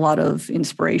a lot of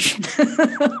inspiration.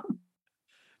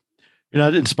 You're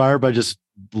not inspired by just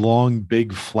long,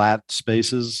 big, flat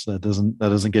spaces? That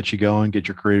doesn't get you going, get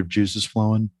your creative juices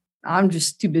flowing? I'm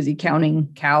just too busy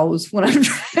counting cows when I'm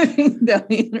driving down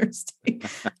the interstate.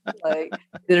 Like,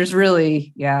 there's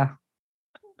really,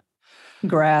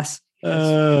 grass.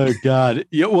 Oh God.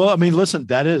 Yeah. Well, I mean, listen,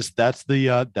 that's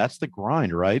the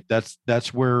grind, right?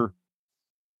 That's where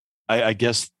I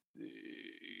guess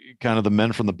kind of the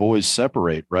men from the boys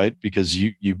separate, right? Because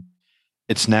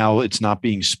it's not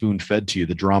being spoon fed to you.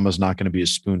 The drama is not going to be a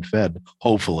spoon fed,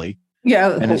 hopefully. Yeah.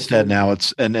 And hopefully. Instead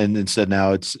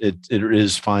now it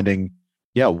is finding,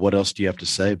 what else do you have to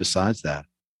say besides that?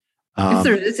 If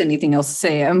there is anything else to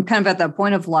say, I'm kind of at that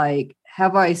point of like,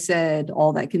 have I said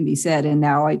all that can be said? And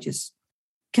now I just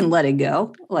can let it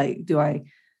go. Like,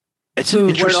 it's an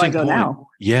interesting where do I go point. now?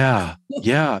 Yeah.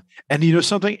 Yeah. And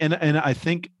something, and I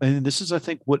think this is,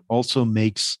 what also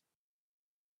makes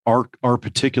our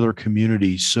particular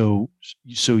community so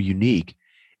unique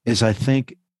is I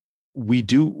think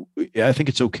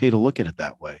it's okay to look at it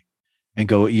that way and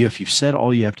go, if you've said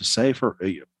all you have to say for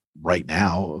right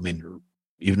now, I mean,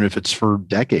 even if it's for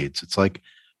decades, it's like,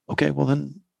 okay, well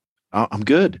then I'm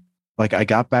good. Like I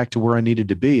got back to where I needed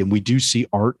to be. And we do see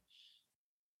art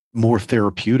more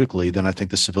therapeutically than I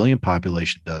think the civilian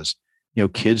population does.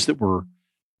 Kids that were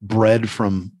bred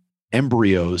from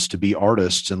embryos to be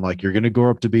artists and like, you're going to grow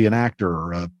up to be an actor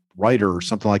or a writer or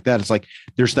something like that. It's like,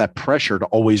 there's that pressure to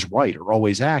always write or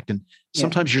always act. And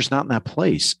sometimes you're just not in that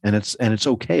place, and it's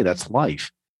okay. That's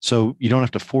life. So you don't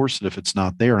have to force it if it's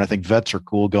not there. And I think vets are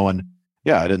cool going,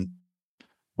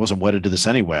 wasn't wedded to this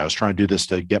anyway. I was trying to do this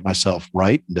to get myself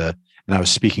right. And I was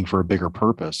speaking for a bigger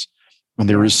purpose. And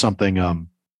there is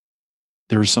something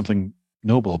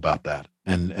noble about that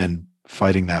and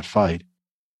fighting that fight.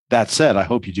 That said, I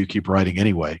hope you do keep writing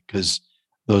anyway, because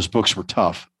those books were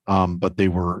tough, but they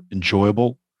were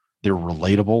enjoyable. They were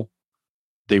relatable.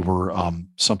 They were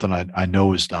something I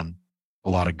know has done a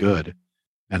lot of good.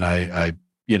 And I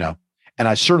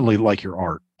certainly like your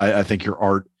art. I think your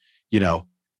art,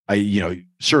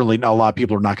 certainly not a lot of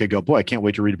people are not going to go, boy, I can't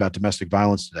wait to read about domestic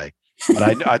violence today.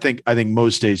 But I think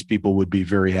most days people would be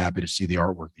very happy to see the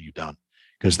artwork that you've done,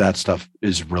 because that stuff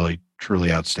is really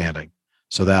truly outstanding.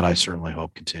 So that I certainly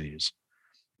hope continues.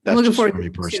 I'm That's looking just for me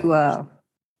forward personally. to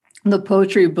the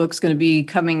poetry book's going to be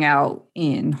coming out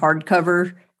in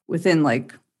hardcover within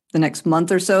like the next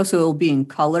month or so. So it'll be in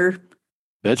color.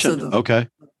 Bitchin'. So Okay.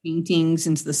 paintings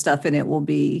and the stuff in it will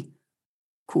be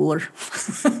cooler.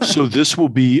 So this will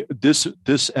be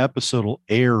this episode will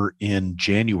air in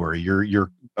January.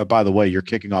 You're by the way, you're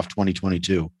kicking off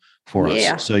 2022 for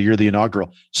us. So you're the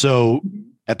inaugural. So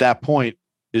at that point,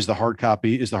 is the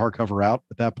hardcover out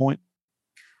at that point?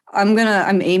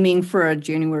 I'm aiming for a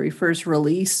January 1st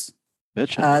release.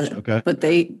 Okay. But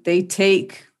they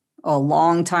take a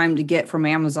long time to get from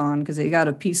Amazon because they got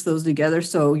to piece those together.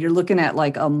 So you're looking at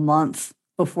like a month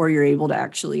before you're able to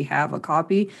actually have a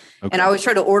copy. Okay. And I always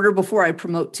try to order before I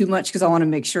promote too much because I want to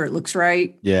make sure it looks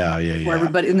right. Yeah. For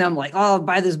everybody. And then I'm like, oh,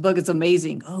 buy this book. It's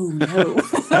amazing. Oh, no.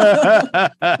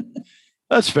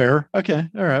 That's fair. Okay.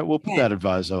 All right. We'll put that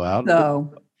adviso out.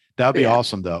 So that'd be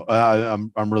awesome though.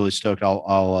 I'm really stoked.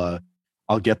 I'll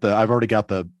get I've already got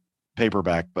the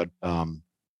paperback, but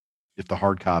if the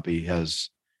hard copy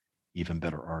has even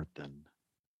better art than.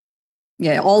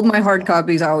 Yeah, all my hard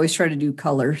copies, I always try to do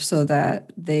color so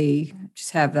that they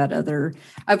just have that other.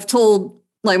 I've told,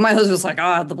 like, my husband's like,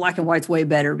 the black and white's way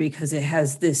better because it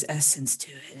has this essence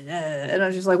to it. And I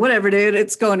was just like, whatever, dude,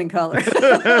 it's going in color.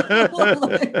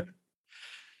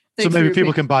 So maybe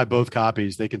people can buy both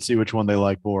copies. They can see which one they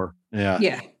like more. Yeah.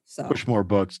 Yeah. So push more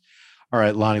books. All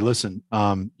right, Lonnie, listen,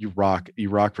 you rock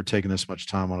for taking this much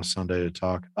time on a Sunday to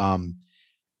talk.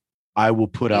 I will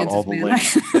put out all the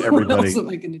links to everybody. What else am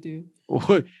I going to do?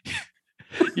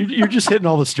 You're just hitting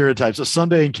all the stereotypes. A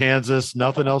Sunday in Kansas,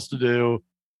 nothing else to do,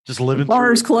 just living.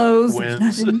 Bars closed.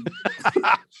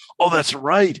 Oh, that's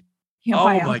right. Oh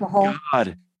my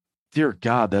God, dear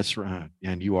God, that's right.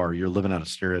 And you're living out a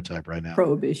stereotype right now.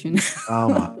 Prohibition. Oh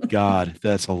my God,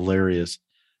 that's hilarious.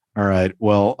 All right.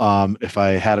 Well, if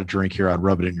I had a drink here, I'd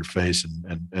rub it in your face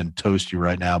and toast you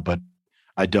right now, but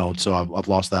I don't. So I've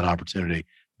lost that opportunity.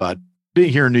 But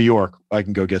being here in New York, I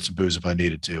can go get some booze if I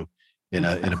needed to in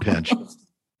a pinch.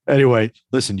 Anyway,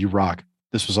 listen, you rock.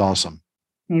 This was awesome.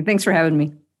 Hey, thanks for having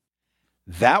me.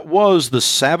 That was The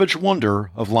Savage Wonder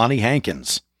of Lonnie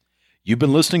Hankins. You've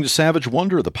been listening to Savage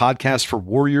Wonder, the podcast for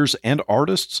warriors and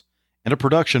artists, and a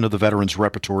production of the Veterans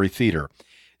Repertory Theater.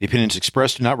 The opinions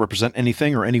expressed do not represent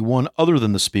anything or anyone other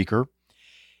than the speaker.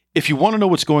 If you want to know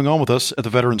what's going on with us at the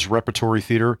Veterans Repertory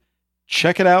Theater,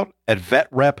 check it out at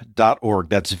vetrep.org.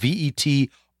 That's vetrep.org.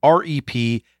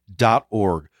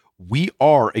 We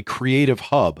are a creative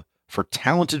hub for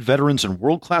talented veterans and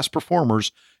world-class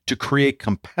performers to create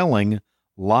compelling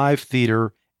live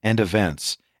theater and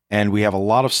events. And we have a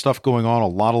lot of stuff going on, a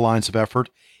lot of lines of effort.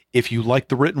 If you like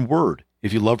the written word,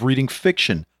 if you love reading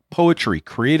fiction, poetry,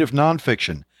 creative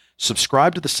nonfiction,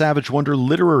 subscribe to the Savage Wonder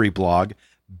literary blog.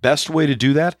 Best way to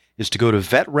do that is to go to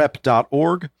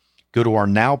vetrep.org, go to our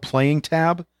Now Playing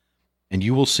tab, and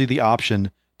you will see the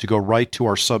option to go right to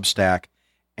our Substack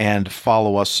and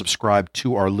follow us, subscribe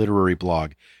to our literary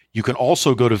blog. You can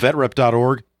also go to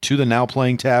vetrep.org to the Now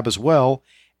Playing tab as well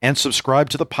and subscribe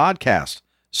to the podcast.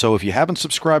 So if you haven't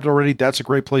subscribed already, that's a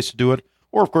great place to do it.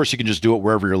 Or, of course, you can just do it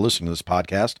wherever you're listening to this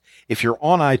podcast. If you're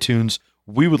on iTunes,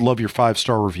 we would love your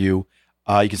 5-star review.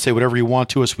 You can say whatever you want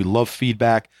to us. We love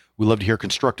feedback. We love to hear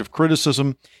constructive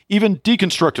criticism, even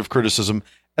deconstructive criticism.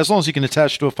 As long as you can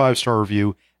attach to a 5-star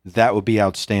review, that would be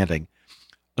outstanding.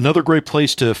 Another great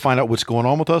place to find out what's going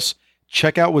on with us,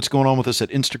 check out what's going on with us at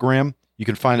Instagram. You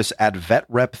can find us at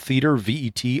VetRep Theater,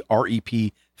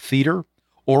 VETREP Theater,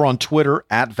 or on Twitter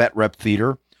at VetRep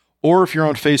Theater, or if you're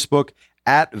on Facebook,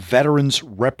 at Veterans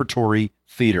Repertory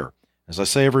Theater. As I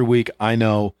say every week, I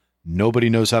know nobody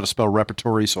knows how to spell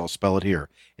repertory, so I'll spell it here.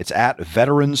 It's at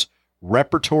Veterans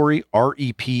Repertory,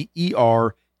 REPERTORY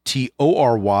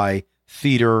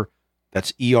Theater.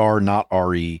 That's ER, not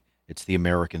RE. It's the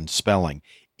American spelling.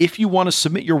 If you want to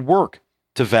submit your work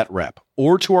to VetRep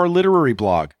or to our literary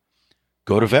blog,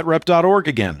 go to vetrep.org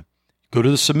again. Go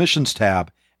to the submissions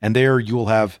tab, and there you will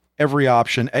have every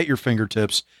option at your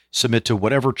fingertips. Submit to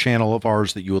whatever channel of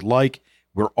ours that you would like.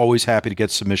 We're always happy to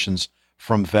get submissions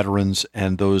from veterans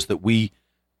and those that we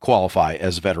qualify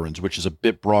as veterans, which is a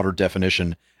bit broader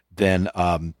definition than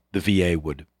the VA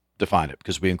would define it,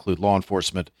 because we include law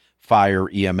enforcement, fire,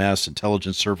 EMS,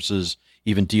 intelligence services,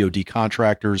 even DoD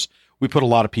contractors. We put a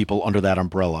lot of people under that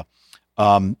umbrella.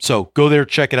 So go there,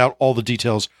 check it out. All the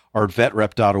details are at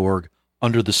vetrep.org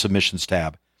under the submissions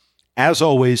tab. As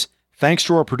always, thanks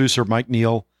to our producer, Mike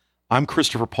Neal. I'm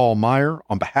Christopher Paul Meyer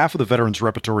on behalf of the Veterans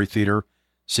Repertory Theater.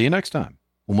 See you next time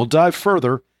when we'll dive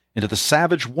further into the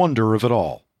savage wonder of it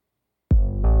all.